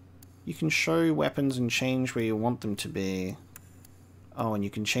 You can show your weapons and change where you want them to be. Oh, and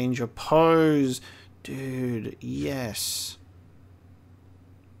you can change your pose. Dude, yes.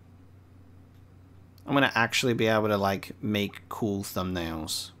 I'm gonna actually be able to like make cool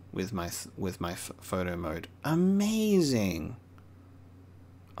thumbnails with my photo mode. Amazing.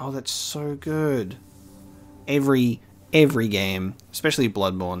 Oh, that's so good. Every game, especially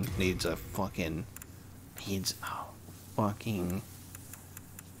Bloodborne, needs a fucking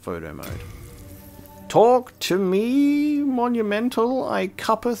photo mode. Talk to me, monumental. I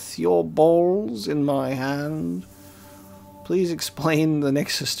cuppeth your balls in my hand. Please explain the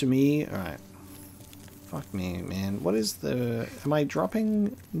Nexus to me. Alright. Fuck me, man. What is the... Am I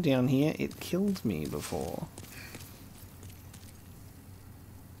dropping down here? It killed me before.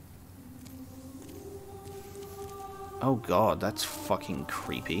 Oh god, that's fucking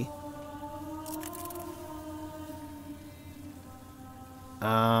creepy.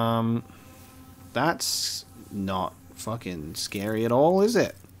 That's not fucking scary at all, is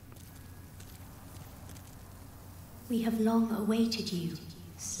it? We have long awaited you,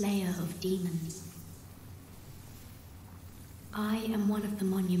 slayer of demons. I am one of the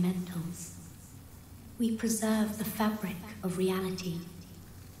monumentals. We preserve the fabric of reality.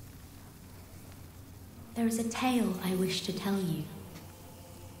 There is a tale I wish to tell you.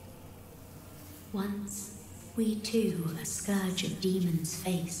 Once, we too a scourge of demons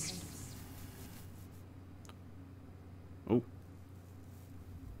faced. Oh.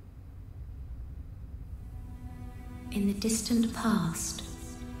 In the distant past,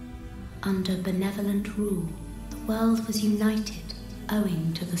 under benevolent rule, the world was united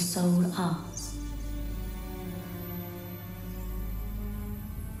owing to the soul arts.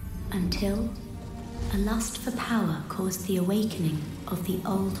 Until a lust for power caused the awakening of the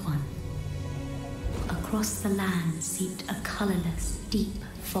Old One. Across the land seeped a colorless, deep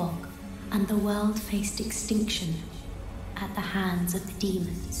fog, and the world faced extinction at the hands of the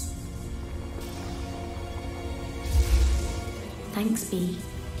demons. Thanks be,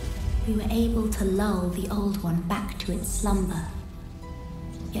 we were able to lull the Old One back to its slumber,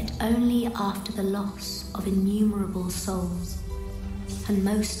 yet only after the loss of innumerable souls, and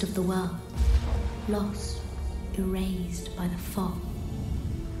most of the world, lost, erased by the fog.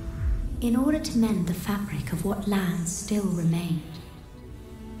 In order to mend the fabric of what lands still remained,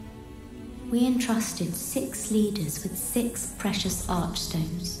 we entrusted 6 leaders with 6 precious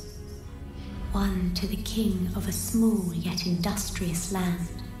archstones, one to the king of a small yet industrious land,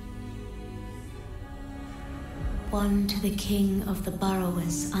 one to the king of the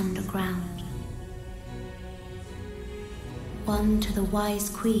burrowers underground, one to the wise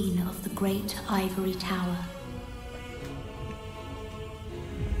queen of the great ivory tower,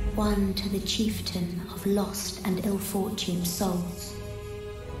 one to the chieftain of lost and ill-fortuned souls,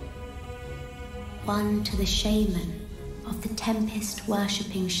 one to the shaman of the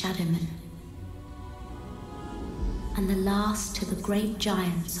tempest-worshipping shadowmen, and the last to the great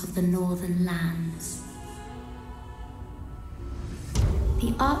giants of the northern lands.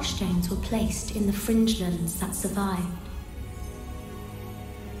 The archstones were placed in the fringelands that survived.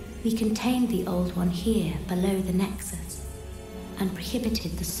 We contained the Old One here below the Nexus and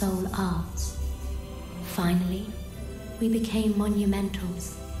prohibited the soul arts. Finally, we became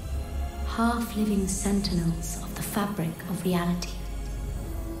monumentals, half-living sentinels of the fabric of reality.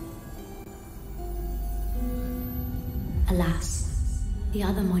 Alas, the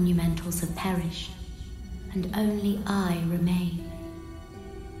other monumentals have perished, and only I remain.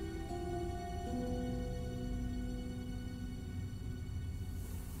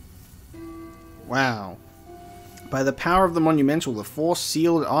 Wow. By the power of the monumental, the 4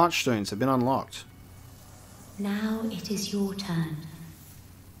 sealed archstones have been unlocked. Now it is your turn.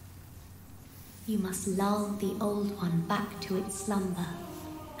 You must lull the Old One back to its slumber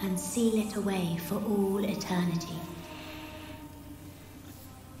and seal it away for all eternity.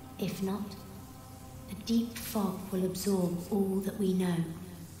 If not, the deep fog will absorb all that we know.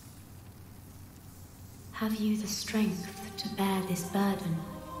 Have you the strength to bear this burden?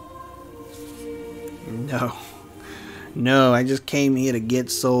 No. No, I just came here to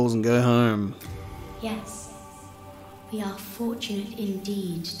get souls and go home. Yes. We are fortunate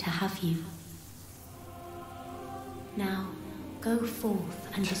indeed to have you. Now, go forth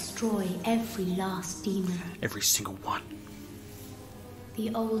and destroy every last demon. Every single one.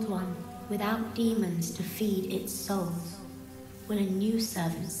 The old one, without demons to feed its souls, will a new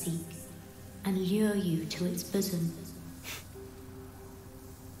servant seek and lure you to its bosom.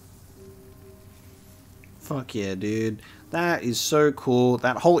 Fuck yeah, dude. That is so cool.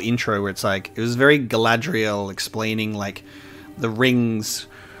 That whole intro where it's like, it was very Galadriel explaining like the rings.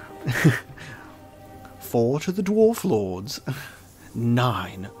 4 to the dwarf lords.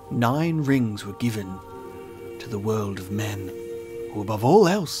 9 rings were given to the world of men, who above all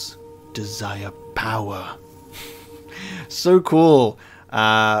else desire power. So cool.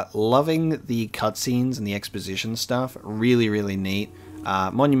 Loving the cutscenes and the exposition stuff. Really, really neat.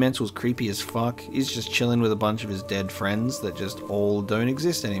 Monumental's creepy as fuck. He's just chilling with a bunch of his dead friends that just all don't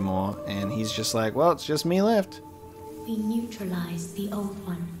exist anymore. And he's just like, well, it's just me left. We neutralized the old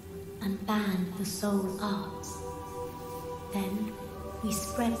one and banned the soul arts. Then we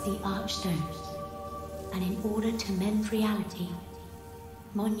spread the archstones, and in order to mend reality,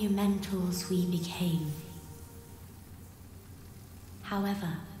 monumentals we became.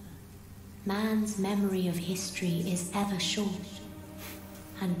 However, man's memory of history is ever short,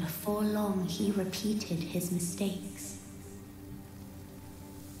 and before long he repeated his mistakes.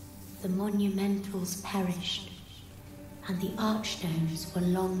 The monumentals perished, and the archstones were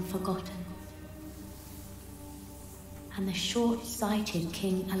long forgotten. And the short-sighted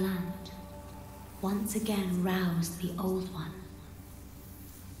King Alant once again roused the old one.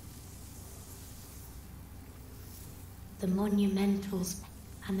 The monumentals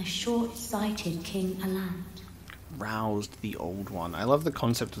and the short-sighted King Alant Roused the old one. I love the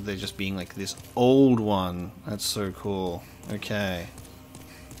concept of there just being like this old one. That's so cool. Okay.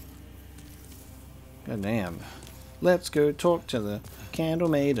 God damn. Let's go talk to the Candle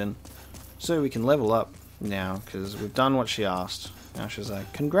Maiden so we can level up now, because we've done what she asked. Now she's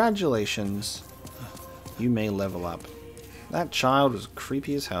like, congratulations, you may level up. That child was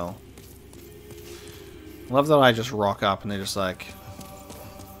creepy as hell. Love that I just rock up and they're just like,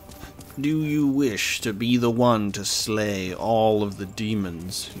 do you wish to be the one to slay all of the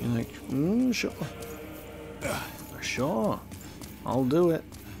demons? You're like, sure. Sure. I'll do it.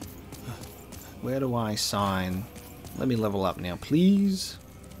 Where do I sign? Let me level up now, please.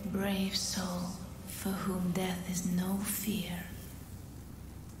 Brave soul, for whom death is no fear.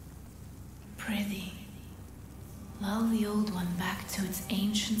 Prithee, lull the old one back to its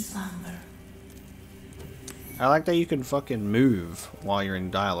ancient slumber. I like that you can fucking move while you're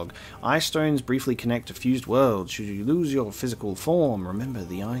in dialogue. Eye stones briefly connect to fused worlds. Should you lose your physical form, remember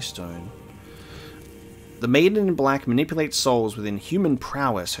the eye stone. The Maiden in Black manipulates souls within human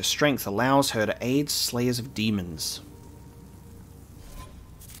prowess. Her strength allows her to aid slayers of demons.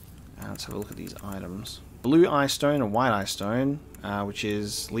 Let's have a look at these items. Blue eye stone and white eye stone, which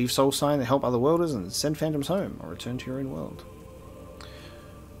is leave soul sign to help other worlders and send phantoms home or return to your own world.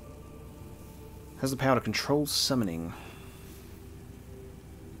 Has the power to control summoning.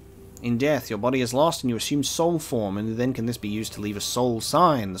 In death, your body is lost and you assume soul form, and then can this be used to leave a soul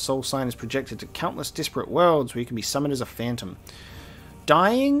sign. The soul sign is projected to countless disparate worlds where you can be summoned as a phantom.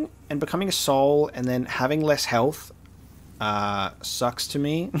 Dying and becoming a soul and then having less health sucks to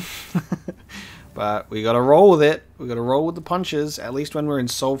me. But we gotta roll with it. We gotta roll with the punches. At least when we're in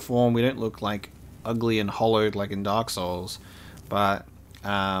soul form, we don't look like ugly and hollowed like in Dark Souls. But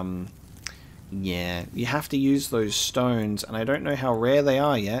yeah, you have to use those stones, and I don't know how rare they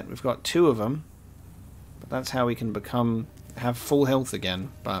are yet. We've got 2 of them, but that's how we can have full health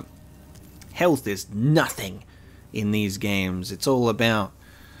again. But health is nothing in these games. It's all about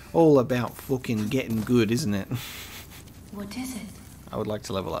fucking getting good, isn't it? What is it? I would like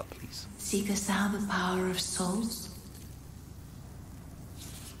to level up, please. Seekest thou the power of souls?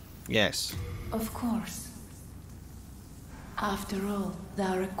 Yes. Of course. After all,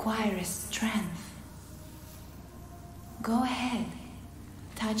 thou requirest strength. Go ahead.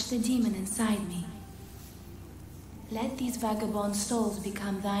 Touch the demon inside me. Let these vagabond souls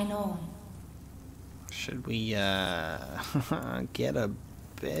become thine own. Should we, get a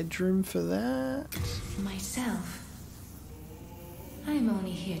bedroom for that? Myself. I am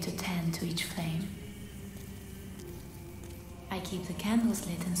only here to tend to each flame. I keep the candles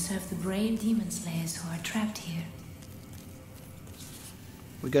lit and serve the brave demon slayers who are trapped here.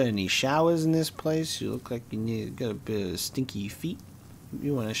 We got any showers in this place? You look like you got a bit of stinky feet.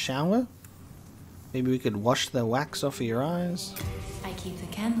 You want a shower? Maybe we could wash the wax off of your eyes? I keep the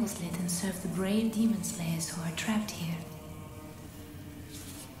candles lit and serve the brave demon slayers who are trapped here.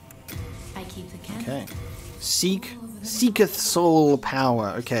 I keep the candles. Okay. Seeketh soul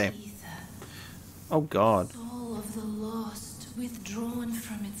power. Okay. Oh god. Soul of the lost, withdrawn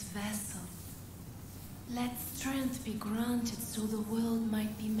from its vessel. Let strength be granted so the world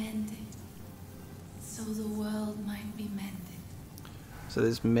might be mended. So the world might be mended. So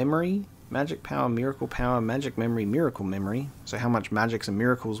there's memory, magic power, magic memory, miracle memory. So how much magics and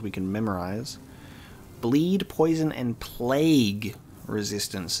miracles we can memorize. Bleed, poison, and plague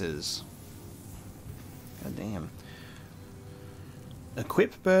resistances. God damn.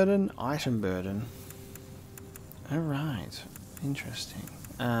 Equip burden, item burden. Alright. Interesting.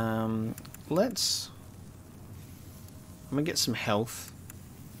 Let's... I'm going to get some health.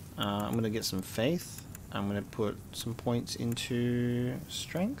 I'm going to get some faith. I'm going to put some points into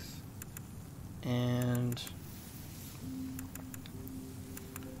strength. And...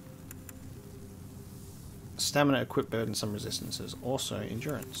 stamina, equip burden, some resistances. Also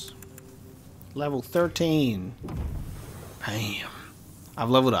endurance. Level 13. Bam. I've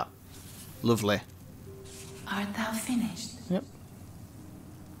leveled up. Lovely. Art thou finished? Yep.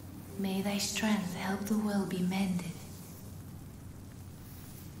 May thy strength help the world be mended.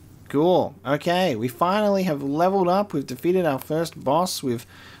 Cool. Okay, we finally have leveled up. We've defeated our first boss. We've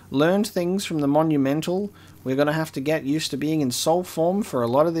learned things from the Monumental. We're going to have to get used to being in soul form for a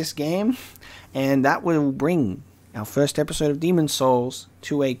lot of this game. And that will bring our first episode of Demon Souls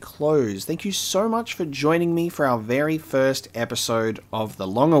to a close. Thank you so much for joining me for our very first episode of the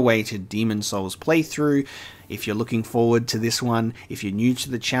long-awaited Demon Souls playthrough. If you're looking forward to this one, if you're new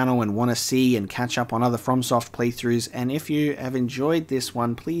to the channel and want to see and catch up on other FromSoft playthroughs, and if you have enjoyed this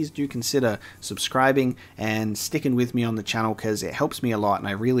one, please do consider subscribing and sticking with me on the channel because it helps me a lot and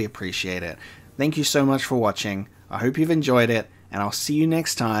I really appreciate it. Thank you so much for watching. I hope you've enjoyed it, and I'll see you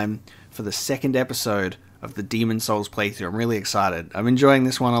next time for the second episode of the Demon Souls playthrough. I'm really excited. I'm enjoying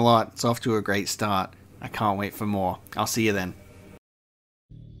this one a lot. It's off to a great start. I can't wait for more. I'll see you then.